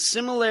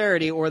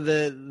similarity, or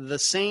the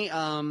same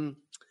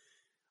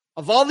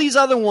of all these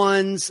other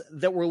ones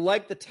that were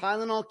like the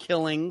Tylenol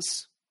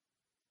killings.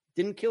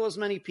 Didn't kill as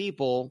many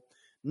people,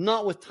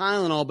 not with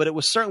Tylenol, but it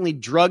was certainly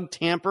drug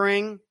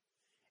tampering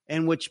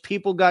in which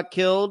people got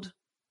killed.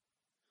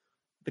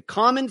 The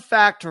common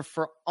factor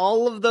for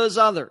all of those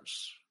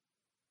others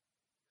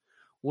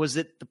was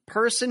that the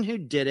person who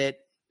did it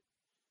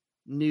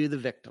knew the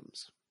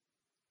victims.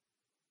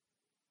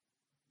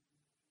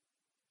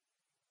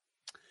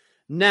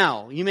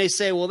 Now, you may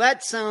say, well,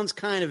 that sounds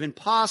kind of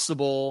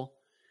impossible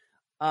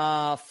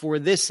for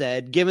this,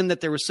 Ed, given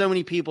that there were so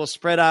many people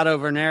spread out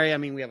over an area. I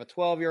mean, we have a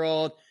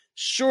 12-year-old.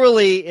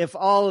 Surely, if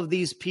all of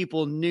these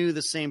people knew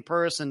the same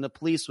person, the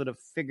police would have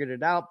figured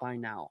it out by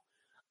now.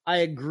 I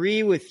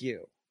agree with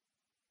you.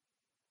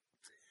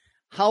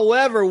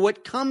 However,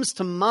 what comes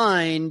to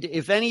mind,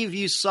 if any of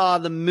you saw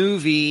the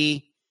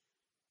movie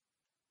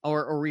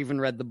or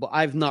even read the book,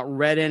 I've not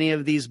read any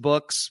of these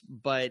books,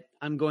 but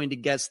I'm going to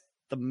guess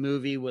the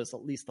movie was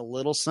at least a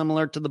little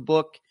similar to the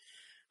book.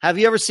 Have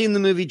you ever seen the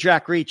movie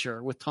Jack Reacher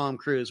with Tom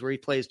Cruise, where he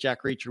plays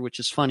Jack Reacher, which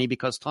is funny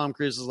because Tom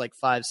Cruise is like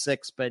 5'6",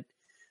 but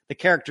the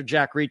character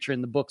Jack Reacher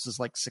in the books is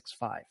like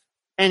 6'5".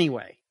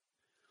 Anyway,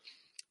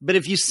 but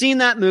if you've seen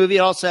that movie, it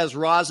also has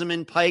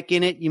Rosamund Pike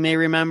in it, you may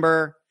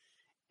remember,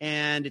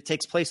 and it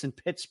takes place in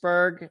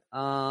Pittsburgh.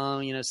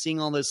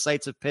 Seeing all those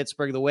sites of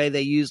Pittsburgh, the way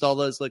they used all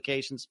those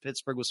locations,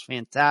 Pittsburgh was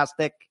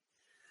fantastic.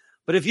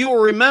 But if you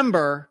will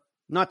remember,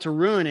 not to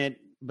ruin it,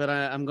 but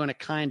I'm going to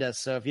kind of,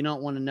 so if you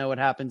don't want to know what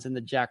happens in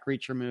the Jack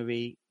Reacher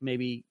movie,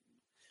 maybe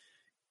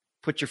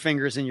put your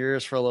fingers in your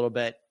ears for a little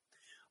bit.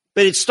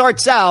 But it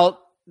starts out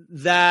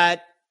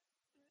that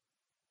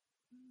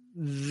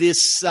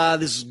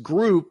this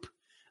group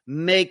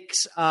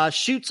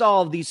shoots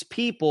all of these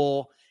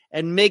people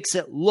and makes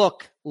it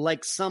look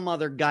like some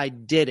other guy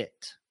did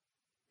it.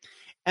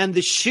 And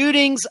the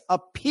shootings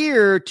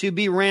appear to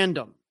be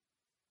random.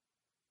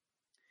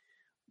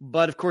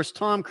 But, of course,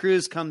 Tom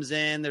Cruise comes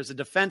in. There's a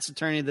defense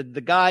attorney.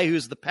 The guy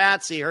who's the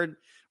patsy, heard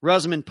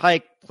Rosamund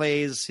Pike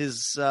plays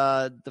his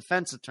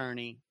defense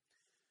attorney.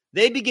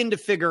 They begin to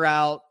figure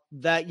out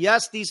that,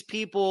 yes, these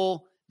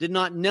people did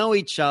not know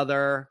each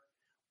other,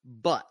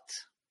 but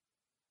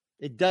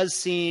it does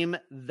seem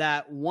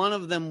that one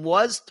of them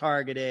was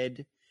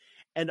targeted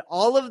and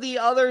all of the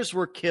others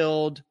were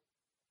killed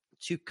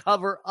to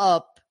cover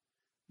up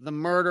the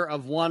murder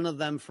of one of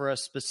them for a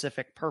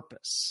specific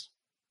purpose.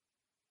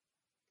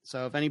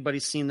 So if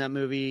anybody's seen that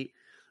movie,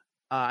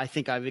 I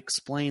think I've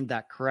explained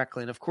that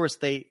correctly. And of course,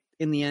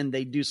 in the end,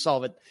 they do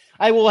solve it.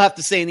 I will have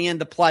to say, in the end,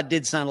 the plot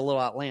did sound a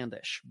little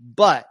outlandish.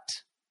 But,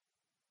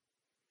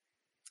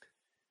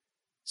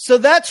 so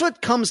that's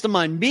what comes to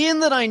mind.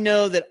 Being that I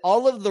know that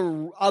all of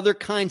the other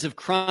kinds of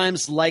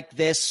crimes like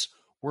this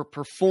were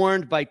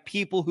performed by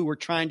people who were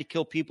trying to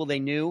kill people they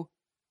knew,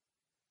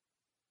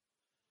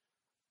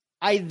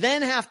 I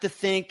then have to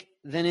think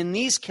that in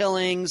these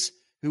killings,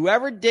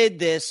 whoever did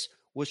this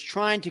was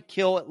trying to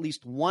kill at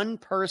least one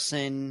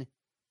person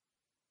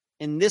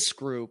in this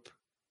group.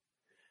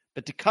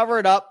 But to cover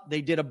it up,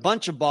 they did a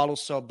bunch of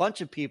bottles so a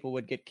bunch of people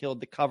would get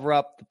killed to cover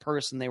up the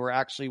person they were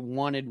actually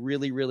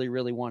really, really,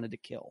 really wanted to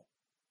kill.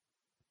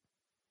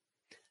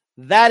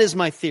 That is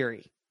my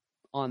theory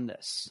on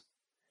this.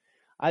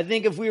 I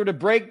think if we were to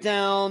break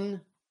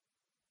down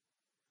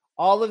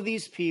all of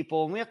these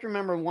people, and we have to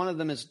remember one of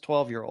them is a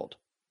 12-year-old.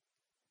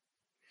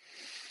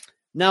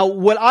 Now,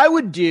 what I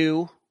would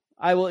do,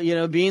 I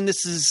will, being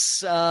this is,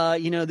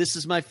 this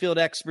is my field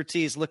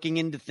expertise looking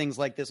into things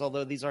like this,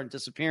 although these aren't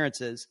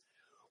disappearances.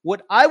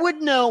 What I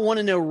would want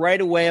to know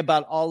right away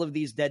about all of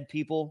these dead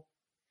people,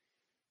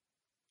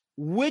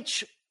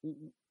 which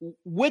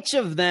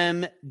of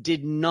them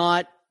did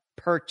not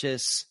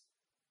purchase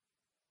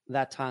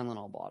that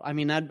Tylenol bottle? I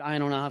mean, I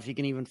don't know if you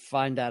can even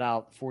find that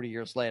out 40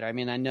 years later. I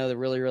mean, I know they're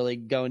really, really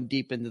going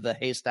deep into the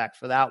haystack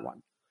for that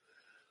one.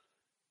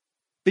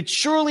 But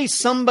surely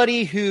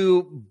somebody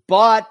who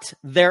bought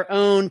their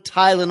own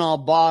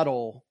Tylenol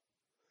bottle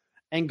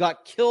and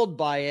got killed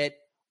by it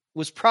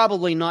was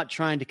probably not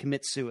trying to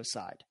commit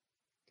suicide.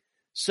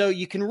 So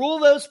you can rule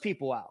those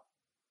people out.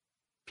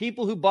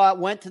 People who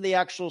went to the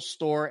actual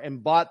store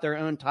and bought their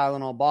own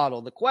Tylenol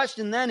bottle. The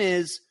question then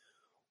is,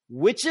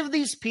 which of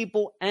these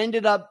people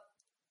ended up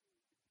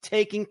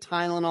taking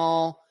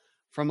Tylenol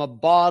from a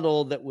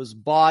bottle that was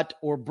bought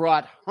or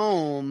brought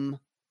home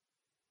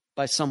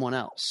by someone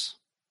else?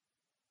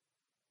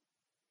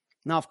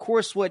 Now, of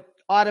course, what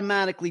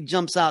automatically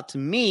jumps out to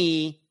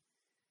me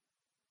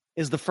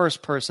is the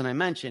first person I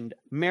mentioned,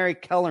 Mary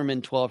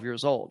Kellerman, 12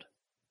 years old.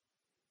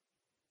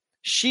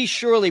 She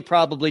surely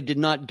probably did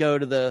not go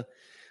to the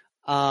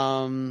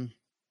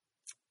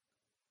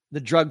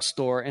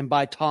drugstore and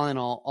buy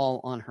Tylenol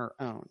all on her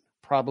own.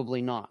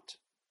 Probably not.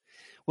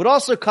 What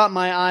also caught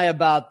my eye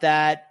about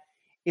that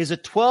is a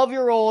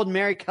 12-year-old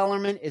Mary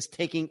Kellerman is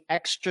taking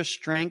extra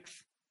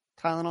strength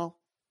Tylenol.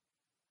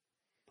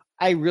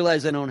 I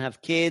realize I don't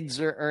have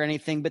kids or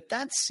anything, but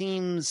that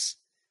seems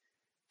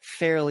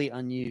fairly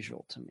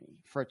unusual to me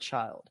for a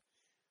child.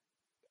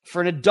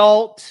 For an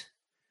adult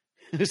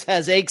who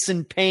has aches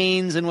and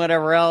pains and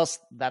whatever else,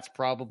 that's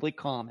probably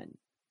common.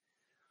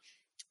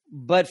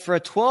 But for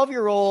a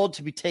 12-year-old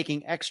to be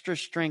taking extra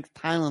strength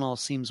Tylenol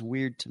seems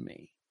weird to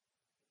me.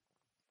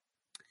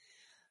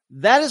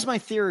 That is my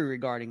theory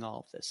regarding all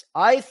of this.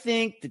 I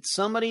think that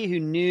somebody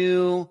who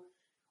knew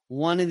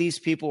one of these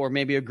people, or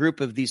maybe a group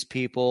of these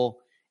people,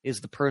 is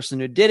the person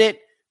who did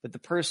it, but the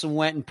person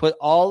went and put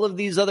all of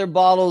these other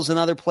bottles in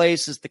other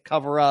places to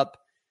cover up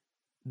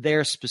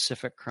their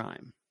specific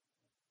crime.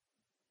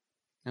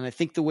 And I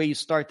think the way you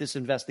start this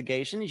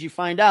investigation is you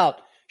find out,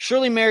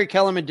 surely Mary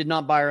Kellerman did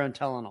not buy her own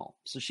Tylenol.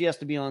 So she has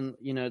to be on,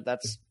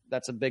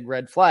 that's a big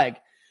red flag.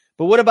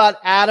 But what about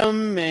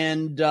Adam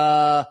and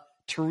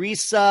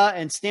Teresa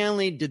and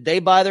Stanley? Did they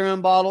buy their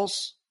own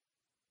bottles?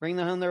 Bring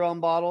them home their own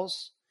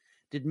bottles?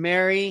 Did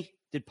Mary,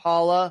 did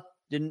Paula,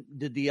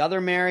 did the other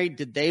Mary,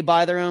 did they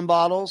buy their own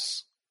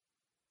bottles?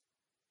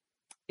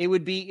 It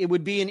would be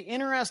an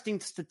interesting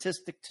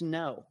statistic to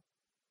know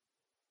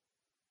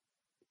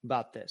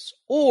about this.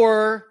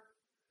 Or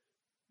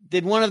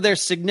did one of their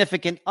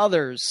significant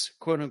others,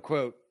 quote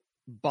unquote,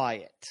 buy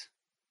it?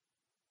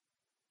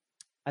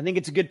 I think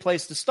it's a good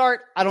place to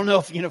start. I don't know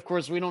if, of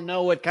course, we don't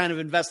know what kind of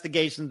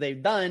investigations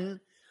they've done,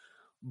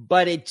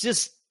 but it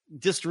just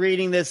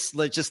reading this,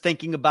 just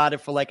thinking about it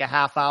for like a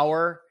half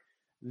hour,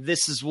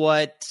 this is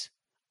what,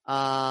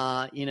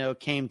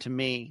 came to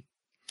me.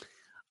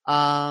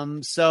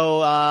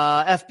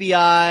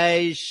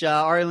 FBI,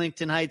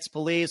 Arlington Heights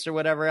Police or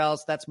whatever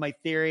else, that's my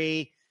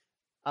theory.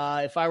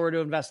 If I were to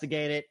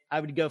investigate it, I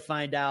would go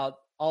find out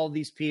all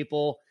these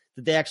people.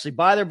 Did they actually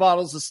buy their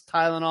bottles of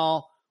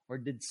Tylenol, or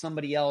did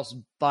somebody else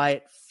buy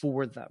it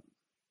for them?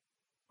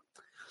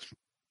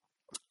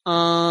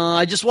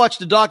 I just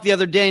watched a doc the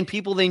other day, and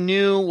people they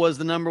knew was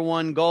the number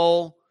one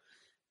goal.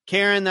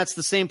 Karen, that's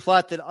the same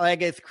plot that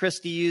Agatha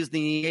Christie used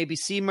in the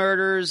ABC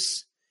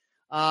murders.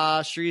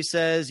 Cherie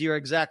says, you're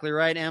exactly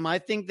right, Em. I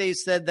think they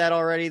said that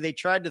already. They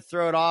tried to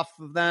throw it off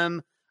of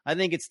them. I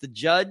think it's the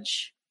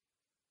judge.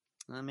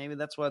 Maybe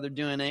that's why they're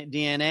doing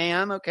DNA.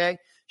 I'm okay.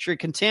 She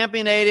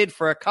contaminated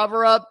for a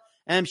cover-up,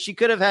 and she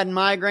could have had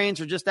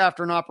migraines or just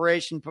after an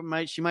operation.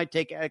 She might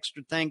take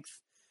extra strength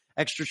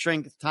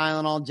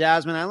Tylenol.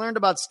 Jasmine, I learned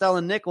about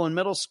Stella Nickel in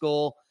middle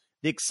school,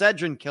 the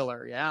Excedrin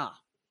killer. Yeah.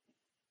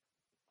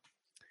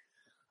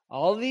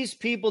 All of these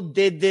people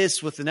did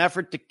this with an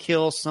effort to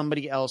kill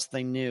somebody else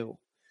they knew.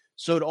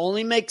 So it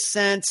only makes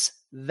sense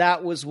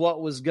that was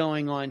what was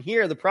going on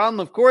here. The problem,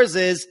 of course,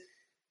 is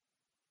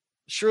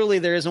surely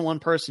there isn't one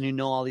person who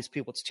knows all these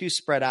people. It's too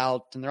spread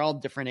out, and they're all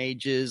different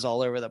ages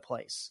all over the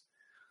place.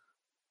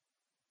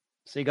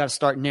 So you got to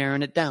start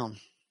narrowing it down.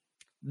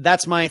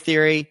 That's my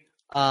theory.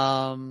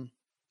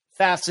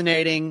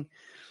 Fascinating,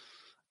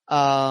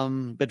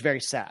 but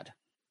very sad.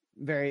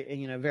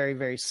 Very, very,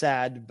 very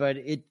sad. But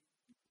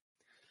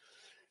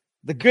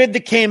the good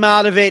that came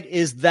out of it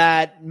is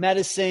that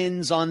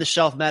medicines,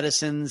 on-the-shelf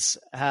medicines,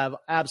 have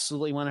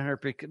absolutely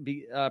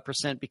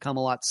 100% become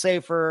a lot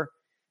safer.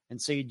 And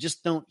so you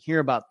just don't hear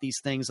about these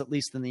things, at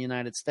least in the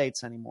United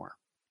States anymore.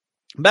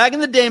 Back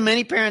in the day,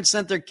 many parents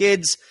sent their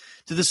kids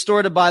to the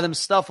store to buy them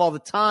stuff all the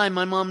time.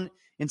 My mom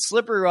in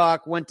Slippery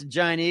Rock went to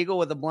Giant Eagle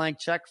with a blank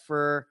check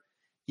for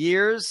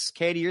years.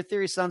 Katie, your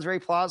theory sounds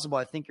very plausible.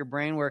 I think your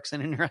brain works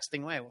in an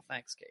interesting way. Well,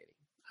 thanks, Katie.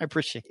 I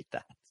appreciate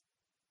that.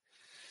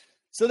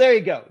 So there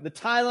you go. The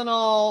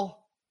Tylenol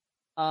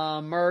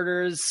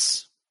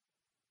murders.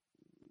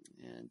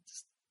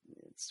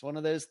 It's one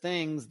of those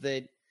things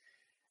that,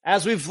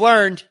 as we've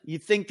learned, you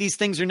think these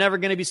things are never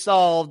going to be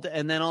solved,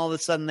 and then all of a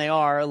sudden they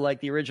are, like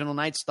the original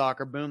Night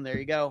Stalker. Boom, there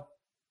you go.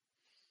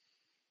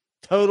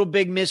 Total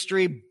big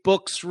mystery,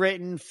 books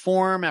written,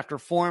 form after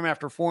form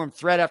after form,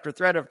 thread after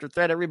thread after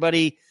thread,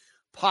 everybody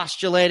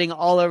postulating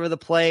all over the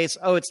place.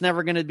 Oh, it's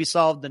never going to be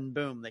solved, and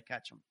boom, they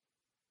catch them.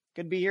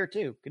 Could be here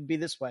too. Could be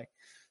this way.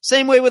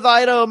 Same way with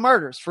Idaho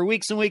murders for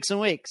weeks and weeks and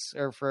weeks,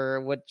 or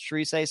for, what should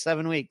we say,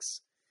 7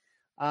 weeks.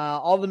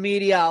 All the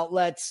media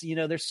outlets,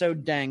 they're so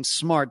dang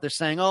smart. They're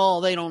saying,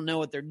 oh, they don't know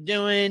what they're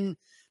doing.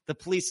 The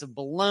police have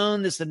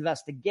blown this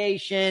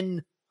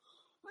investigation.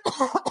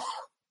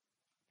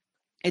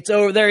 It's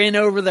over. They're in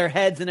over their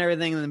heads and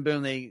everything. And then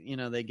boom,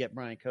 they get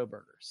Brian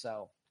Kohberger.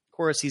 So of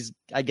course he's,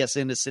 I guess,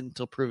 innocent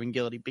until proven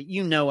guilty, but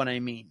you know what I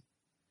mean.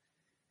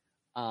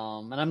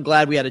 And I'm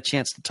glad we had a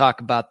chance to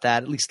talk about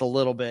that at least a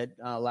little bit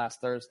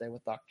last Thursday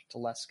with Dr.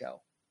 Telesco.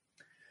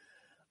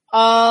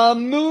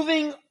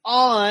 Moving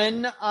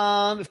on.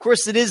 Of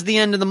course, it is the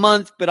end of the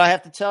month, but I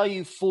have to tell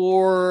you,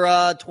 for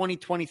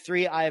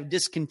 2023, I have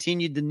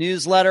discontinued the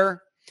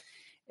newsletter.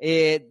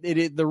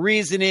 The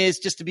reason is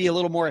just to be a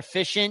little more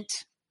efficient.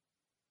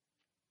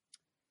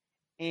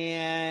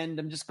 And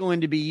I'm just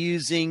going to be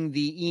using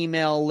the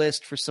email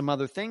list for some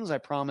other things. I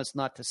promise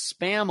not to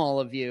spam all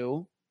of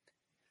you.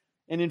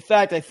 And in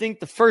fact, I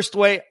think the first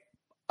way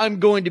I'm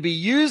going to be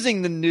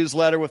using the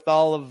newsletter with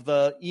all of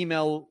the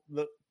email,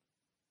 the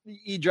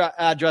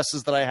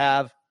addresses that I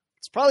have,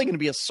 it's probably going to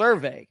be a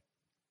survey.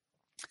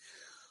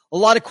 A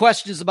lot of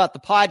questions about the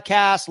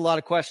podcast, a lot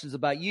of questions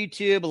about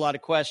YouTube, a lot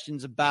of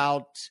questions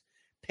about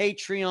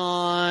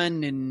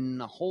Patreon,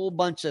 and a whole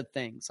bunch of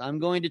things. I'm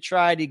going to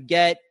try to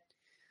get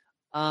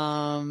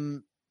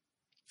as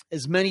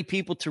many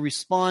people to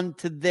respond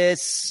to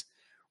this.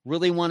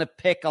 Really want to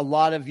pick a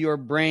lot of your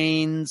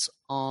brains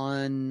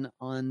on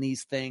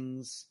these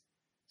things.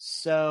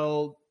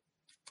 So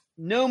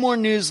no more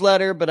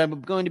newsletter, but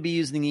I'm going to be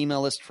using the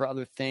email list for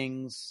other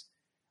things.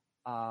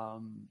 The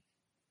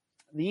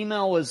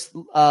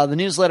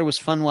newsletter was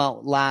fun while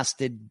it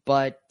lasted,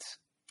 but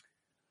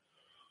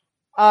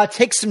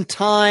takes some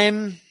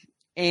time.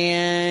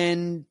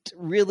 And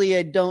really,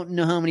 I don't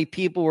know how many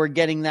people were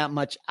getting that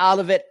much out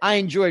of it. I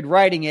enjoyed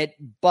writing it,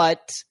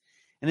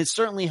 and it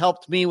certainly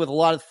helped me with a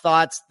lot of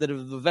thoughts that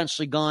have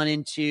eventually gone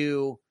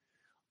into,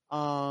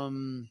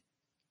 the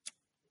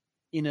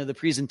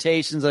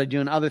presentations that I do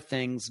and other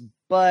things.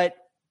 But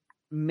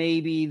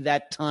maybe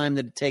that time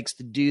that it takes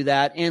to do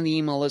that and the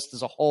email list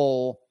as a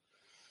whole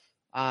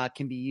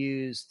can be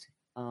used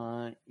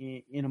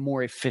in a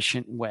more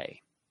efficient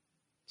way.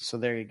 So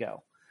there you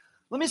go.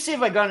 Let me see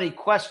if I got any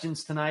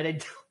questions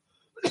tonight.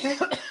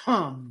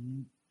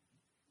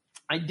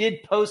 I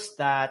did post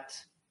that.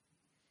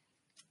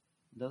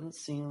 Doesn't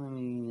seem. Let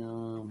me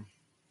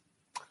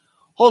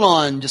hold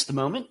on just a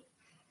moment.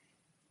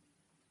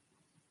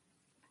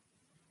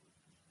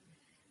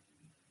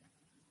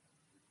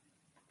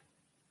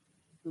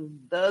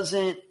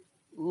 Doesn't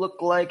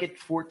look like it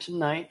for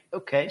tonight.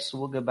 Okay, so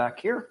we'll go back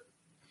here.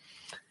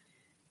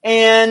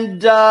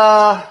 And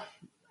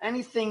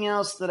anything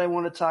else that I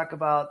want to talk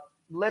about?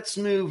 Let's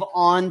move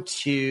on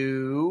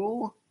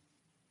to.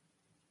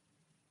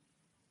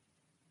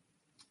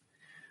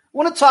 I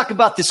want to talk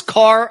about this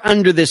car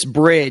under this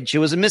bridge. It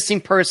was a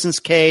missing persons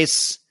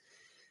case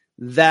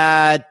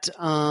that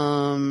car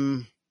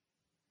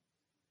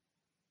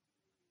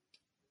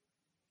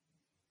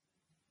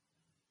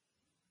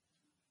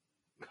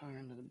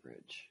under the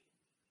bridge.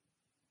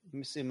 Let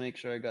me see, make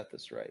sure I got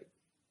this right.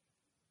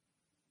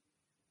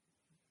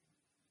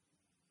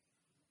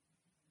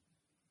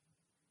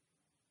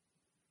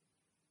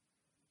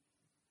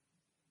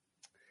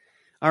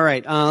 All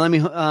right. Let me.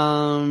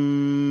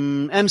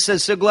 M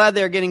says, so glad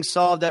they're getting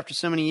solved after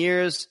so many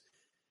years.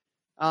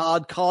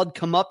 Called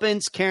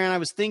comeuppance. Karen, I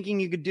was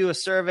thinking you could do a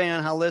survey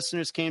on how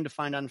listeners came to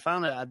find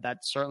Unfound. That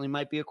certainly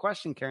might be a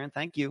question, Karen.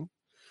 Thank you.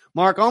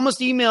 Mark,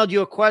 almost emailed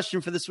you a question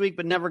for this week,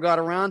 but never got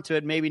around to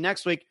it. Maybe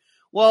next week.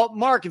 Well,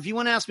 Mark, if you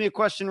want to ask me a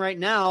question right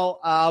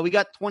now, we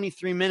got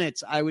 23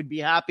 minutes. I would be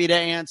happy to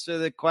answer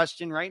the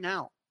question right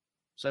now.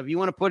 So if you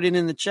want to put it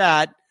in the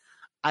chat,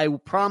 I will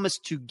promise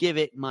to give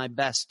it my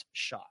best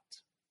shot.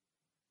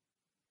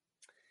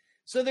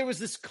 So there was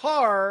this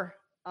car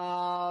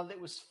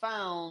that was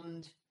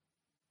found,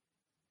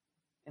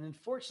 and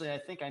unfortunately, I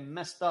think I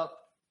messed up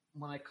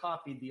when I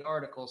copied the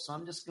article, so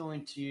I'm just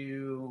going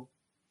to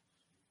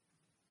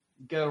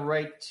go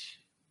right.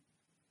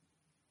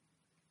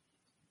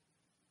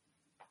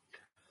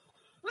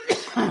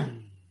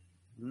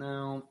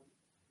 No.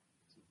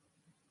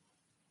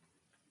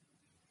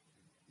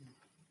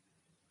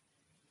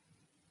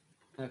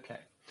 Okay.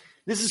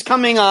 This is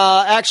coming,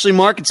 actually,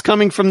 Mark, it's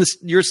coming from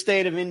your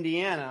state of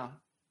Indiana.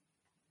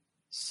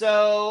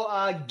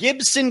 So,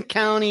 Gibson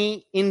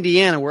County,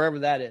 Indiana, wherever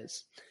that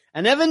is.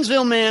 An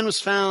Evansville man was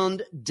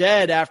found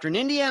dead after an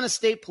Indiana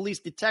State Police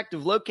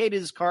detective located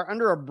his car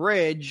under a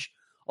bridge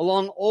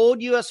along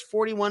Old US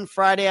 41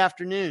 Friday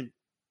afternoon.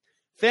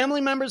 Family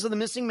members of the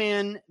missing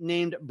man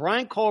named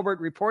Brian Colbert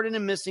reported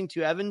him missing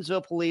to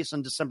Evansville police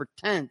on December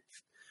 10th,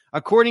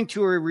 according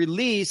to a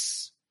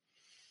release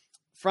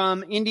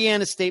from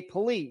Indiana State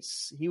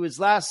Police. He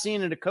was last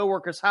seen at a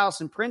coworker's house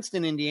in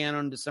Princeton, Indiana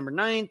on December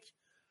 9th.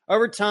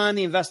 Over time,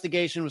 the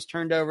investigation was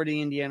turned over to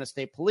the Indiana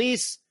State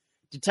Police.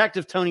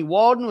 Detective Tony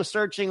Walden was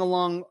searching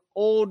along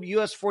Old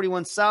US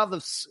 41 south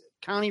of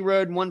County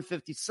Road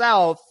 150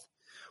 South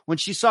when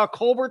she saw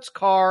Colbert's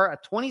car, a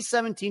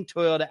 2017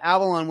 Toyota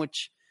Avalon,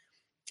 which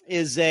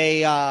is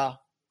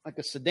like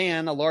a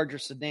sedan, a larger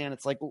sedan.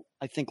 It's like,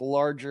 I think,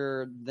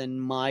 larger than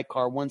my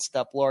car, one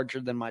step larger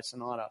than my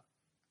Sonata.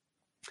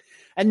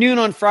 At noon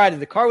on Friday,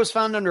 the car was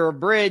found under a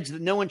bridge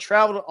that no one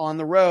traveled on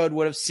the road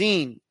would have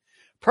seen.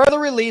 Per the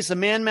release, a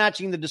man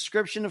matching the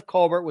description of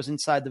Colbert was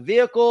inside the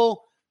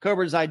vehicle.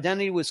 Colbert's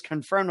identity was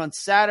confirmed on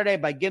Saturday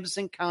by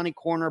Gibson County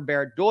Coroner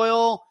Barrett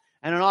Doyle,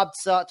 and an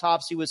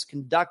autopsy was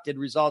conducted.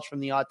 Results from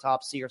the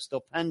autopsy are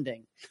still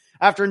pending.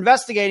 After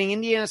investigating,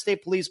 Indiana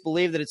State Police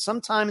believe that at some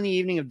time in the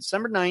evening of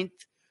December 9th,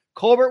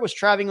 Colbert was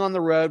traveling on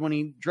the road when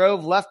he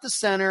drove left the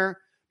center,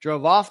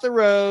 drove off the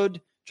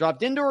road,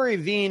 dropped into a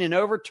ravine, and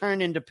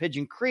overturned into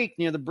Pigeon Creek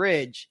near the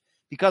bridge.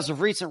 Because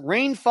of recent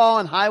rainfall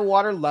and high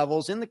water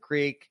levels in the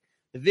creek,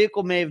 the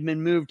vehicle may have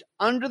been moved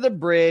under the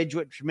bridge,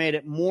 which made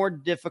it more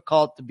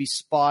difficult to be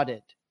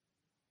spotted.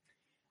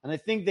 And I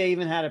think they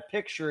even had a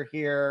picture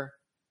here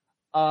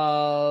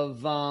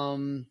of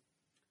the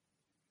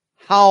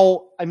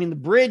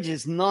bridge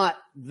is not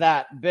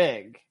that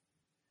big.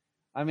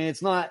 I mean,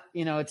 it's not the,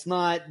 it's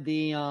not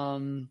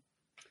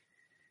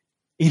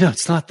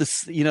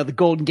the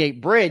Golden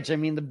Gate Bridge. I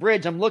mean, the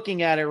bridge, I'm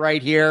looking at it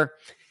right here.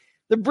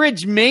 The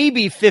bridge may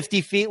be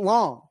 50 feet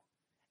long.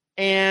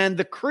 And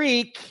the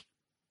creek,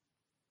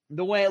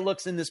 the way it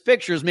looks in this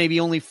picture, is maybe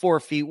only 4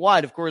 feet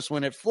wide. Of course,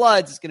 when it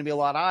floods, it's going to be a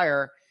lot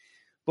higher.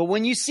 But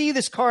when you see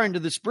this car under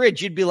this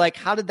bridge, you'd be like,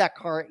 how did that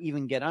car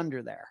even get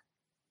under there?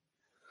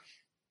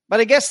 But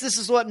I guess this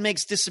is what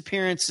makes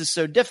disappearances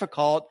so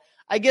difficult.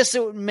 I guess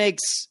it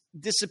makes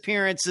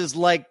disappearances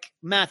like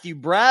Matthew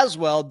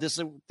Braswell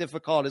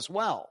difficult as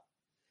well.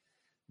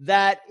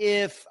 That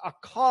if a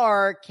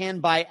car can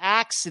by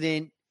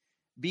accident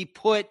be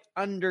put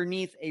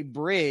underneath a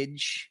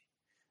bridge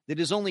that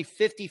is only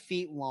 50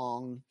 feet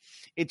long,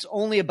 it's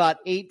only about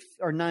 8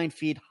 or 9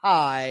 feet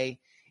high,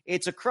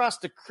 it's across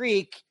the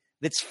creek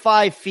that's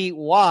 5 feet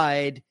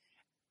wide,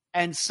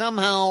 and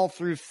somehow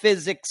through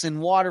physics and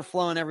water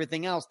flow and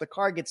everything else, the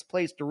car gets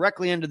placed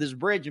directly under this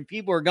bridge and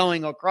people are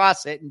going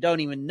across it and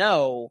don't even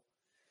know,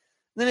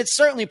 then it's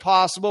certainly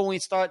possible when we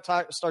start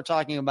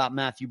talking about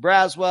Matthew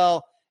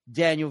Braswell,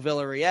 Daniel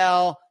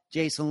Villarreal,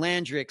 Jason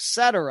Landry,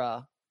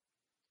 etc.,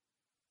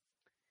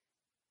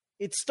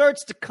 it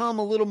starts to come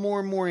a little more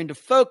and more into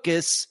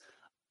focus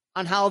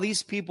on how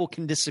these people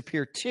can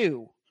disappear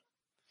too.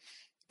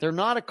 They're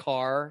not a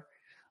car,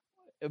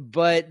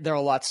 but they're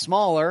a lot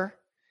smaller,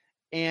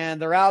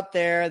 and they're out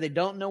there. They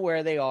don't know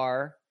where they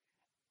are.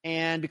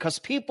 And because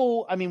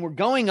people, were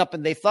going up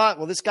and they thought,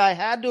 well, this guy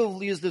had to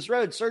have used this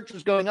road.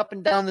 Searchers going up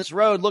and down this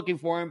road looking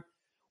for him.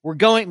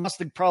 Must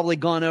have probably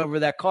gone over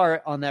that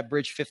car on that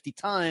bridge 50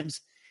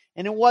 times.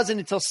 And it wasn't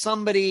until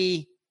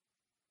somebody,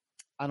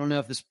 I don't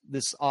know if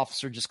this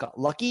officer just got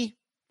lucky.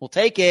 We'll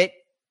take it.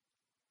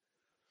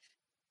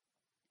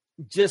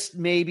 Just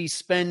maybe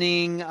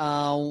spending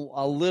a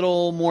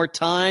little more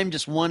time,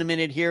 just 1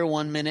 minute here,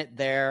 1 minute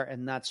there.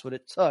 And that's what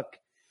it took.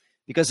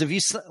 Because if you,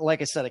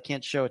 like I said, I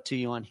can't show it to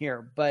you on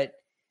here, but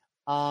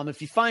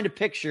if you find a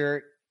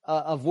picture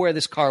of where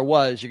this car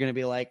was, you're going to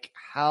be like,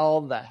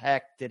 how the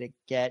heck did it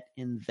get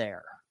in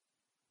there?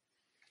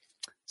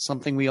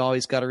 Something we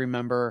always got to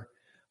remember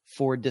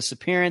for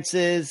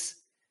disappearances.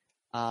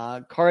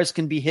 Cars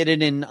can be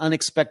hidden in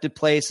unexpected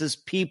places.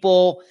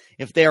 People,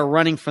 if they are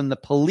running from the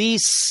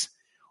police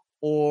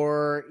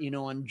or,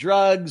 on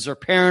drugs or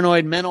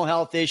paranoid mental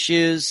health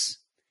issues,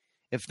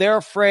 if they're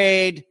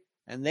afraid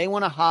and they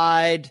want to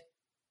hide,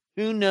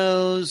 who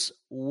knows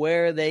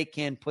where they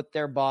can put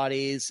their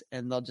bodies,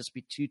 and they'll just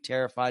be too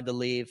terrified to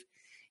leave,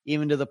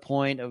 even to the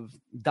point of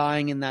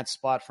dying in that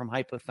spot from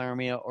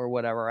hypothermia or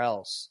whatever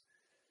else.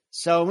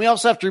 So we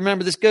also have to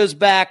remember this goes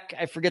back,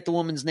 I forget the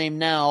woman's name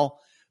now,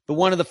 but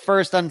one of the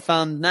first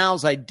Unfound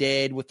Nows I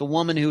did with the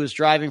woman who was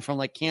driving from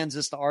like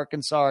Kansas to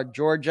Arkansas or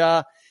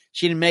Georgia.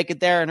 She didn't make it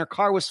there, and her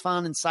car was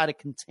found inside a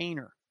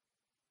container,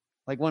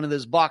 like one of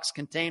those box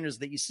containers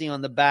that you see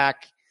on the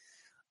back,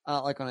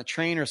 like on a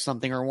train or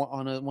something, or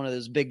on one of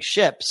those big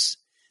ships.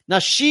 Now,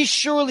 she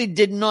surely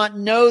did not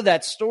know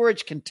that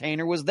storage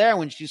container was there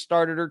when she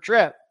started her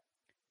trip.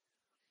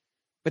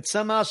 But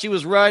somehow she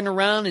was riding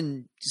around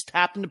and just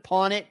happened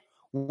upon it,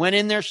 went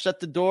in there, shut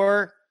the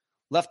door,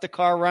 left the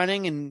car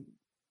running, and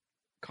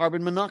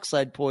carbon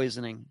monoxide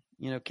poisoning,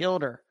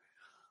 killed her.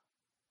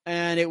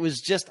 And it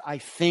was just, I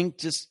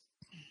think,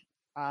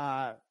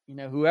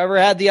 whoever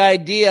had the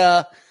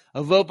idea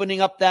of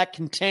opening up that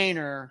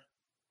container,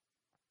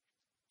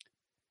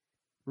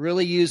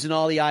 really using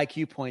all the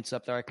IQ points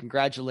up there. I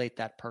congratulate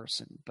that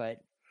person. But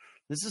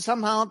This is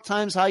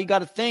sometimes how you got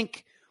to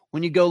think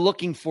when you go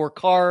looking for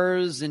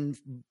cars and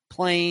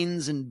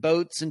planes and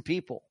boats and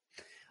people.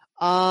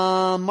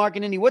 Mark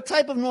and Indy, what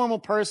type of normal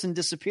person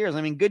disappears?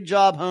 I mean, good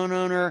job,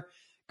 homeowner,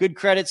 good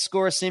credit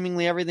score,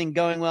 seemingly everything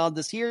going well.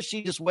 Does he or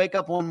she just wake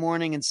up one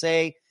morning and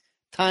say,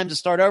 time to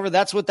start over?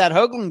 That's what that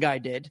Hoagland guy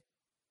did,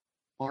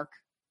 Mark.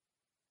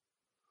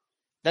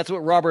 That's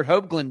what Robert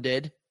Hoagland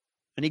did.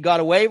 And he got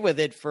away with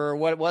it for,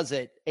 what was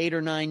it, 8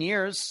 or 9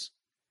 years.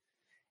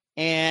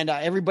 And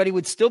everybody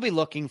would still be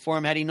looking for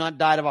him had he not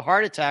died of a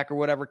heart attack or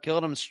whatever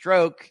killed him,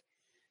 stroke,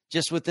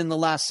 just within the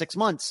last 6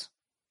 months.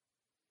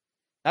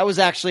 That was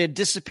actually a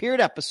disappeared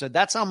episode.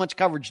 That's how much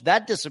coverage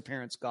that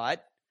disappearance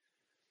got.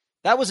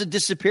 That was a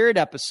disappeared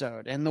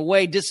episode. And the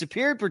way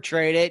Disappeared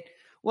portrayed it,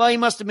 well, he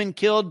must have been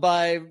killed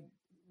by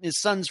his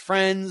son's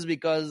friends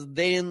because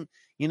they didn't,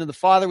 the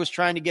father was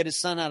trying to get his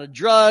son out of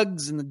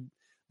drugs, and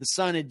the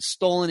son had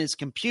stolen his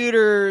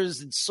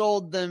computers and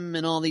sold them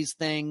and all these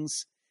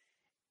things.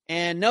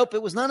 And nope,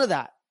 it was none of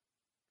that.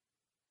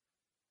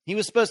 He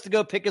was supposed to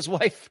go pick his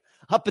wife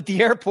up at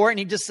the airport, and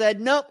he just said,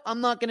 nope,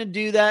 I'm not going to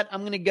do that.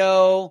 I'm going to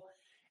go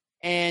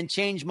and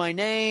change my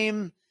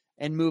name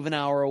and move an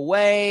hour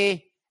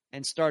away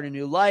and start a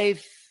new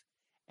life.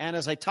 And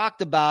as I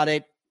talked about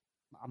it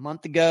a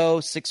month ago,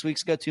 6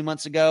 weeks ago, 2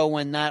 months ago,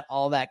 when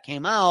all that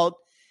came out,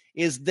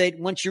 is that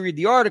once you read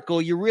the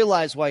article, you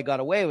realize why he got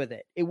away with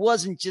it. It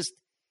wasn't just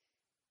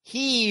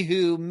he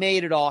who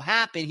made it all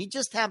happen. He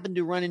just happened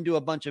to run into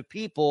a bunch of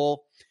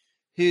people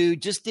who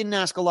just didn't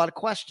ask a lot of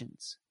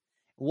questions.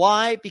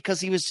 Why?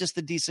 Because he was just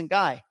a decent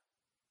guy.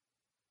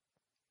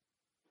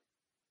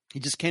 He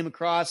just came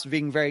across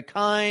being very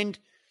kind,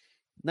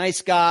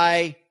 nice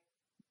guy,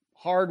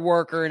 hard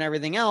worker, and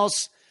everything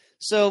else.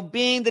 So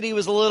being that he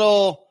was a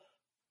little,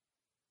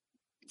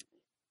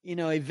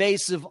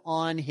 evasive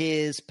on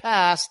his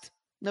past,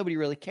 nobody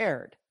really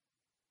cared.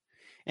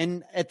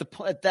 And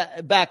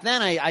back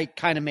then, I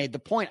kind of made the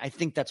point. I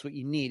think that's what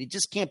you need. It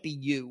just can't be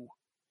you.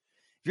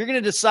 If you're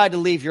going to decide to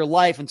leave your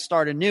life and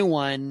start a new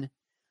one,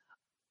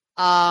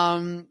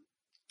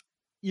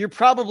 you're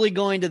probably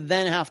going to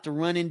then have to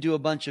run into a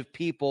bunch of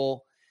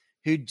people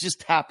who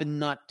just happen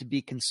not to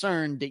be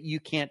concerned that you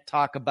can't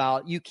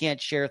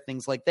share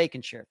things like they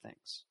can share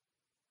things.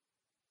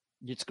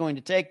 It's going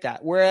to take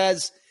that.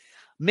 Whereas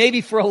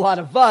maybe for a lot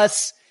of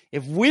us,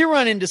 if we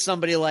run into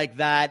somebody like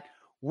that,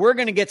 we're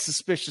going to get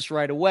suspicious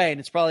right away, and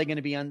it's probably going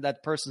to be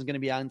that person's going to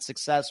be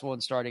unsuccessful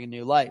in starting a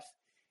new life.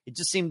 It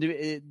just seemed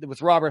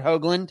with Robert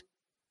Hoagland,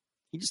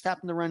 he just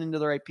happened to run into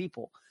the right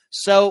people.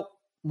 So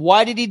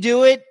why did he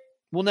do it?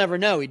 We'll never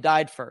know. He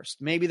died first.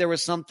 Maybe there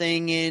was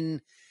something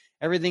in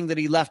everything that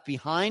he left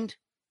behind,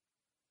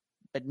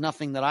 but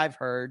nothing that I've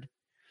heard.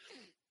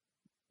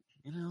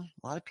 A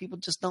lot of people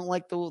just don't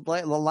like the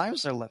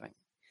lives they're living.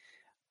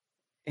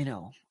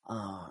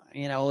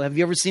 Have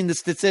you ever seen the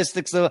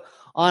statistics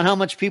on how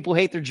much people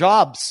hate their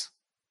jobs?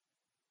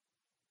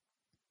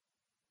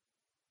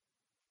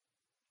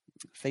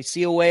 If they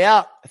see a way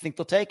out, I think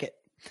they'll take it.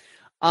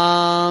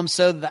 I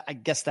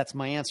guess that's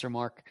my answer,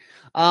 Mark.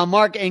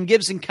 Mark, and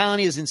Gibson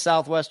County is in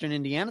southwestern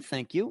Indiana.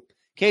 Thank you.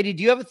 Katie,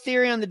 do you have a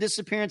theory on the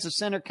disappearance of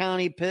Center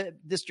County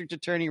District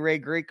Attorney Ray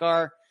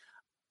Griecar?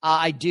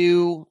 I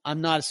do.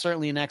 I'm not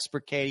certainly an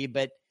expert, Katie,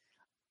 but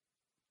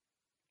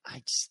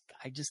I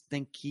just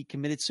think he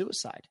committed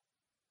suicide.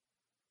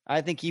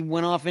 I think he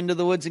went off into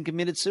the woods and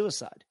committed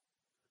suicide.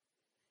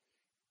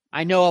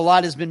 I know a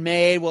lot has been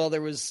made. Well,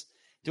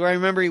 do I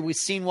remember he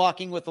was seen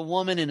walking with a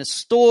woman in a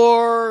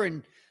store,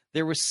 and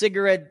there was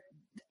cigarette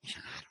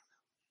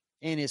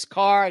in his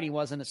car, and he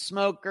wasn't a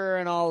smoker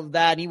and all of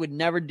that. And he would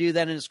never do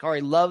that in his car.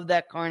 He loved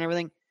that car and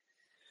everything.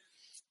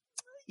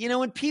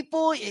 When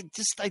people,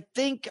 I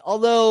think,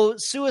 although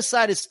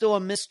suicide is still a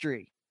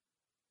mystery,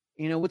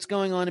 what's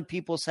going on in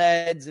people's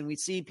heads, and we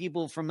see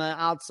people from the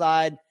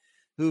outside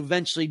who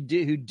eventually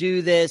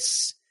do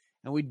this,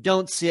 and we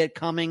don't see it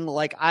coming.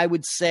 Like I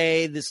would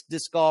say this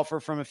disc golfer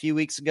from a few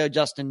weeks ago,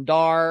 Justin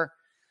Darr,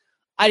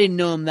 I didn't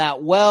know him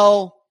that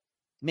well.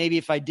 Maybe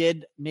if I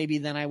did, maybe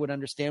then I would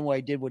understand why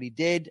he did what he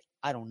did.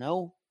 I don't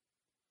know.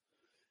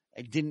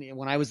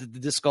 When I was at the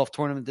disc golf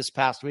tournament this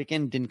past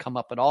weekend, didn't come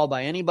up at all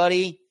by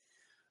anybody.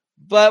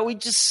 But we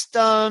just,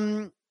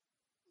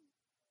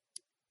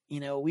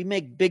 we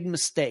make big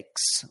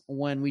mistakes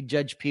when we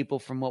judge people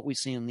from what we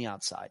see on the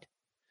outside.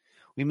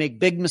 We make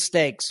big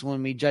mistakes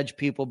when we judge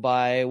people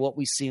by what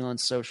we see on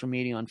social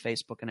media, on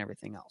Facebook, and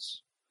everything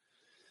else.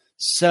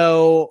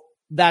 So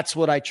that's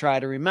what I try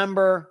to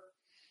remember.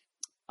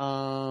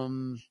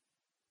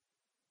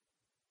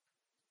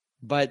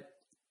 But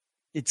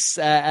it's,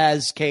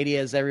 as Katie,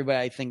 as everybody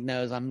I think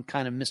knows, I'm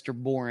kind of Mr.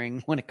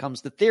 Boring when it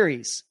comes to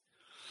theories.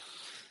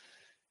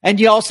 And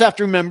you also have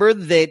to remember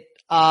that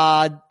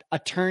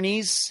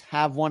attorneys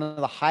have one of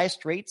the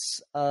highest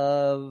rates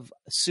of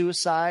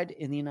suicide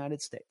in the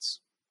United States.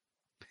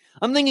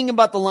 I'm thinking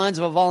about the lines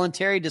of a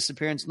voluntary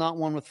disappearance, not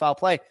one with foul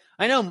play.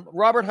 I know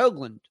Robert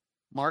Hoagland,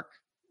 Mark.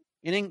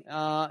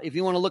 If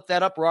you want to look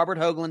that up, Robert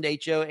Hoagland,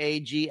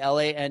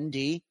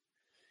 Hoagland.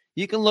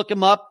 You can look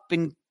him up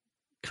and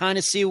kind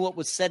of see what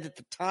was said at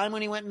the time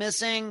when he went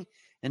missing,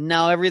 and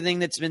now everything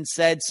that's been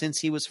said since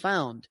he was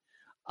found.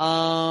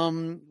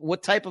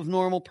 What type of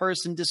normal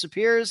person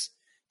disappears?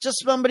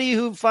 Just somebody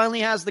who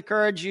finally has the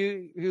courage,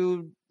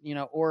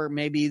 or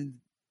maybe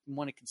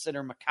want to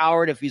consider him a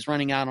coward if he's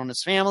running out on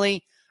his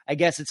family. I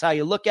guess it's how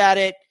you look at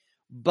it.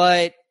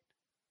 But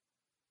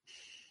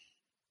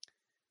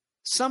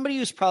somebody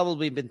who's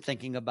probably been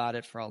thinking about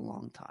it for a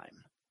long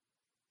time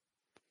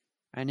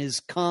and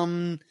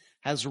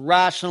has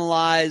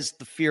rationalized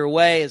the fear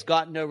away, has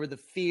gotten over the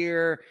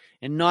fear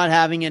and not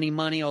having any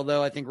money,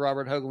 although I think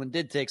Robert Hoagland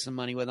did take some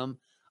money with him.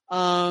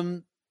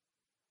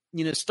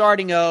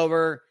 Starting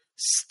over,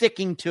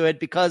 sticking to it,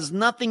 because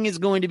nothing is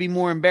going to be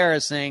more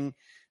embarrassing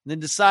than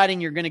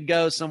deciding you're going to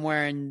go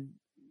somewhere and,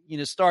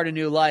 start a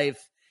new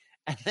life.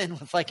 And then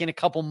in a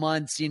couple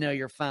months,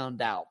 you're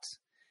found out.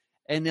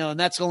 And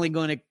that's only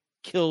going to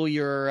kill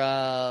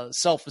your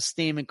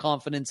self-esteem and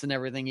confidence and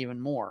everything even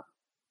more.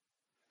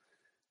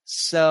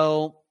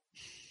 So,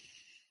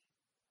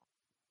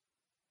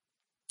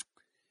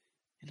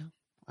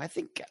 I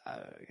think, I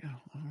don't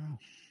know.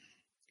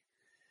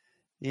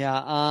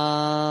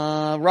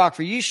 Yeah,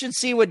 Rockford, you should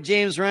see what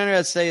James Renner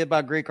has to say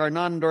about Great Card,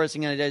 not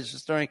endorsing any just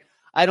story.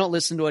 I don't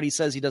listen to what he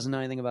says. He doesn't know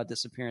anything about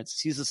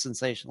disappearances. He's a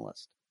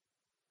sensationalist.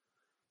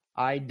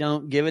 I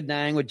don't give a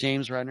dang what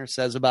James Renner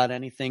says about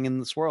anything in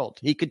this world.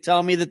 He could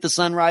tell me that the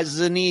sun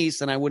rises in the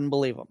east, and I wouldn't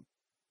believe him.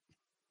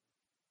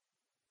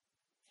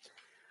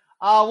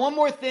 One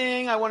more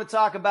thing I want to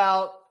talk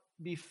about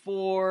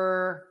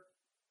before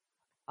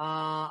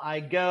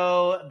I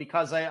go,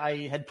 because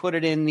I had put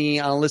it in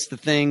the list of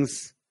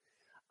things,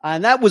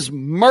 and that was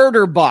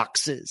murder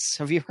boxes.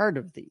 Have you heard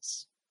of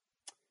these?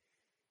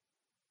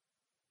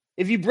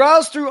 If you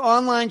browse through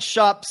online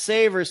shop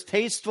Savers'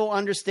 tasteful,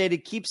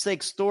 understated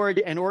keepsake storage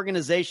and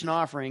organization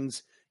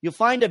offerings, you'll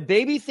find a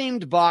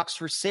baby-themed box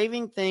for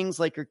saving things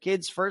like your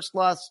kid's first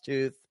lost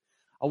tooth,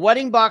 a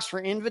wedding box for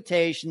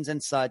invitations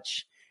and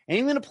such, and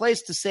even a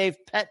place to save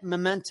pet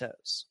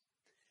mementos.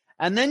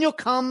 And then you'll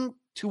come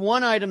to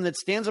one item that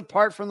stands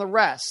apart from the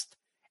rest,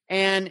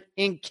 an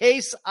in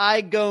case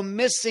I go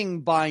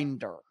missing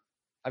binder.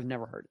 I've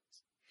never heard of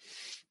this.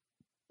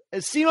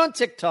 As seen on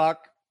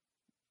TikTok,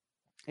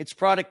 its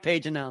product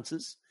page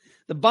announces,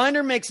 the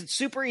binder makes it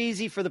super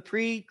easy for the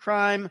true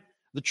crime,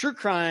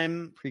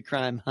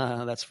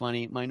 that's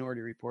funny,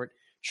 Minority Report,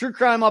 true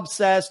crime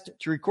obsessed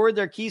to record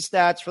their key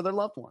stats for their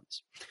loved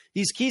ones.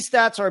 These key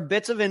stats are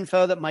bits of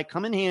info that might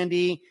come in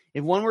handy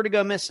if one were to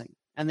go missing,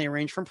 and they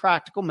range from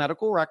practical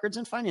medical records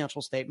and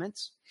financial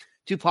statements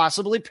to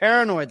possibly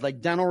paranoid,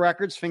 like dental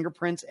records,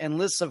 fingerprints, and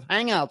lists of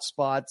hangout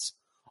spots.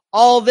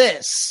 All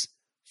this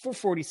for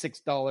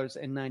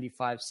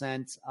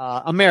 $46.95.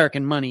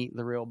 American money,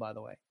 the real, by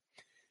the way.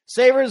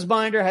 Savers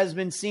Binder has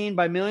been seen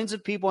by millions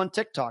of people on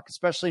TikTok,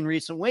 especially in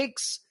recent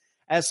weeks,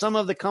 as some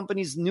of the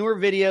company's newer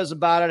videos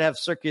about it have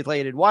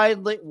circulated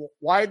widely.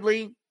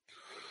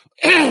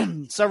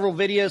 Several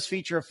videos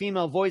feature a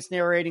female voice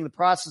narrating the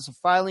process of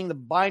filing the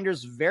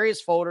binder's various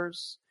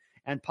folders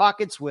and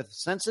pockets with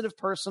sensitive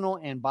personal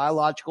and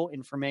biological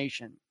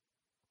information.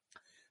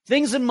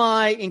 Things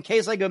in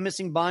case I go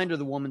missing binder,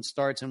 the woman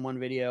starts in one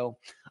video.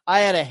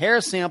 I had a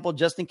hair sample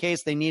just in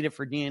case they need it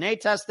for DNA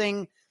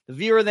testing. The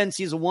viewer then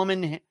sees a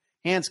woman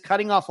hands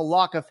cutting off a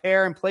lock of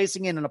hair and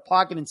placing it in a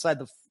pocket inside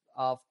the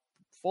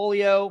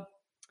folio.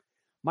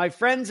 My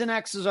friends and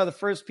exes are the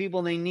first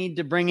people they need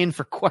to bring in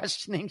for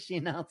questioning, she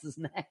announces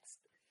next.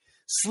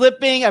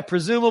 Slipping a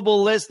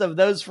presumable list of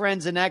those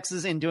friends and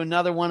exes into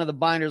another one of the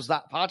binder's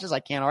pouches. I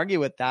can't argue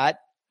with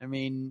that. I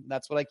mean,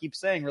 that's what I keep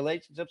saying.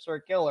 Relationships are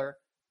a killer.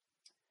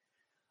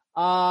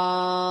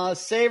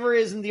 Saver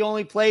isn't the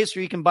only place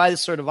where you can buy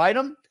this sort of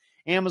item.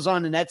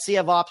 Amazon and Etsy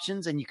have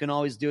options, and you can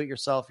always do it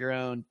yourself, your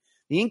own.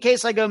 The In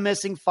Case I Go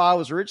Missing file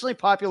was originally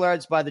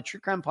popularized by the true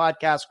crime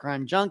podcast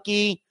Crime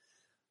Junkie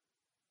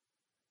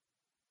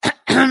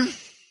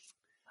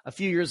a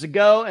few years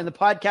ago, and the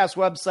podcast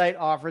website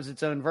offers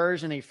its own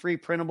version, a free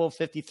printable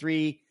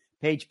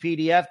 53-page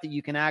PDF that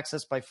you can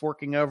access by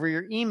forking over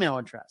your email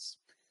address.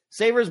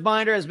 Savers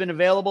Binder has been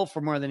available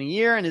for more than a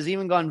year and has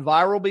even gone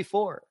viral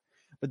before.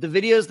 But the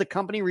videos the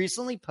company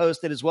recently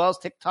posted, as well as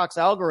TikTok's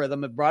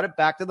algorithm, have brought it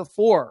back to the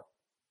fore.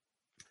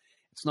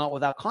 It's not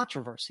without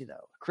controversy,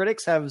 though.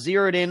 Critics have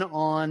zeroed in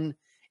on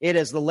it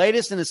as the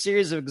latest in a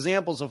series of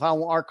examples of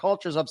how our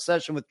culture's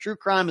obsession with true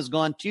crime has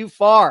gone too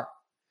far.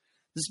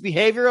 This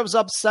behavior is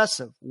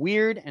obsessive,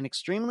 weird, and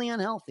extremely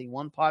unhealthy.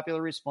 One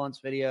popular response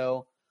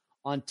video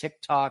on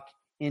TikTok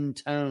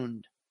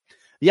intoned.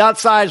 The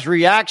outside's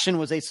reaction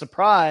was a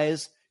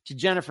surprise to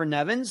Jennifer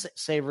Nevins,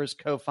 Savers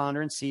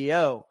co-founder and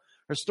CEO.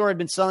 Her store had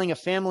been selling a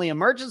family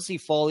emergency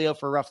folio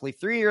for roughly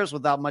 3 years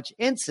without much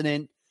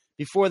incident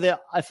before the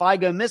If I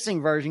Go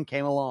Missing version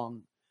came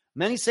along.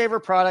 Many Saver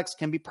products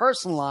can be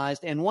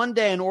personalized, and one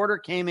day an order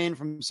came in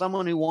from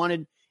someone who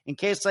wanted In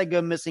Case I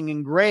Go Missing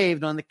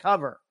engraved on the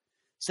cover.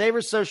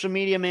 Saver's social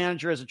media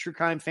manager, as a true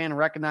crime fan,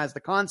 recognized the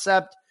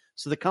concept,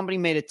 so the company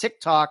made a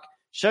TikTok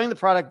showing the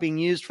product being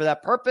used for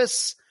that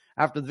purpose.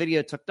 After the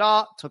video took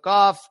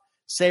off,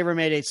 Sabre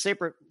made a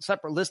separate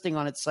listing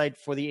on its site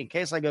for the In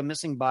Case I Go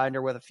Missing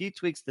binder with a few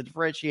tweaks to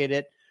differentiate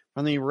it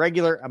from the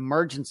regular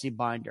emergency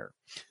binder.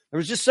 There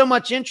was just so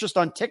much interest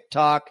on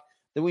TikTok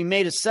that we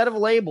made a set of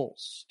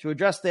labels to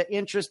address the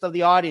interest of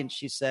the audience,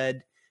 she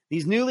said.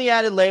 These newly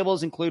added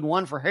labels include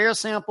one for hair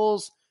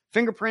samples,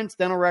 fingerprints,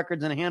 dental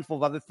records, and a handful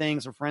of other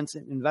things a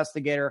forensic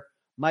investigator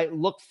might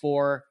look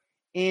for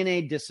in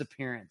a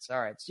disappearance.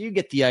 All right, so you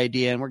get the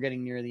idea, and we're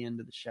getting near the end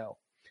of the show.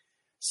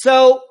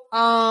 So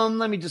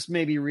let me just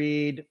maybe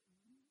read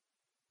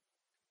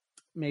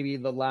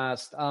the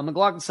last.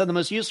 McLaughlin said the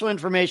most useful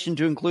information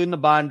to include in the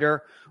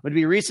binder would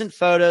be recent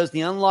photos,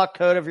 the unlock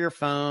code of your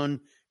phone,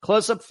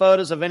 close-up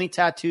photos of any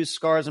tattoos,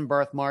 scars, and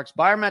birthmarks,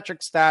 biometric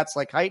stats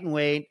like height and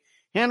weight,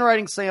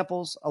 handwriting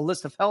samples, a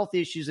list of health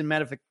issues and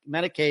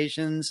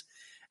medications,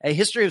 a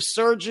history of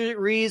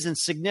surgeries and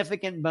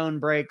significant bone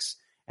breaks,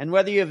 and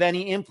whether you have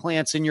any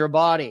implants in your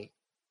body.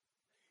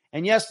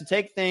 And yes, to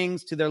take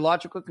things to their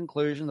logical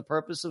conclusion, the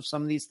purpose of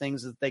some of these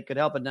things is that they could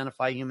help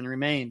identify human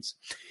remains.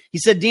 He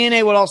said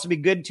DNA would also be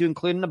good to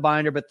include in the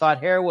binder, but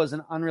thought hair was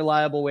an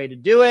unreliable way to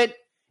do it.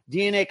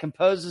 DNA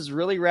composes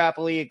really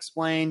rapidly,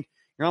 explained.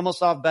 You're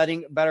almost off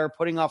better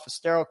putting off a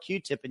sterile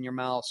Q-tip in your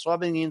mouth,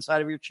 swabbing the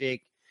inside of your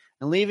cheek,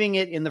 and leaving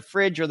it in the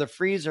fridge or the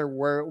freezer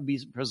where it will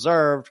be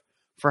preserved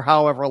for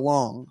however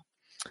long.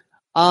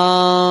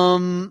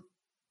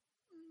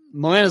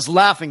 Moana's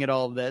laughing at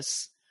all of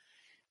this.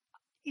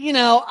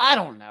 I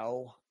don't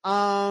know.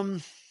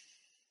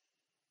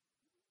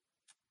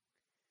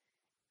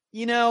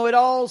 It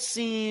all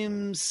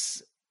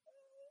seems,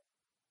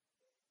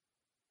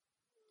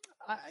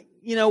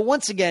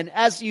 once again,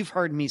 as you've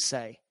heard me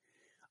say,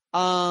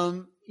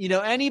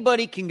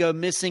 anybody can go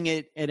missing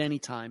at any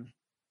time.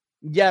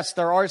 Yes,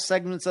 there are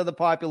segments of the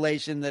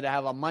population that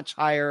have a much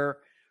higher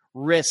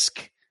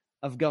risk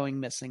of going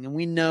missing. And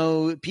we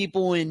know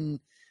people in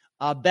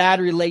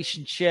bad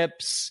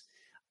relationships,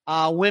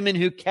 women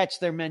who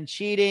catch their men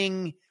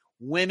cheating,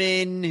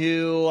 women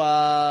who,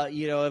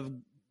 have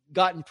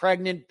gotten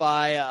pregnant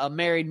by a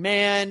married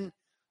man,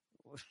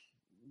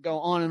 go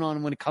on and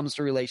on when it comes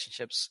to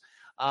relationships.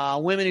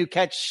 Women who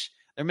catch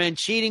their men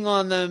cheating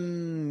on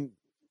them.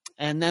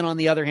 And then on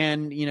the other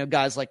hand,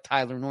 guys like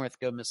Tyler North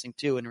go missing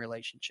too in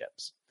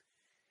relationships.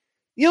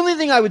 The only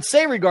thing I would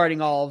say regarding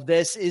all of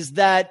this is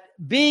that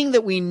being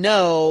that we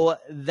know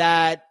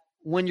that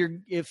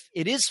if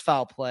it is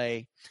foul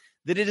play,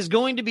 that it is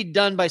going to be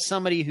done by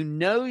somebody who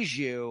knows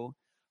you,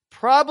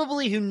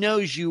 probably who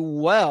knows you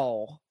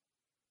well,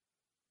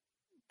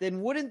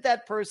 then wouldn't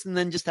that person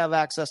then just have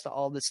access to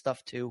all this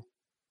stuff too?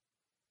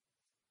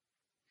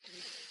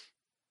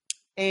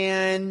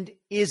 And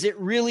is it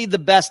really the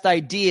best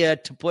idea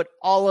to put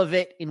all of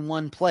it in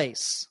one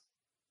place?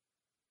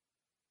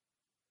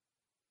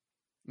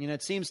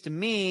 It seems to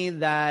me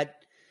that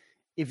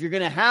if you're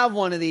going to have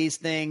one of these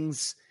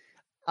things,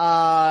 you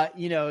got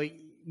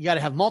to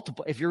have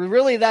multiple. If you're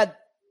really that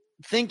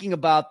thinking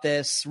about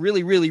this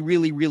really, really,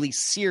 really, really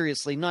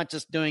seriously, not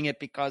just doing it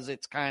because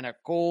it's kind of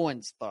cool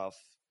and stuff.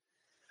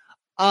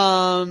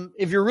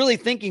 If you're really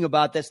thinking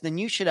about this, then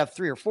you should have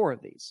 3 or 4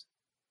 of these.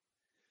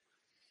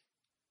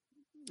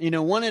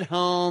 One at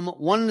home,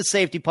 one in the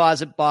safe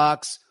deposit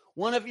box,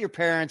 one at your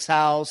parents'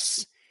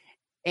 house,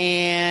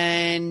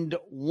 and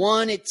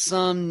one at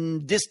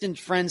some distant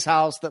friend's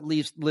house that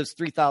lives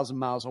 3,000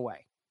 miles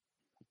away.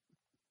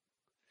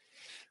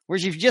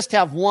 Whereas if you just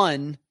have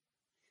one,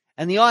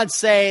 and the odds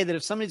say that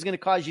if somebody's going to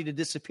cause you to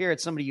disappear,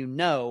 it's somebody you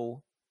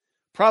know,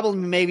 probably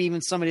maybe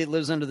even somebody that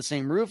lives under the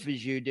same roof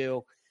as you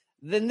do,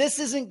 then this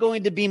isn't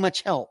going to be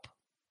much help.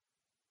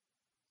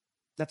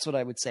 That's what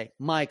I would say.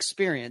 My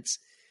experience.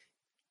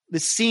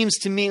 This seems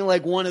to me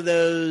like one of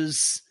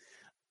those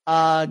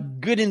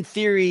good in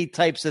theory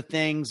types of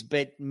things,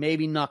 but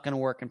maybe not going to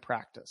work in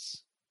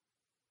practice.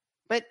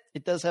 But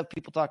it does have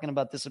people talking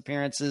about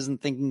disappearances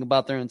and thinking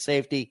about their own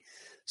safety.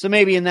 So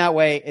maybe in that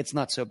way, it's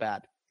not so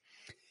bad.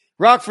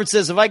 Rockford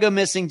says, if I go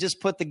missing,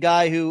 just put the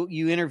guy who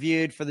you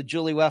interviewed for the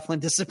Julie Weflin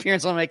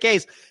disappearance on my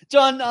case.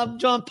 John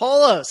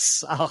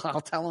Poulos.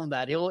 I'll tell him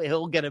that.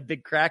 He'll get a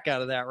big crack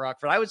out of that,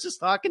 Rockford. I was just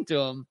talking to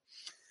him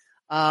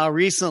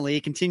recently.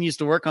 He continues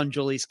to work on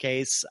Julie's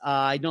case.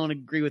 I don't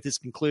agree with his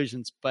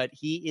conclusions, but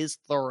he is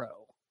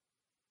thorough.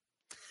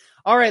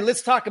 All right,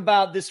 let's talk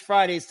about this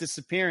Friday's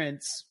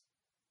disappearance.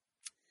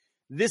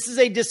 This is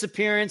a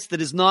disappearance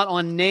that is not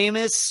on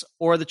NamUs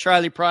or the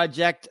Charlie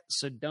Project,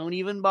 so don't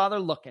even bother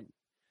looking.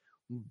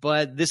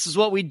 But this is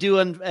what we do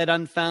at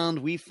Unfound.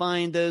 We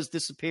find those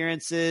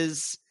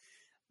disappearances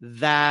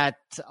that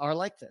are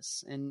like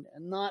this. And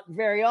not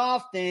very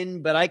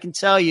often, but I can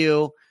tell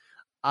you,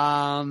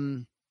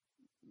 all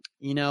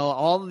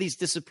of these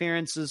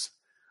disappearances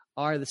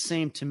are the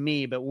same to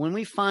me. But when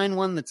we find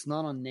one that's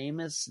not on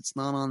NamUs, it's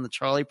not on the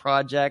Charlie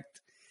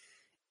Project,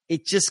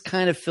 it just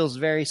kind of feels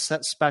very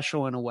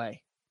special in a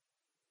way.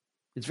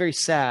 It's very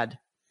sad,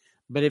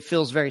 but it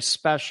feels very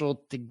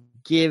special to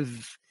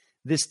give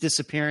this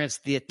disappearance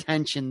the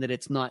attention that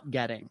it's not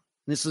getting.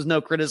 This is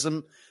no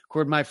criticism,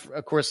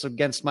 of course,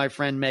 against my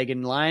friend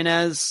Megan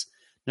Linez.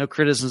 No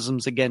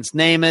criticisms against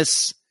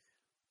NamUs.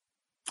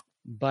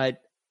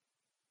 But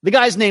the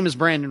guy's name is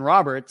Brandon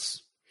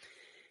Roberts.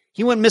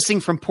 He went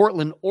missing from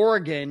Portland,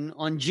 Oregon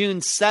on June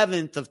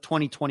 7th of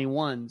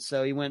 2021.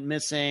 So he went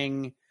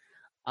missing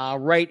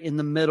right in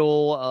the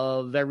middle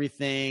of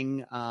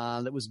everything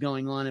that was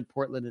going on in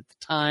Portland at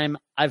the time.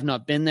 I've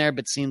not been there,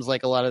 but seems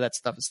like a lot of that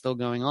stuff is still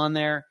going on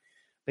there.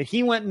 But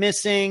he went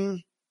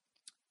missing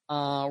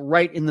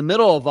right in the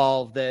middle of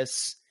all of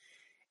this.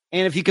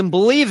 And if you can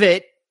believe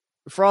it,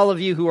 for all of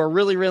you who are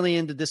really, really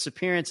into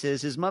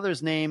disappearances, his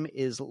mother's name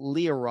is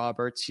Leah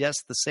Roberts.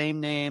 Yes, the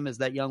same name as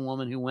that young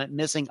woman who went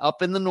missing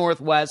up in the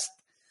Northwest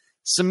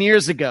some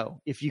years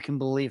ago, if you can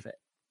believe it.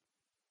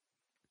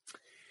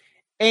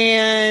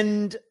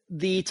 And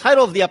the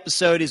title of the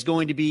episode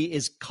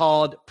is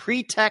called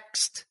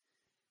Pretext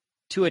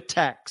to a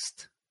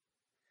Text.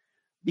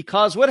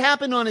 Because what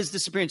happened on his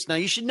disappearance, now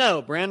you should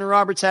know, Brandon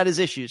Roberts had his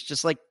issues,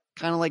 just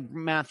kind of like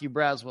Matthew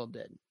Braswell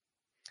did.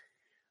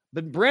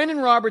 But Brandon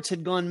Roberts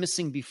had gone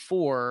missing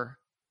before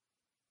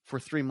for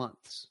 3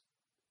 months.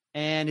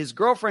 And his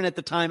girlfriend at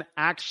the time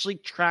actually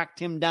tracked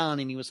him down,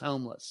 and he was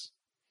homeless.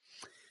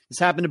 This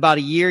happened about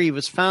a year. He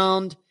was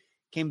found,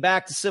 came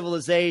back to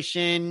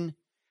civilization.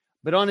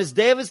 But on his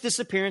day of his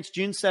disappearance,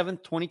 June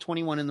 7th,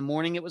 2021, in the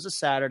morning, it was a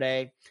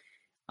Saturday,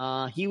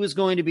 he was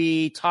going to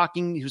be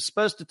talking. He was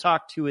supposed to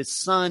talk to his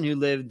son who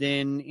lived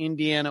in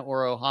Indiana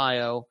or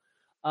Ohio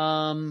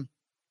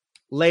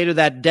later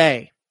that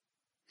day.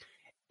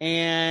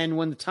 And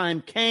when the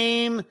time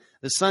came,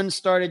 the son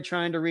started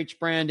trying to reach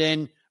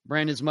Brandon.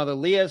 Brandon's mother,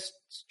 Leah,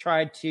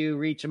 tried to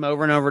reach him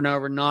over and over and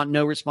over.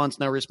 No response.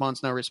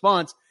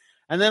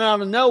 And then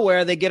out of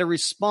nowhere, they get a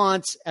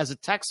response as a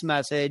text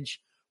message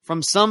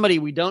from somebody.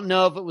 We don't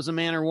know if it was a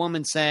man or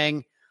woman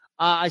saying,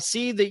 I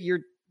see that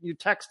you're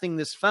texting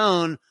this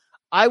phone.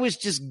 I was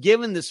just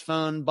given this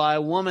phone by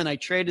a woman. I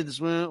traded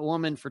this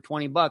woman for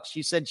 $20.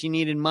 She said she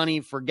needed money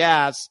for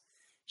gas.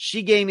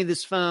 She gave me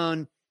this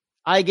phone.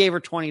 I gave her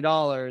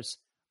 $20,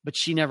 but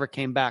she never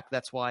came back.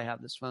 That's why I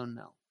have this phone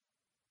now.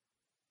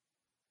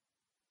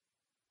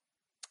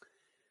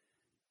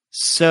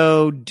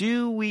 So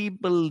do we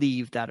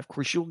believe that? Of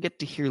course, you'll get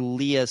to hear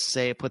Leah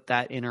put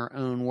that in her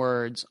own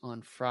words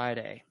on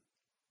Friday.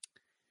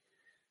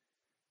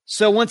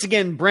 So once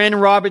again, Brandon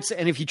Roberts,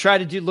 and if you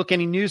try to look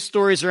any news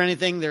stories or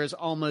anything, there's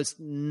almost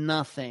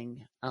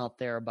nothing out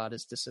there about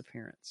his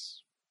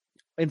disappearance.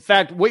 In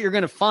fact, what you're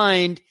going to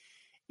find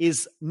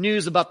is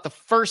news about the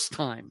first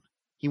time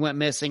he went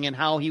missing and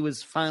how he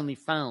was finally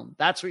found.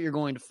 That's what you're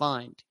going to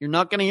find. You're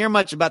not going to hear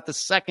much about the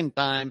second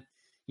time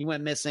he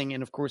went missing,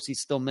 and of course, he's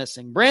still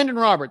missing. Brandon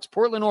Roberts,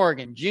 Portland,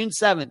 Oregon, June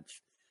 7th,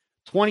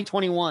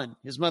 2021.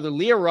 His mother,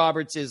 Leah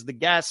Roberts, is the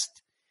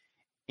guest,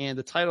 and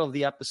the title of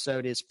the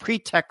episode is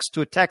Pretext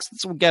to a Text.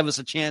 This will give us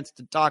a chance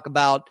to talk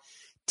about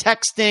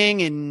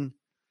texting and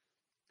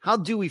how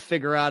do we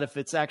figure out if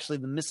it's actually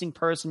the missing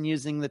person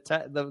using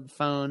the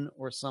phone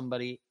or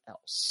somebody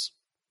else.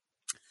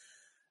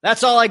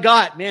 That's all I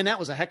got. Man, that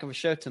was a heck of a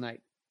show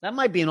tonight. That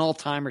might be an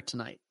all-timer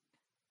tonight.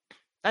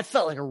 That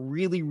felt like a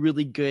really,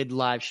 really good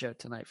live show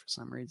tonight for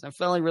some reason.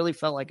 I really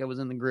felt like I was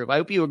in the groove. I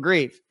hope you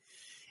agree.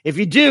 If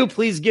you do,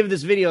 please give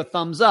this video a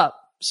thumbs up,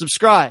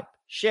 subscribe,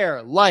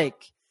 share,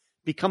 like,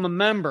 become a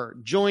member,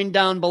 join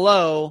down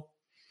below.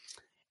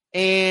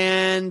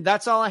 And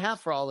that's all I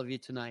have for all of you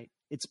tonight.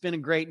 It's been a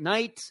great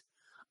night.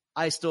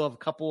 I still have a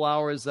couple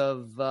hours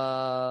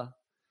of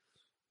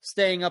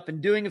staying up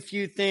and doing a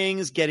few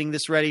things, getting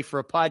this ready for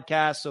a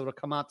podcast. So it'll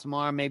come out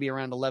tomorrow, maybe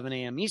around 11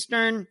 a.m.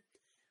 Eastern.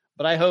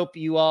 But I hope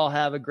you all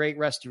have a great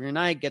rest of your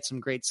night. Get some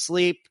great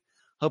sleep.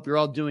 Hope you're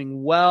all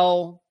doing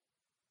well.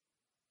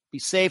 Be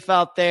safe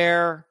out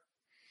there.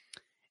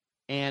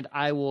 And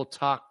I will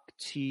talk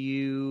to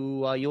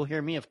you. You'll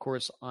hear me, of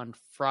course, on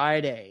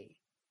Friday.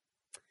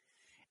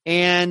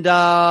 And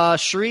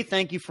Cherie,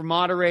 thank you for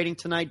moderating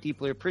tonight.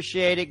 Deeply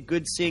appreciate it.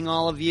 Good seeing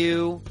all of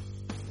you.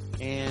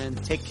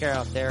 And take care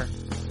out there.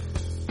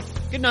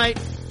 Good night.